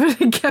down, so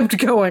if it kept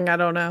going, I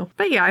don't know.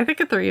 But yeah, I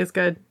think a 3 is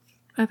good.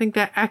 I think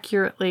that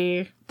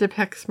accurately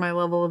depicts my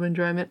level of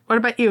enjoyment. What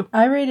about you?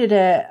 I rated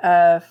it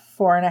a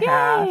 4.5.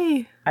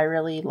 Yay! I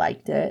really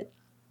liked it.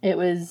 It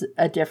was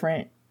a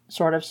different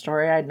sort of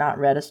story. I'd not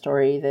read a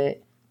story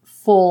that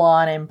full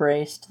on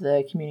embraced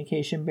the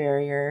communication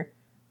barrier.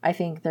 I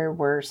think there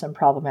were some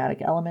problematic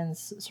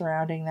elements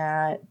surrounding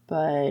that,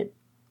 but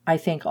I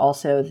think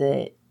also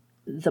that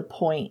the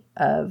point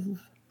of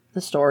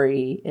the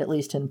story, at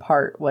least in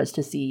part, was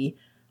to see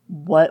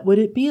what would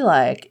it be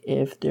like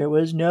if there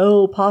was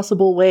no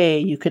possible way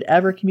you could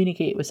ever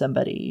communicate with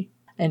somebody,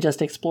 and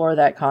just explore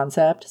that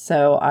concept.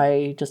 So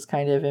I just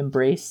kind of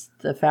embrace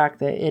the fact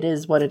that it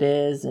is what it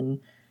is, and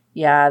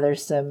yeah,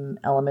 there's some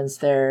elements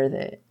there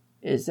that,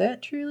 is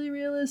that truly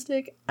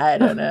realistic? I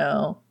don't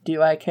know.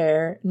 Do I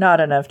care? Not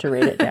enough to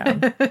rate it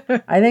down.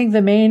 I think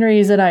the main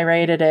reason I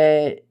rated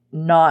it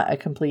not a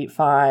complete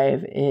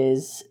 5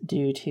 is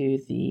due to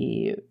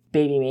the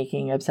baby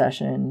making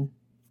obsession.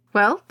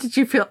 Well, did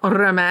you feel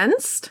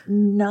romanced?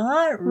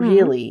 Not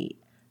really.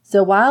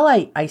 So while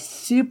I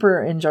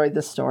super enjoyed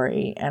the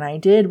story, and I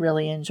did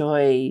really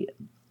enjoy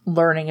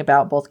learning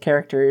about both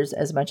characters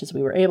as much as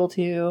we were able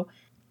to,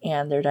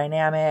 and their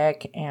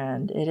dynamic,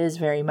 and it is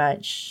very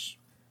much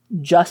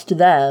just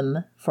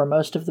them for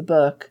most of the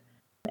book.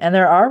 And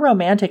there are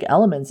romantic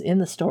elements in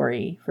the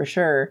story, for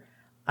sure.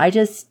 I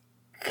just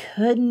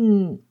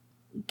couldn't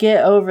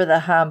get over the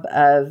hump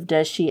of,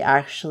 does she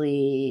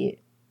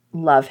actually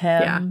love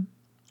him? Yeah.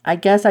 I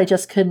guess I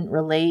just couldn't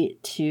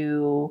relate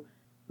to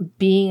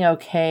being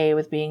okay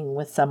with being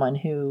with someone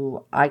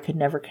who I could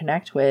never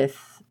connect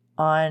with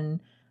on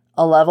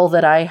a level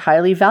that I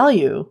highly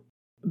value.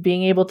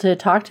 Being able to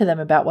talk to them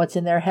about what's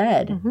in their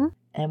head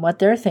and what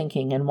they're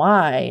thinking and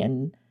why,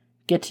 and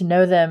get to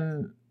know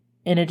them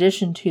in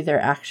addition to their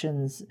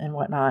actions and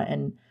whatnot.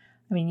 And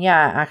I mean,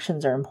 yeah,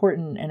 actions are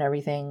important and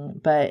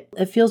everything, but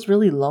it feels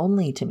really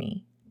lonely to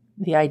me.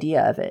 the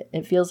idea of it.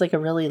 It feels like a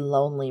really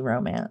lonely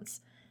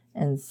romance.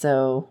 And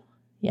so,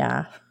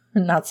 yeah,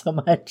 not so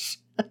much.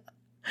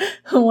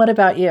 What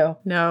about you?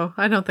 No,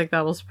 I don't think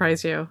that will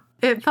surprise you.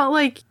 It felt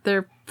like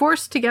their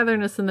forced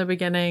togetherness in the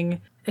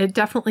beginning. It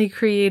definitely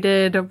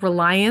created a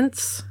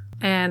reliance,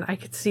 and I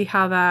could see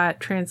how that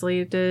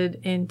translated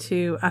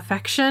into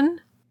affection.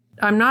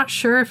 I'm not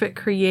sure if it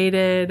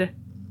created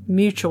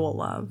mutual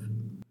love.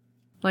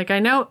 Like, I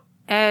know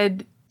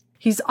Ed,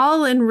 he's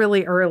all in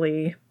really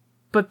early,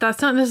 but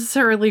that's not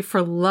necessarily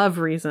for love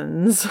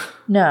reasons.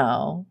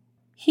 No.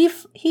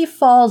 He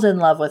falls in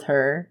love with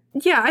her.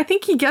 Yeah, I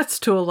think he gets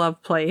to a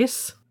love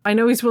place. I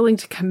know he's willing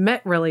to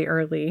commit really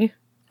early.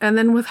 And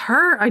then with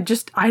her, I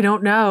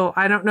don't know.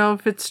 I don't know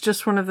if it's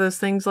just one of those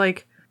things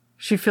like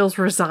she feels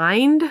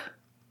resigned.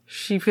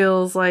 She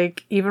feels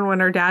like even when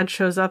her dad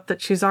shows up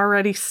that she's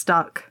already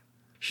stuck.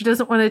 She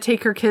doesn't want to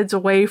take her kids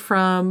away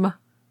from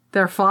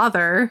their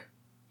father.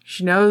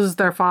 She knows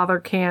their father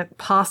can't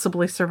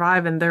possibly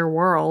survive in their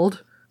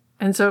world.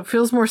 And so it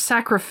feels more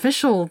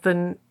sacrificial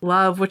than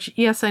love, which,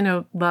 yes, I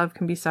know love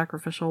can be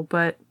sacrificial,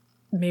 but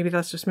maybe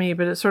that's just me.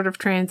 But it sort of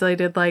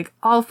translated like,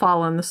 I'll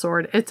fall on the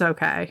sword. It's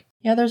okay.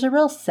 Yeah, there's a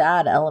real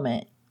sad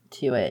element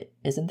to it,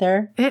 isn't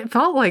there? It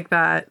felt like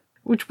that,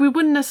 which we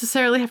wouldn't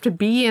necessarily have to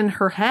be in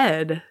her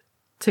head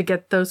to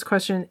get those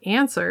questions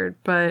answered,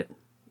 but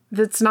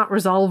that's not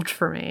resolved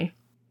for me.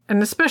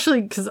 And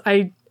especially because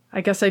I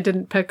guess I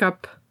didn't pick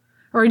up,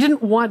 or I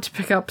didn't want to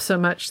pick up so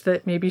much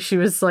that maybe she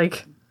was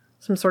like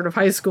some sort of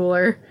high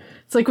schooler.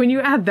 It's like when you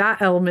add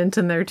that element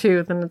in there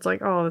too, then it's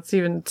like, oh, it's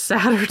even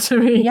sadder to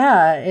me.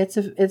 Yeah,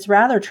 it's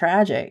rather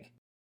tragic.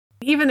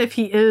 Even if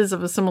he is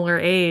of a similar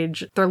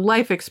age, their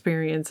life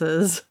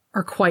experiences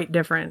are quite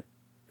different,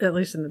 at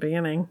least in the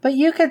beginning. But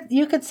you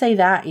could say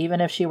that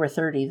even if she were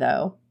 30,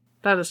 though.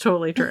 That is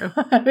totally true.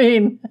 I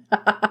mean,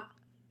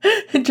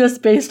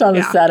 just based on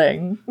the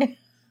setting.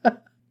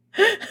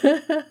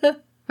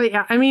 But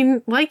yeah, I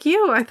mean, like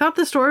you, I thought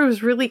the story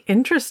was really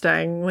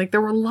interesting. Like, there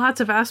were lots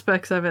of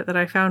aspects of it that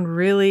I found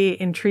really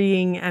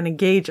intriguing and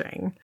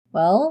engaging.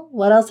 Well,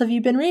 what else have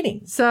you been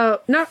reading?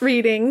 So, not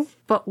reading,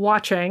 but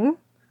watching.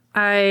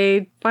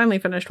 I finally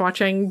finished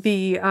watching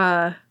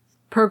the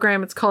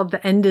program. It's called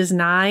The End Is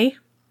Nigh,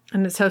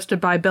 and it's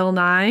hosted by Bill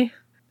Nye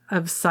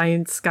of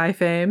Science Guy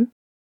fame.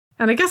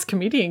 And I guess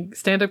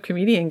stand-up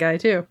comedian guy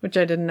too, which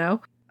I didn't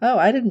know. Oh,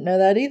 I didn't know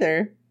that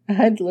either.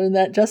 I'd learned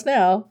that just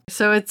now.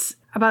 So it's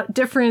about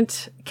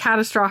different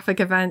catastrophic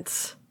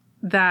events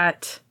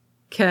that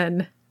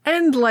can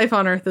end life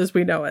on Earth as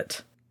we know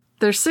it.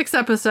 There's 6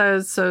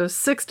 episodes, so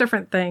 6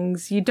 different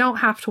things. You don't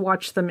have to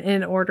watch them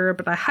in order,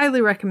 but I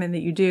highly recommend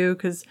that you do,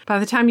 because by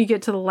the time you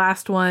get to the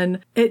last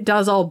one, it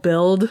does all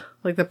build,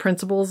 like the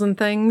principles and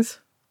things.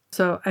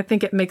 So I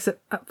think it makes it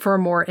for a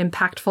more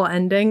impactful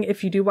ending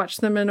if you do watch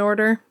them in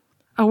order.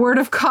 A word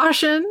of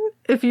caution,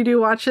 if you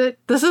do watch it.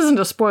 This isn't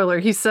a spoiler.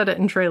 He said it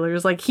in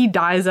trailers. Like, he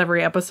dies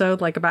every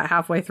episode, like about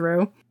halfway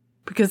through.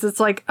 Because it's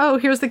like, oh,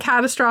 here's the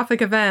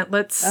catastrophic event.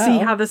 Let's see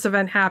how this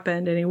event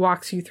happened. And he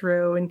walks you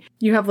through. And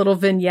you have little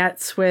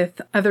vignettes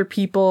with other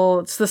people.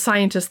 It's the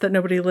scientists that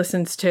nobody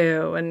listens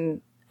to.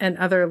 And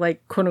other,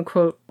 like, quote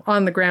unquote,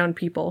 on the ground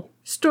people.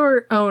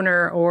 Store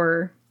owner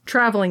or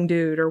traveling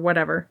dude or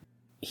whatever.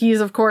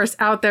 He's, of course,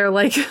 out there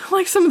like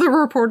some of the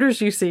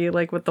reporters you see,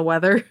 like with the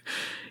weather.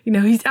 You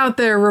know, he's out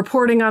there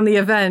reporting on the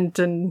event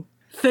and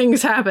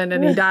things happen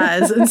and he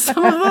dies. And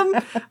some of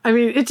them, I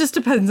mean, it just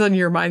depends on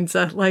your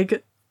mindset.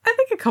 Like, I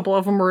think a couple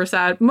of them were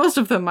sad. Most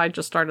of them I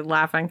just started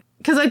laughing.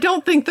 Because I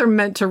don't think they're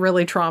meant to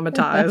really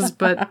traumatize,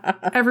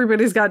 but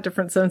everybody's got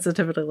different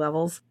sensitivity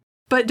levels.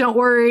 But don't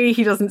worry,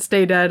 he doesn't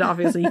stay dead.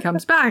 Obviously, he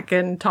comes back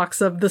and talks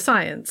of the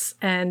science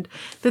and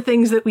the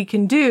things that we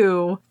can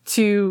do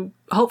to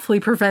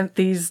hopefully prevent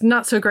these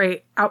not so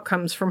great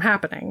outcomes from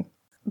happening.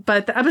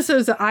 But the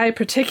episodes that I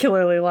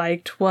particularly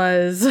liked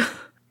was,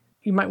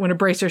 you might want to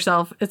brace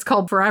yourself, it's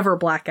called Forever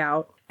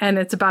Blackout. And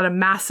it's about a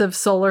massive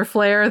solar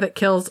flare that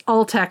kills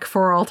all tech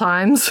for all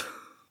times.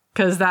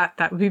 Because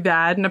that would be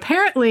bad. And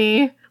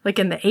apparently, like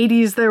in the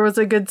 80s, there was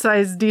a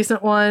good-sized,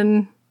 decent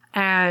one.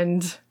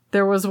 And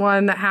there was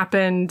one that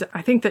happened,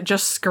 I think, that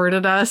just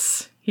skirted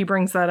us. He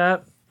brings that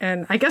up.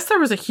 And I guess there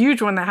was a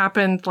huge one that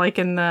happened, like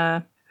in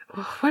the,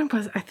 when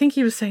was it? I think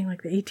he was saying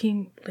like the late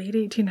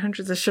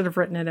 1800s. I should have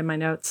written it in my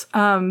notes.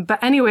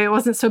 But anyway, it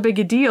wasn't so big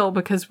a deal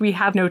because we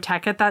had no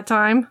tech at that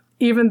time.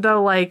 Even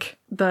though, like,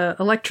 the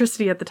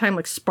electricity at the time,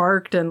 like,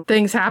 sparked and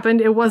things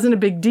happened, it wasn't a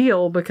big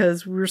deal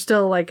because we were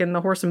still, like, in the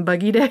horse and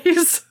buggy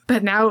days.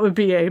 But now it would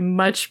be a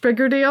much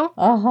bigger deal.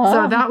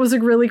 So that was a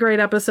really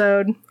great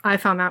episode. I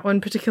found that one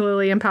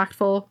particularly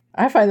impactful.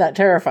 I find that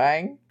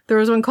terrifying. There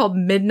was one called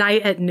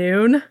Midnight at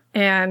Noon,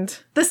 and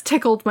this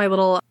tickled my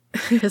little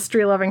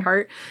history-loving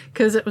heart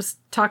because it was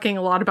talking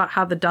a lot about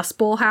how the Dust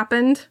Bowl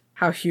happened.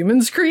 How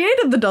humans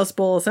created the Dust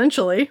Bowl,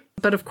 essentially.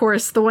 But of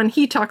course, the one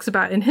he talks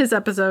about in his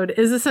episode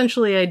is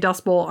essentially a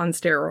Dust Bowl on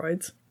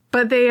steroids.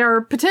 But they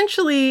are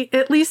potentially,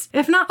 at least,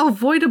 if not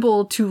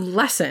avoidable, to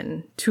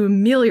lessen, to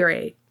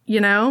ameliorate, you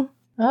know?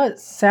 Oh, it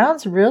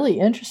sounds really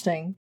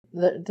interesting.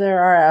 There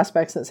are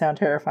aspects that sound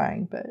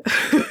terrifying, but...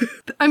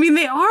 I mean,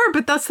 they are,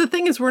 but that's the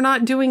thing is we're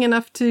not doing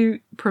enough to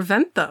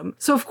prevent them.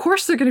 So of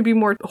course they're going to be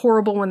more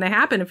horrible when they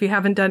happen if you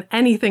haven't done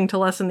anything to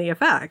lessen the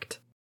effect.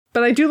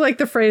 But I do like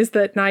the phrase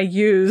that Nye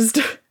used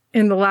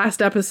in the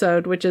last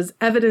episode, which is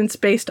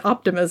evidence-based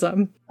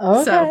optimism.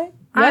 Okay. So yeah.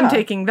 I'm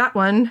taking that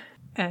one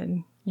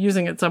and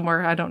using it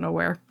somewhere. I don't know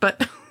where,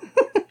 but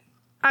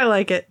I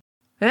like it.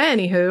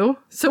 Anywho,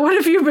 so what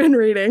have you been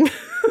reading?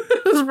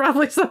 It's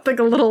probably something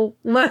a little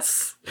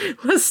less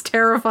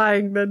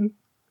terrifying than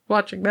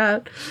watching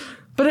that.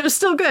 But it was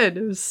still good.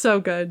 It was so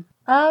good.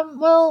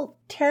 Well,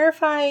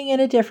 terrifying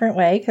in a different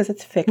way because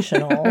it's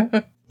fictional.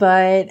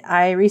 But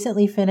I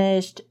recently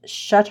finished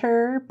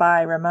Shutter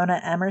by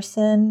Ramona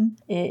Emerson.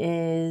 It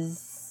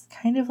is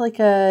kind of like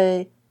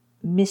a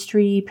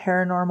mystery,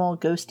 paranormal,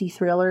 ghosty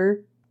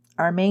thriller.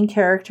 Our main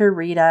character,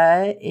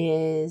 Rita,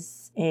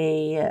 is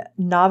a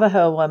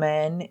Navajo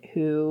woman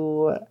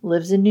who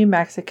lives in New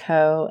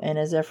Mexico and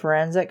is a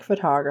forensic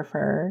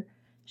photographer.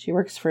 She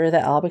works for the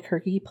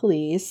Albuquerque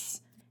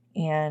police,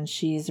 and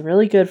she's a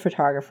really good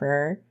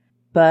photographer.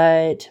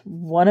 But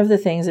one of the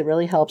things that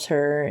really helps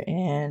her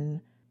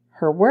in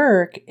her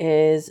work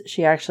is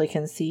she actually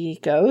can see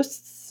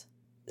ghosts.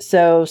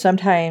 So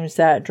sometimes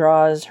that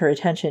draws her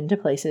attention to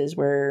places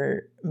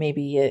where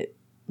maybe it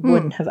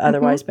wouldn't have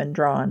otherwise been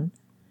drawn.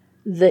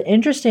 The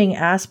interesting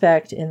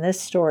aspect in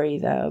this story,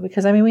 though,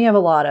 because, I mean, we have a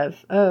lot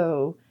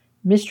of,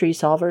 mystery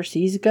solver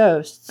sees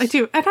ghosts. I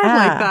do, and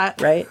I like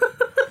that. Right?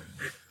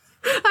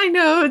 I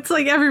know, it's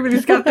like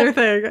everybody's got their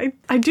thing.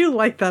 I do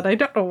like that. I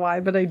don't know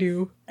why, but I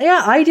do.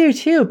 Yeah, I do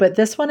too, but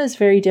this one is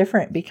very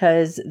different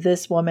because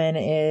this woman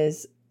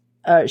is,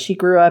 she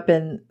grew up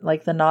in,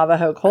 like, the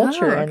Navajo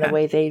culture, and the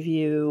way they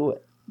view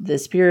the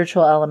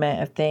spiritual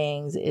element of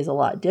things is a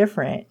lot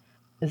different.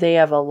 They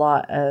have a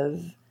lot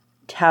of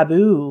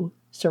taboo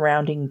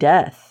surrounding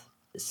death.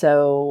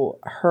 So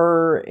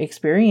her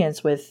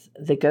experience with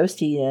the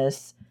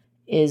ghostiness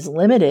is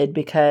limited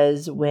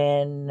because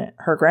when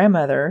her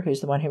grandmother,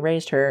 who's the one who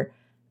raised her,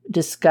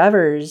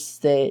 discovers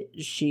that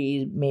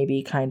she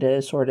maybe kind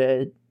of sort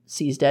of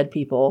sees dead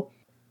people,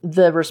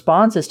 the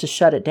response is to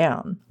shut it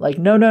down. Like,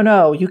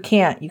 no, you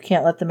can't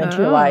let them into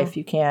your life.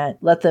 You can't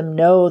let them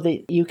know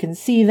that you can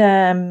see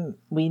them.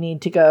 We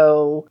need to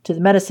go to the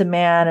medicine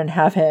man and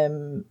have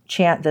him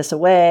chant this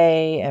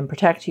away and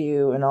protect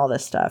you and all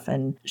this stuff.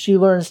 And she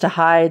learns to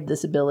hide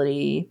this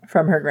ability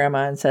from her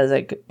grandma and says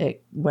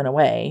it went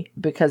away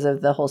because of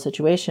the whole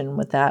situation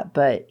with that.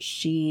 But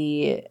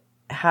she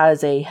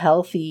has a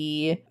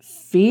healthy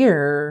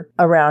fear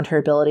around her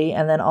ability,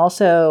 and then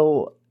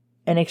also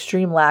an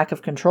extreme lack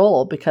of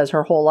control because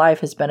her whole life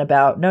has been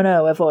about,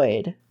 no,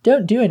 avoid.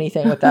 Don't do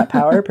anything with that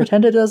power.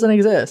 Pretend it doesn't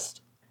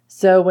exist.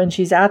 So when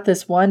she's at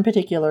this one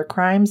particular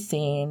crime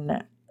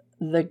scene,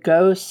 the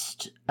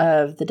ghost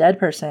of the dead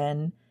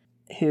person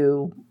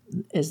who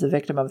is the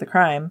victim of the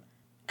crime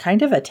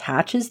kind of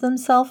attaches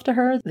themselves to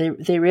her.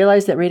 They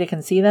realize that Rita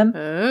can see them.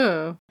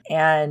 Oh.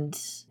 And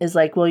is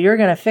like, well, you're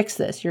going to fix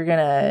this. You're going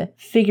to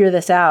figure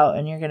this out,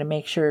 and you're going to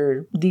make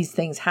sure these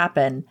things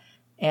happen.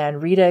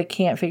 And Rita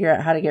can't figure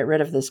out how to get rid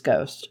of this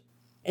ghost.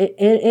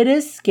 It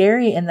is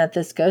scary in that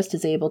this ghost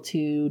is able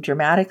to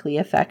dramatically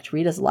affect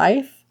Rita's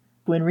life.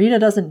 When Rita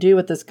doesn't do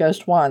what this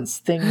ghost wants,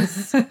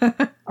 things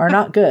are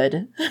not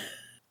good.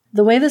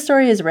 The way the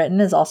story is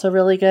written is also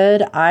really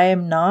good. I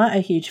am not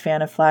a huge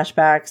fan of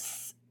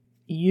flashbacks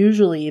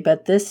usually,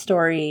 but this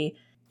story,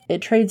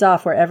 it trades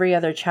off where every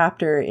other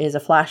chapter is a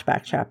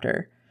flashback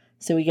chapter.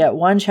 So we get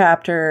one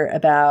chapter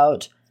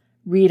about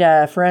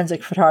Rita,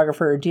 forensic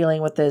photographer,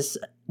 dealing with this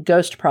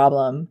ghost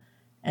problem,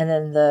 and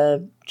then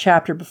the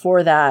chapter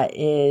before that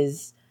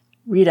is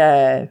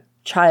Rita,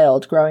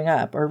 child growing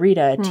up, or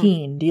Rita,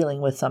 teen dealing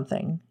with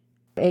something.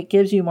 It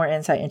gives you more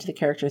insight into the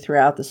character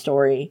throughout the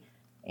story,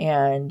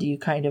 and you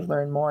kind of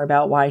learn more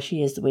about why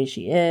she is the way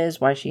she is,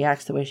 why she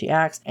acts the way she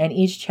acts. And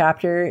each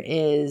chapter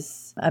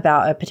is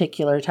about a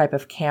particular type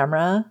of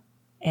camera,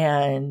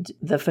 and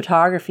the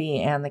photography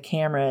and the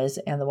cameras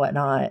and the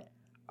whatnot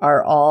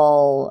are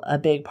all a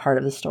big part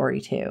of the story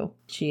too.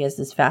 She has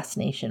this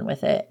fascination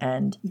with it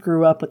and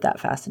grew up with that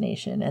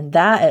fascination. And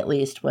that at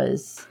least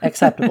was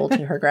acceptable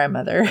to her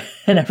grandmother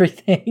and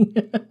everything.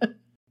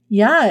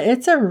 Yeah,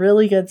 it's a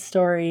really good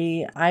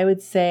story. I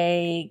would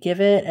say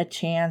give it a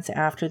chance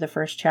after the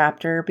first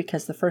chapter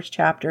because the first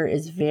chapter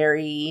is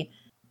very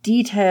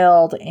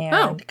detailed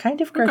and kind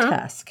of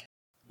grotesque.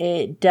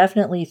 It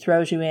definitely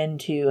throws you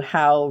into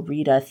how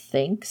Rita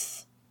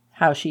thinks,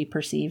 how she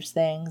perceives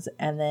things,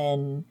 and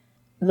then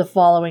the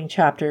following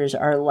chapters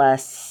are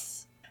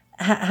less,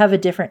 have a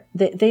different,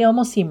 they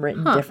almost seem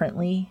written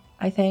differently,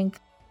 I think.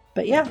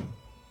 But yeah,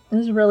 it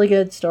was a really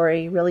good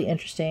story, really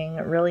interesting,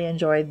 really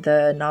enjoyed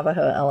the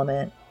Navajo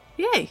element.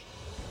 Yay.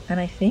 And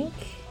I think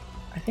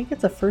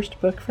it's a first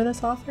book for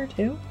this author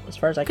too, as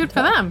far as I can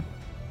tell. Good for them.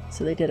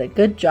 So they did a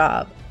good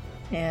job.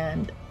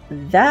 And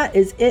that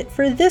is it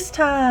for this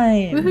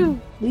time. Woohoo.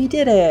 We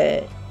did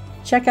it.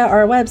 Check out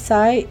our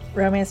website,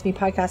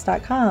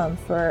 romancemepodcast.com,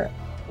 for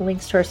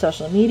links to our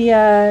social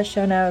media,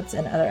 show notes,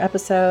 and other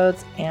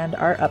episodes, and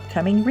our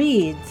upcoming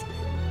reads.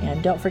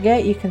 And don't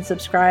forget, you can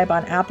subscribe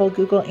on Apple,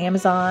 Google,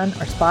 Amazon,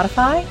 or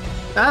Spotify.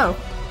 Oh,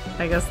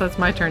 I guess that's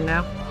my turn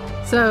now.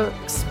 So,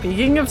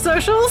 speaking of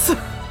socials,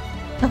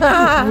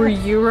 were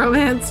you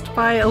romanced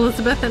by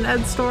Elizabeth and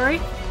Ed's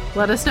story?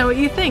 Let us know what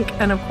you think.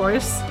 And of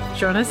course,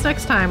 join us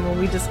next time when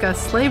we discuss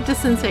Slave to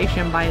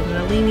Sensation by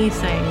Nalini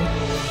Singh.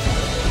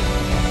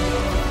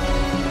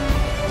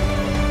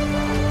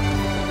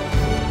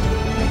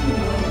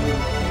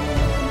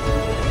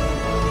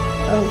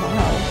 Oh,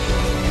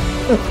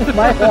 wow.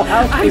 My whole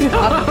house I know,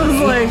 I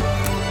was like,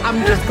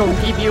 I'm just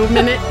gonna give you a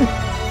minute.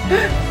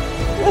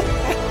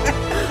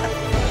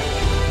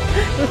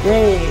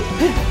 Great.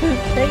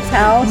 Thanks,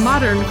 house.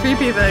 Modern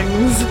creepy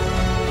things.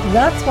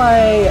 That's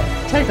why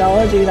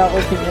technology not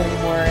working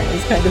anymore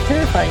is kind of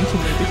terrifying to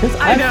me, because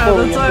I know,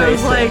 fully that's why I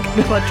was embraced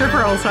like, clutch your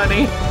pearls,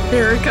 honey.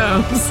 Here it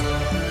comes.